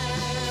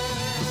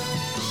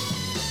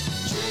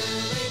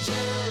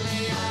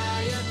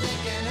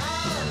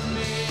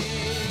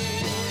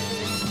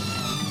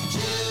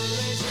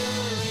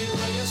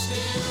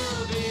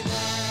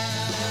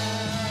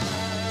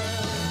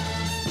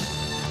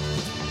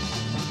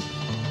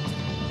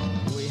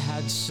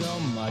 had so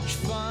much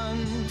fun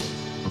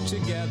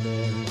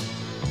together.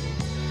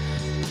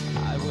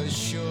 I was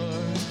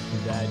sure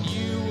that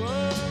you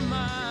were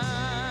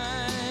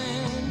mine.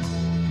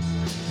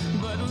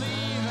 But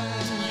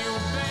leaving you,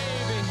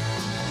 baby,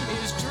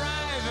 is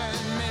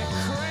driving me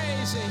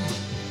crazy.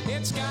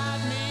 It's got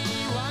me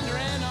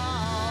wondering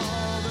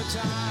all the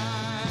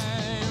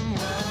time.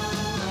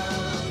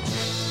 Whoa,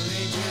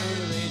 Julie,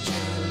 Julie,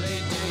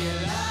 Julie, do you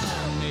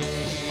love me?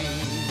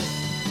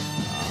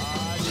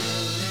 Oh,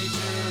 Julie,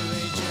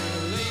 Julie,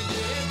 Julie, do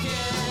you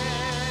care?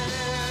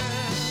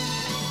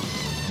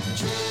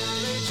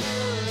 Julie,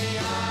 Julie,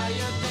 are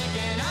you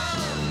thinking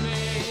of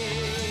me?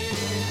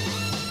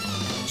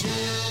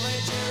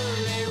 Julie,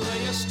 Julie, will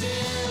you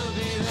still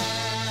be there?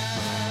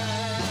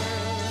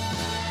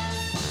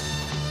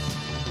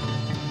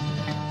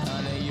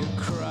 Honey, you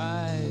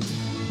cried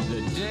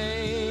the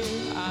day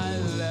I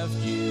left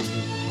you,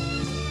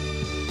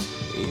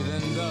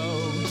 even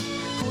though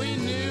we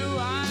knew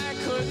I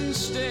couldn't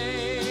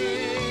stay.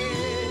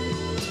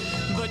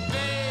 But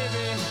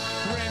baby,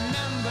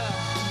 remember,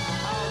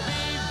 I'll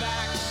be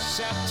back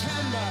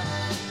September.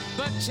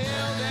 But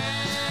till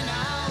then,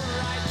 I'll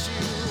write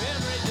you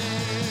every day.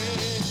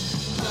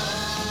 Oh,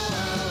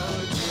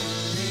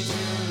 Julie,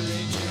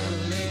 Julie,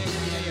 Julie,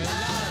 do you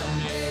love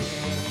me?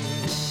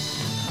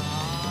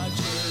 Oh,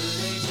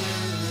 Julie,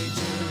 Julie,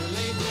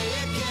 Julie, do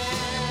you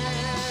care?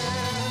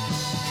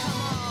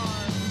 Come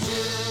on,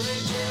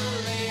 Julie,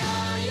 Julie,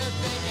 are you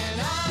thinking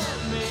of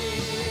me?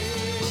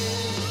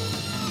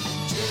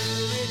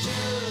 Julie,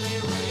 Julie,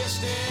 will you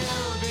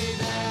still be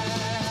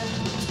there?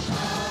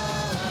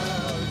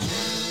 Oh,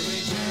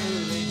 Julie,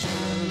 Julie,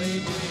 Julie,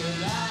 do you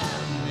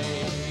love me?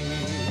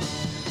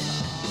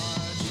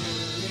 Oh,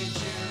 Julie,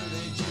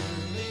 Julie,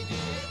 Julie, do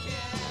you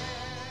care?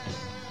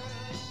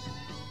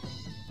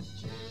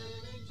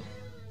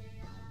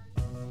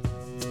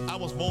 I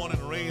was born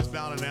and raised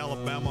down in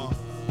Alabama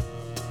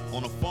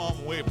on a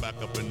farm way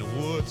back up in the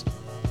woods.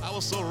 I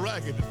was so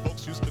ragged that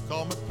folks used to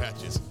call me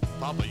Patches.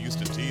 Papa used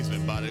to tease me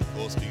about it,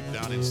 'cause deep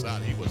down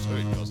inside he was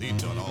hurt 'cause he'd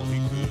done all he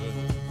could.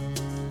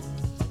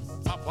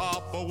 My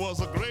papa was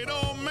a great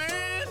old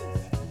man.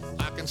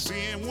 I can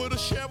see him with a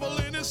shovel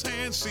in his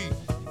hand. See,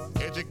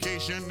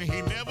 education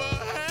he never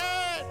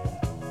had.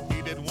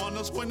 He did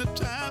wonders when the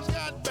times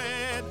got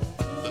bad.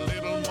 The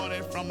little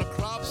money from the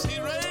crops he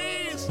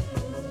raised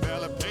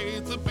barely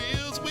paid the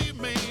bills we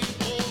made.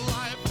 Oh,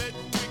 life had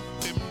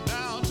kicked him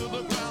down to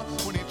the ground.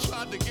 When he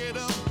tried to get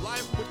up,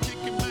 life would kick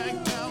him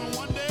back down.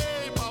 One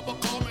day, Papa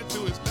called me to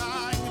his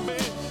dying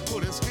bed,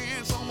 put his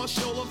hands on my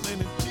shoulders,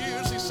 and in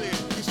tears he said,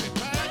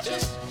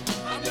 Patches,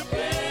 I'm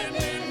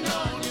depending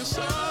on you,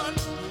 son,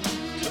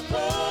 to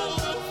pull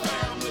the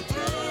family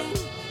through.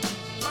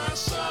 My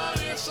son,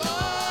 it's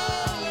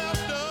all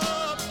left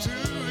up to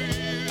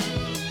you.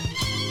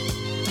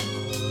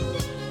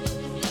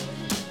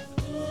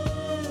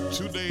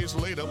 2 days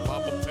later,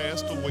 Papa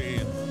passed away,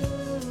 and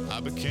I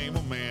became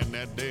a man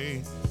that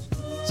day.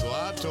 So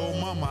I told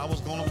Mama I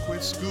was gonna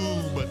quit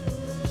school, but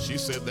she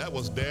said that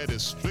was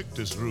Daddy's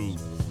strictest rule.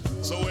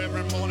 So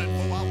every morning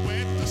before I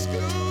went to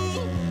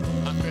school,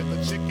 I fed the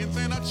chickens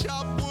and I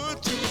chopped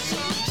wood too.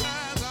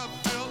 Sometimes I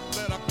felt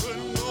that I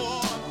couldn't go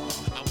on.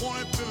 I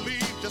wanted to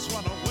leave, just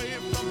run away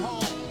from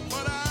home.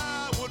 But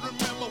I would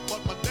remember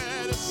what my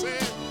daddy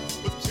said,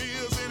 with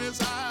tears in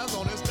his eyes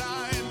on his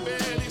dying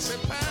bed. He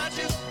said,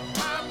 Patches,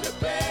 I'm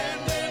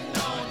depending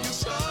on you,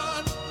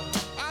 son.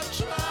 I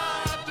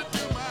tried to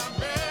do my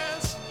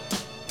best.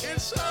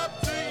 It's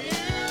up to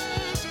you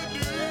to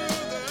do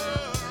the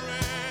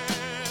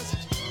rest.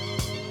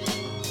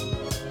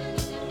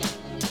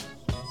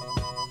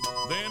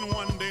 Then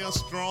one day a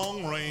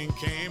strong rain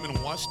came and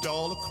washed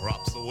all the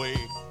crops away.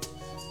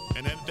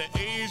 And at the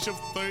age of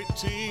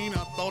 13,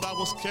 I thought I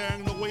was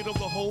carrying the weight of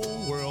the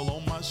whole world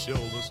on my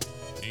shoulders.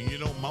 And you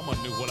know, Mama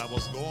knew what I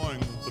was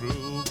going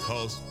through,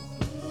 'cause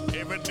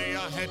every day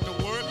I had to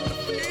work the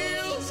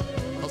fields,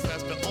 'cause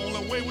that's the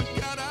only way we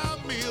got our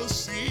meals.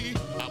 See,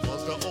 I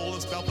was the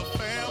oldest of the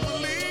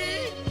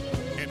family,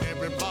 and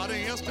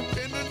everybody else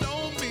depended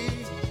on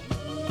me.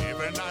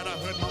 Every night I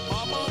heard my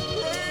mama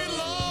pray,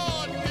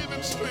 Lord, give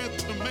him strength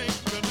to make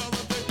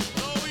another day.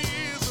 Though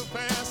years have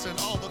passed and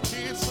all the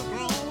kids are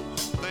grown,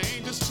 the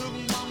angels took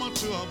Mama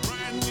to a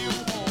brand new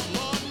home.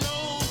 Lord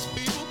knows,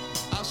 people,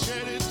 I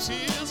shedded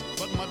tears,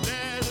 but my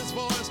daddy's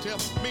voice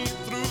kept me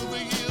through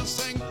the years,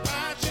 saying,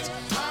 Patches,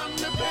 I'm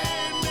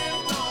depending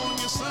on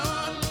you,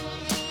 son,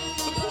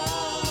 to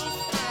pull the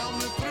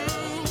family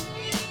through.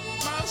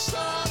 My son,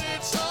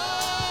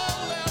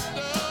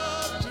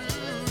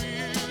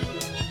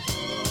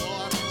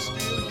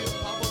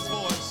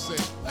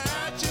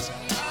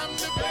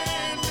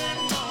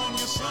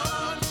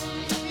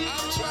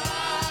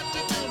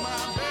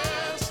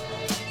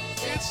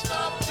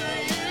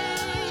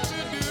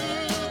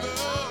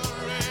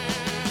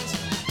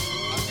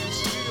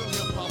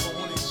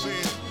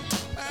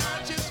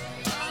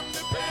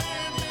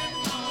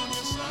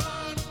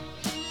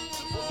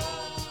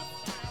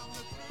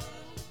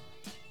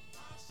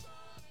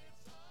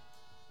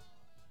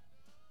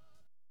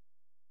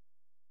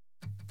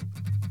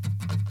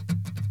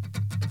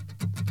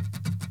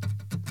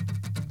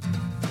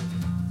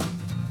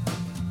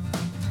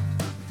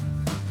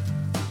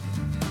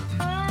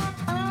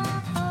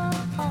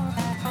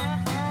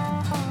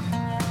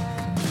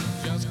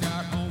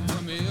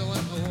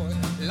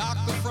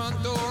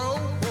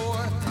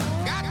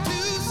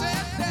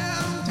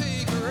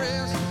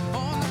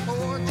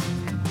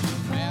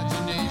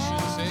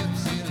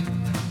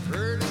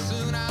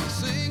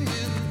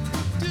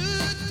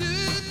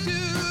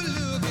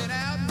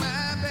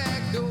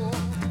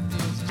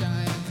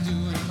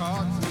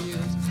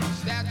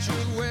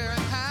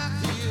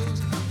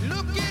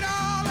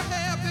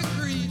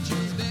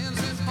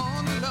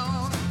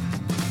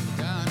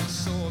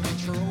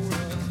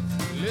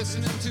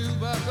 listening to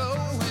Buck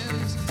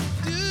Owens.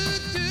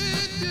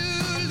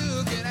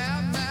 Looking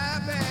out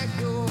my back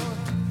door.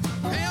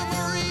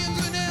 Tambourines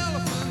and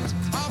elephants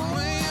are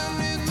playing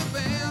in the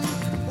band.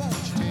 Won't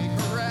you take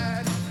a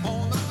ride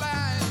on the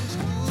flying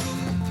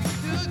spoon?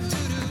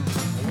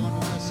 A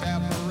wondrous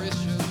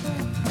apparition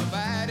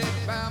provided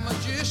by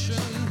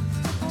magician.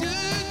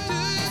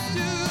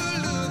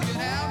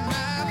 Looking out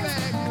my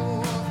back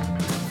door.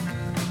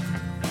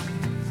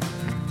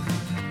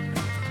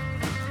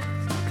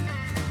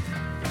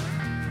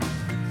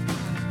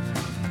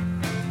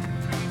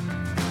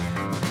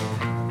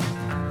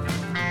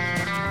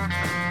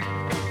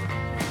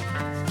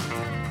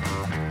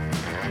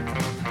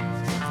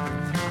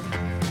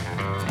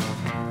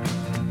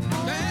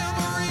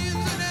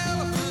 Tambourines and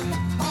elephants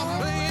are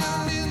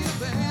playing in the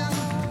band.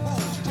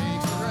 Won't you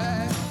take a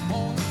ride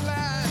on the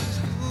flying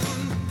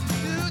spoon?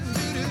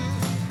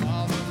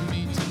 Bother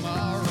me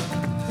tomorrow,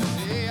 the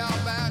day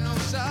I'll buy no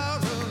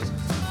sorrows.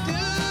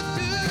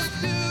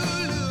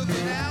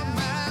 Looking out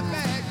my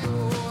back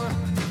door.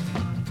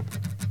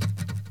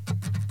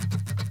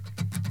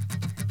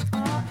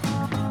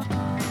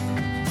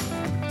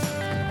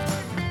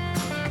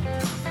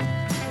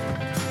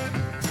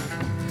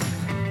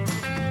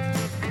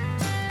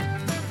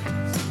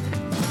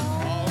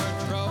 All her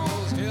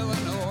troubles,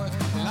 Illinois,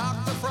 lock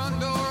the front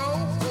door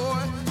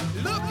open.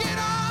 Look at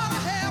all the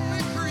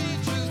happy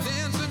creatures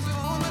dancing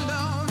on the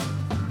lawn.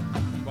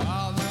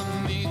 Bother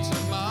me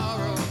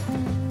tomorrow,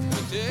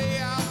 the day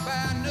I'll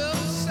buy no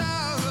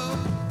sorrow.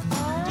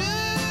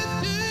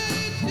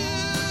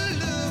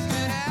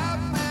 Looking out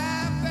my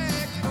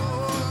back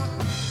door.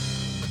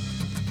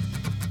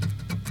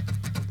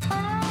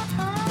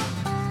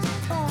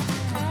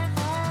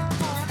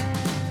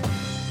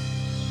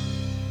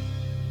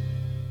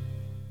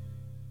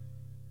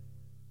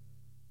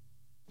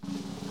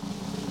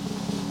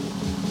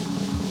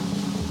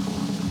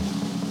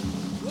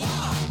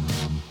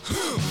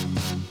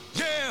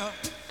 Yeah.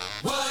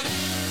 What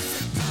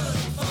is it good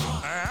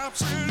for?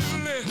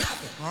 Absolutely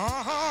nothing.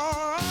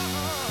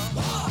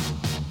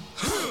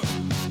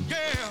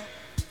 Yeah.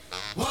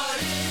 What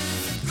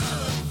is it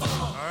good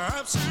for?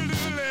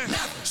 Absolutely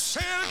nothing.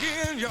 Say it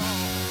again,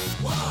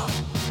 y'all.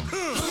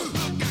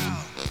 Look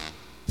out.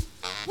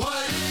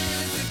 What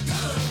is it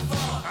good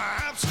for?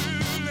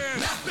 Absolutely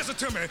nothing. Listen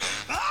to me.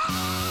 I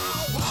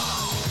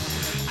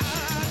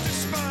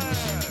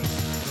despise.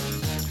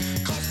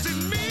 'Cause it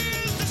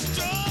means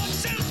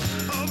destruction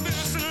of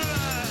innocent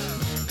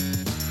life.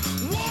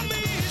 War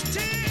means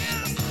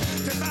tears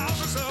to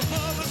thousands of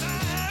mothers'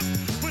 eyes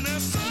when their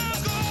sons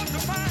go off to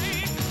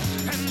fight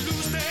and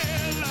lose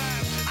their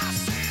life. I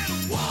said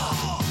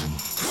war.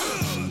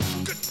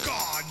 Good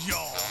God,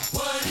 y'all.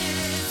 What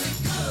is it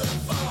good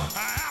for?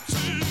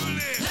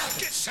 Absolutely.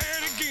 Get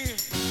said again.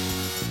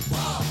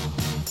 War.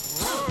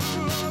 Lord.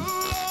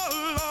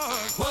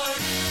 What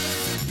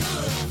is it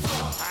good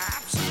for?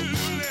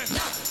 Absolutely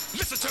nothing.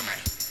 Listen to me.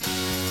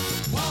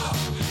 War.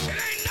 It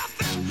ain't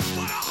nothing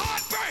but a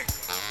heartbreak.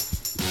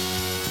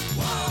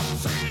 War.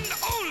 Friend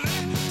only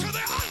to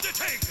the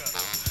undertaker.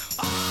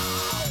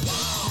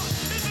 War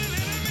is an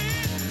enemy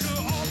to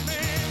all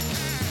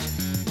mankind.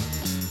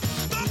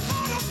 The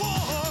thought of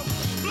war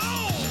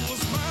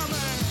blows my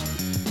mind.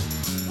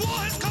 War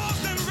has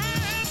caused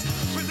unrest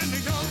within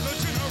the younger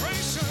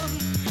generation.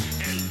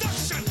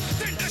 Induction,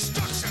 then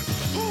destruction.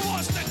 Who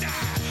wants to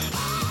die?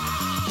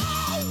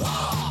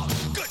 War.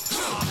 Good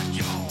God,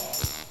 y'all.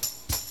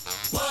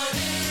 What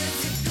is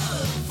it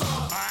good for?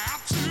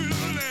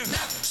 Absolutely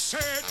nothing.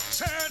 Said.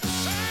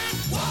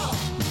 War.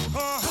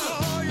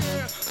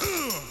 Yeah.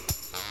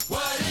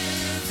 What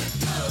is it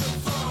good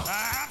for?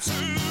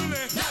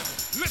 Absolutely nothing.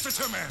 Listen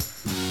to me.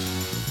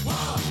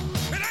 War.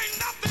 It ain't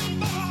nothing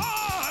but a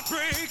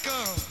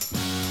heartbreaker.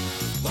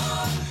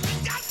 War.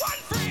 It's got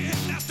one friend,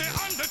 that's the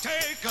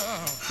undertaker.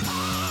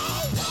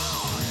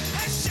 War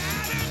has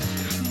shattered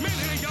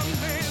many a young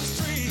man's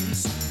dreams,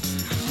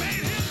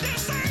 made him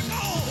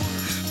disabled,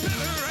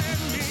 bitter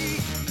and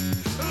mean.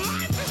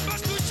 Life is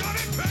much too short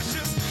and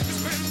precious.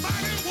 It's been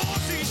fighting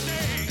wars each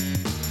day.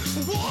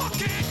 War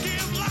can't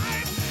give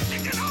life,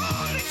 it can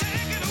only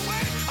take it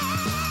away.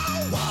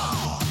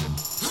 War.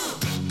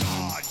 Good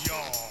God,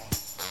 y'all.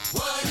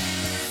 What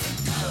is it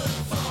good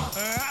for?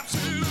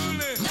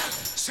 Absolutely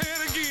nothing. Say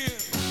it again.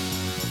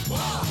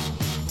 War.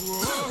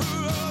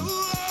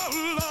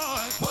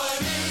 Lord.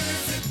 What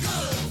is it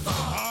good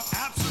for?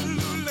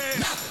 Absolutely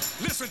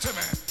nothing. Listen to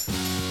me.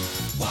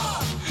 War.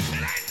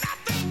 It ain't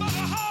nothing but a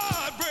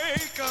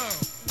heartbreaker.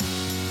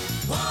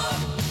 War.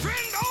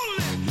 Friend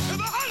only to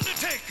the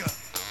undertaker.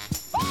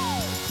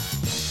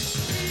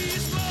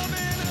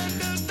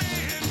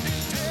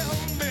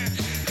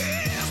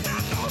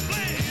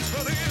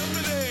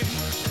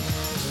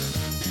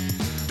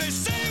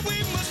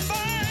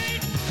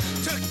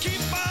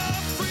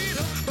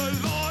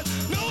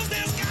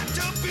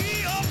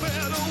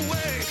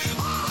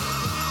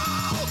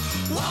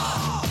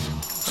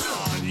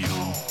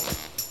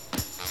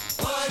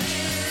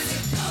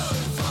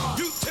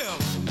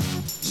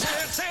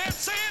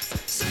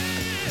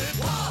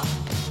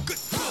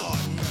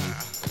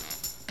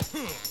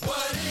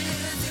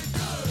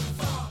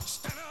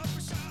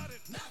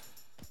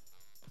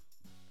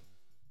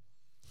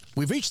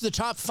 We've reached the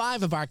top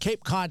 5 of our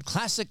Cape Cod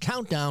Classic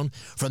Countdown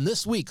from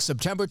this week,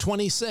 September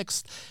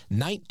 26th,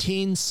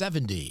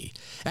 1970.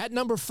 At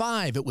number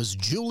 5, it was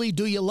Julie,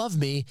 Do You Love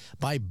Me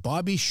by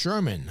Bobby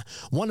Sherman,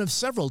 one of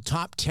several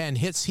top 10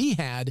 hits he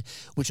had,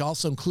 which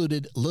also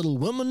included Little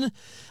Woman,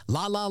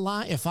 La La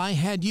La If I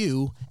Had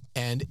You,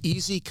 and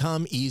Easy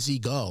Come, Easy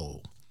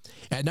Go.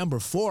 At number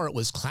 4, it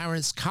was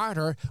Clarence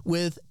Carter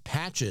with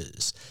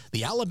Patches.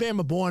 The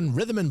Alabama-born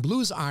rhythm and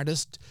blues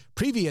artist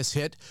previous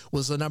hit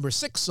was the number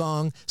 6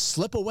 song,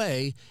 Slip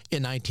Away,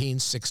 in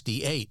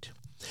 1968.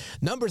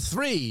 Number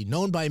 3,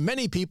 known by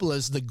many people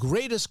as the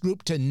greatest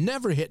group to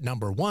never hit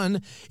number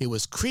 1, it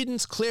was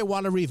Creedence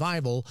Clearwater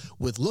Revival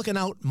with Looking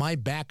Out My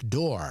Back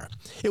Door.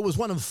 It was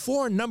one of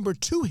 4 number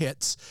 2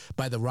 hits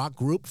by the rock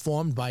group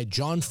formed by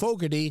John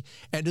Fogerty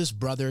and his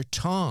brother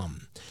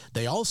Tom.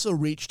 They also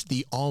reached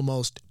the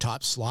almost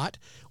top slot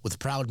with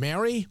Proud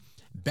Mary,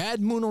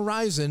 Bad Moon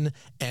Horizon,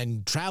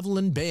 and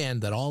Travelin'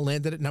 Band that all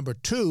landed at number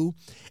 2,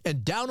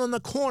 and Down on the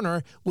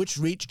Corner, which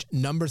reached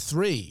number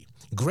 3.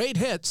 Great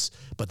hits,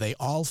 but they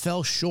all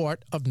fell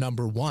short of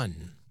number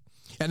 1.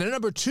 And at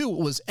number 2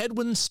 was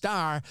Edwin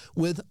Starr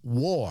with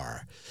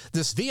War.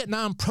 This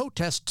Vietnam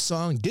protest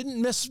song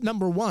didn't miss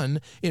number 1.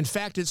 In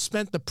fact, it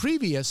spent the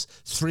previous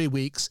 3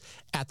 weeks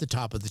at the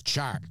top of the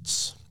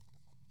charts.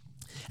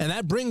 And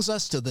that brings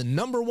us to the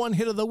number 1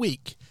 hit of the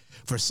week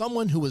for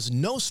someone who was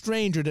no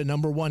stranger to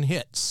number 1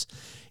 hits.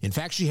 In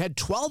fact, she had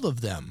 12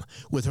 of them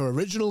with her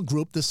original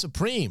group, The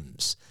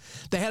Supremes.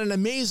 They had an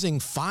amazing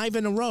 5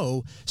 in a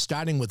row,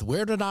 starting with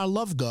Where Did Our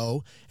Love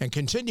Go, and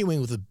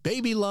continuing with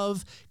Baby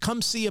Love,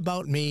 Come See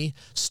About Me,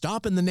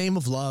 Stop in the Name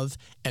of Love,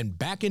 and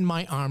Back in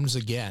My Arms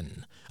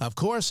Again. Of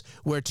course,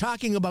 we're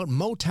talking about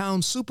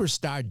Motown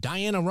superstar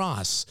Diana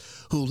Ross,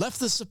 who left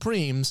The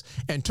Supremes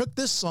and took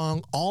this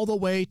song all the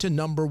way to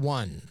number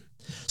 1.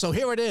 So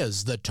here it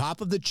is, the top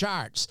of the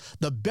charts,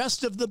 the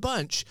best of the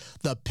bunch,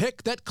 the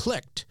pick that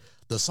clicked.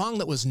 The song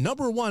that was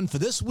number 1 for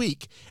this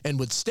week and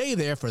would stay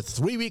there for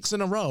 3 weeks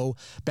in a row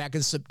back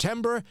in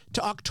September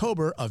to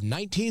October of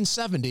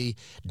 1970,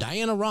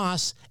 Diana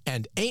Ross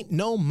and Ain't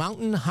No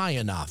Mountain High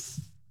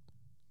Enough.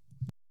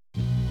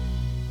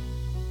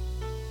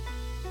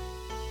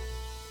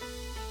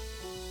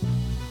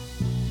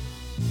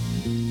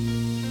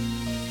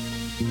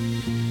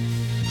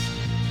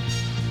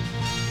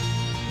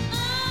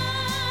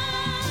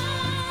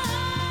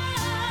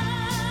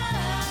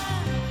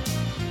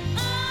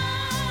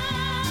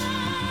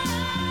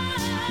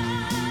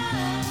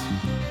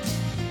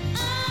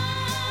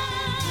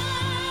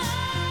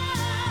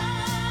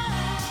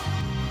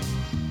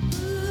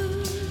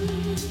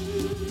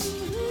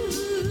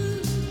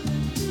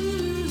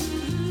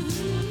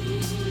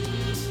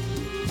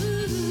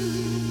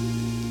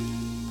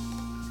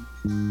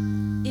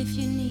 If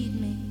you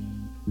need me,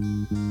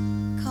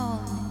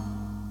 call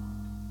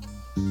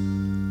me.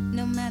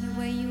 No matter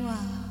where you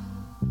are,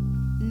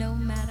 no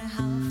matter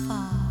how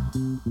far,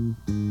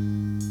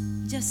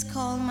 just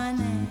call my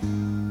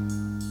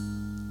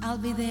name. I'll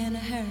be there in a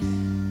hurry.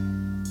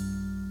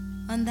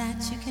 On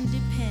that you can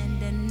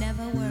depend and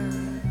never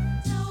worry.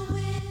 No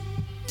wind,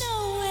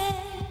 no wind,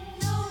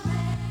 no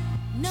rain,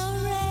 no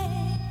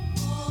rain.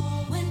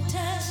 Oh,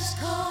 winter's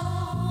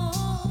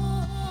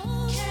cold.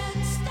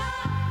 Can't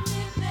stop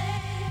me,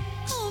 babe.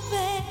 Oh,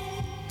 babe,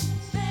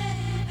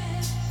 baby,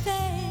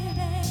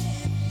 baby,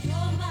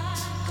 you're my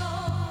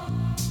goal.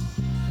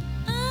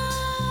 Oh,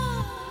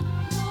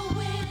 no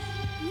wind,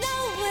 no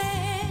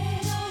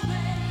wind, no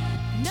rain,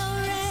 no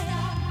rain.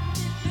 Stop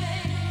me,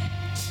 babe.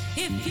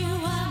 If you are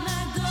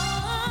my goal.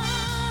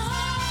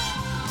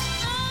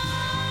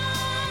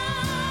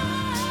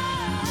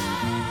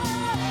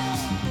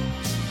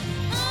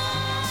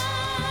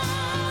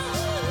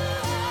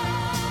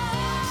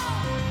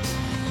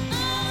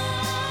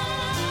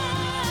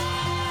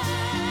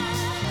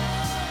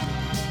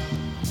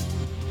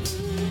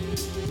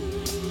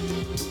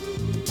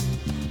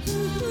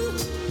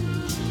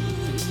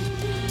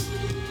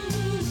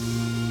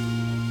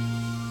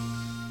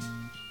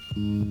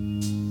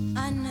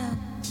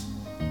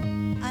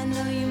 I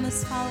know you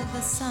must follow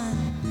the sun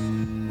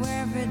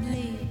wherever it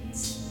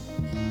leads.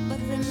 But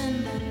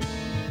remember,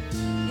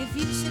 if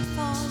you should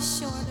fall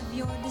short of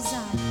your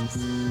desires,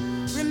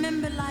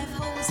 remember life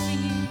holds for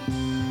you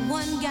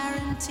one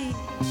guarantee: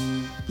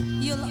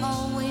 you'll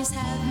always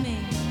have me.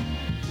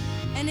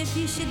 And if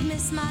you should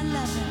miss my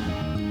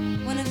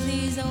loving one of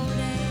these old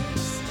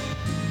days,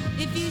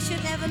 if you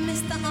should ever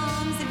miss the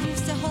arms that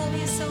used to hold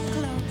you so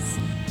close,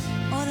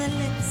 or the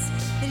lips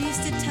that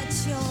used to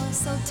touch yours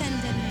so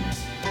tenderly,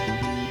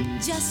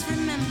 just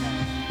remember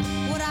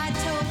what I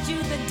told you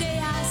the day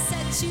I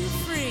set you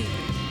free.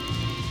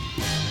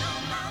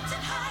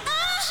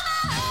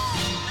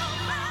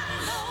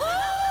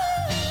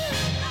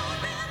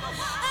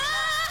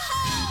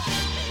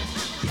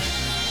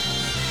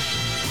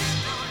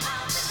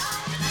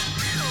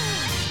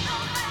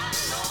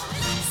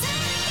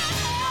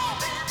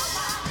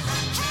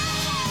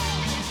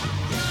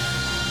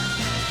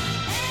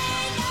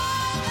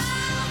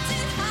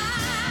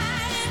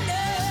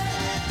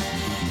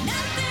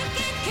 Nothing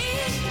can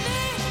keep me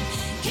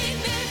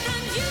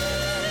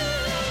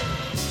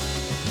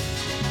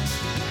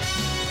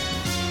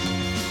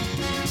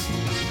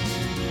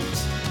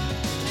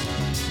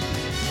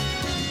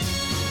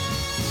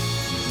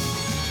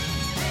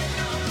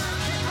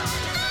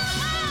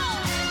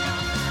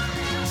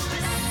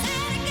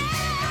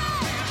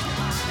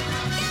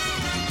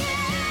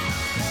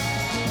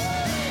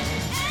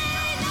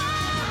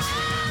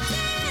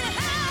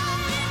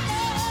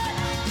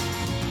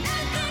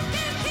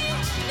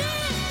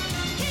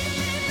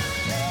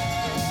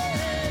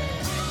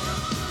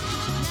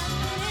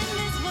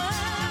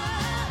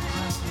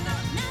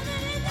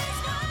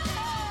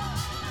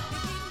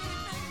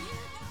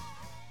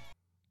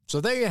So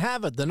there you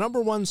have it, the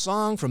number one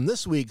song from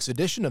this week's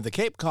edition of the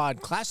Cape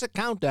Cod Classic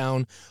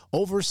Countdown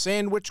over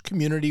Sandwich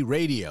Community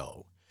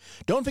Radio.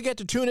 Don't forget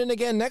to tune in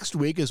again next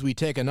week as we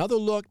take another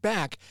look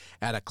back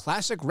at a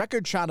classic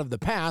record chart of the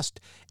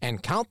past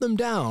and count them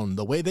down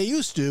the way they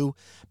used to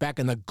back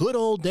in the good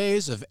old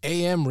days of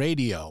AM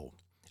radio.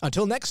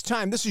 Until next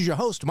time, this is your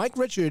host, Mike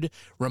Richard,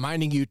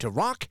 reminding you to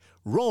rock,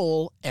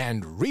 roll,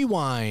 and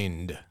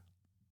rewind.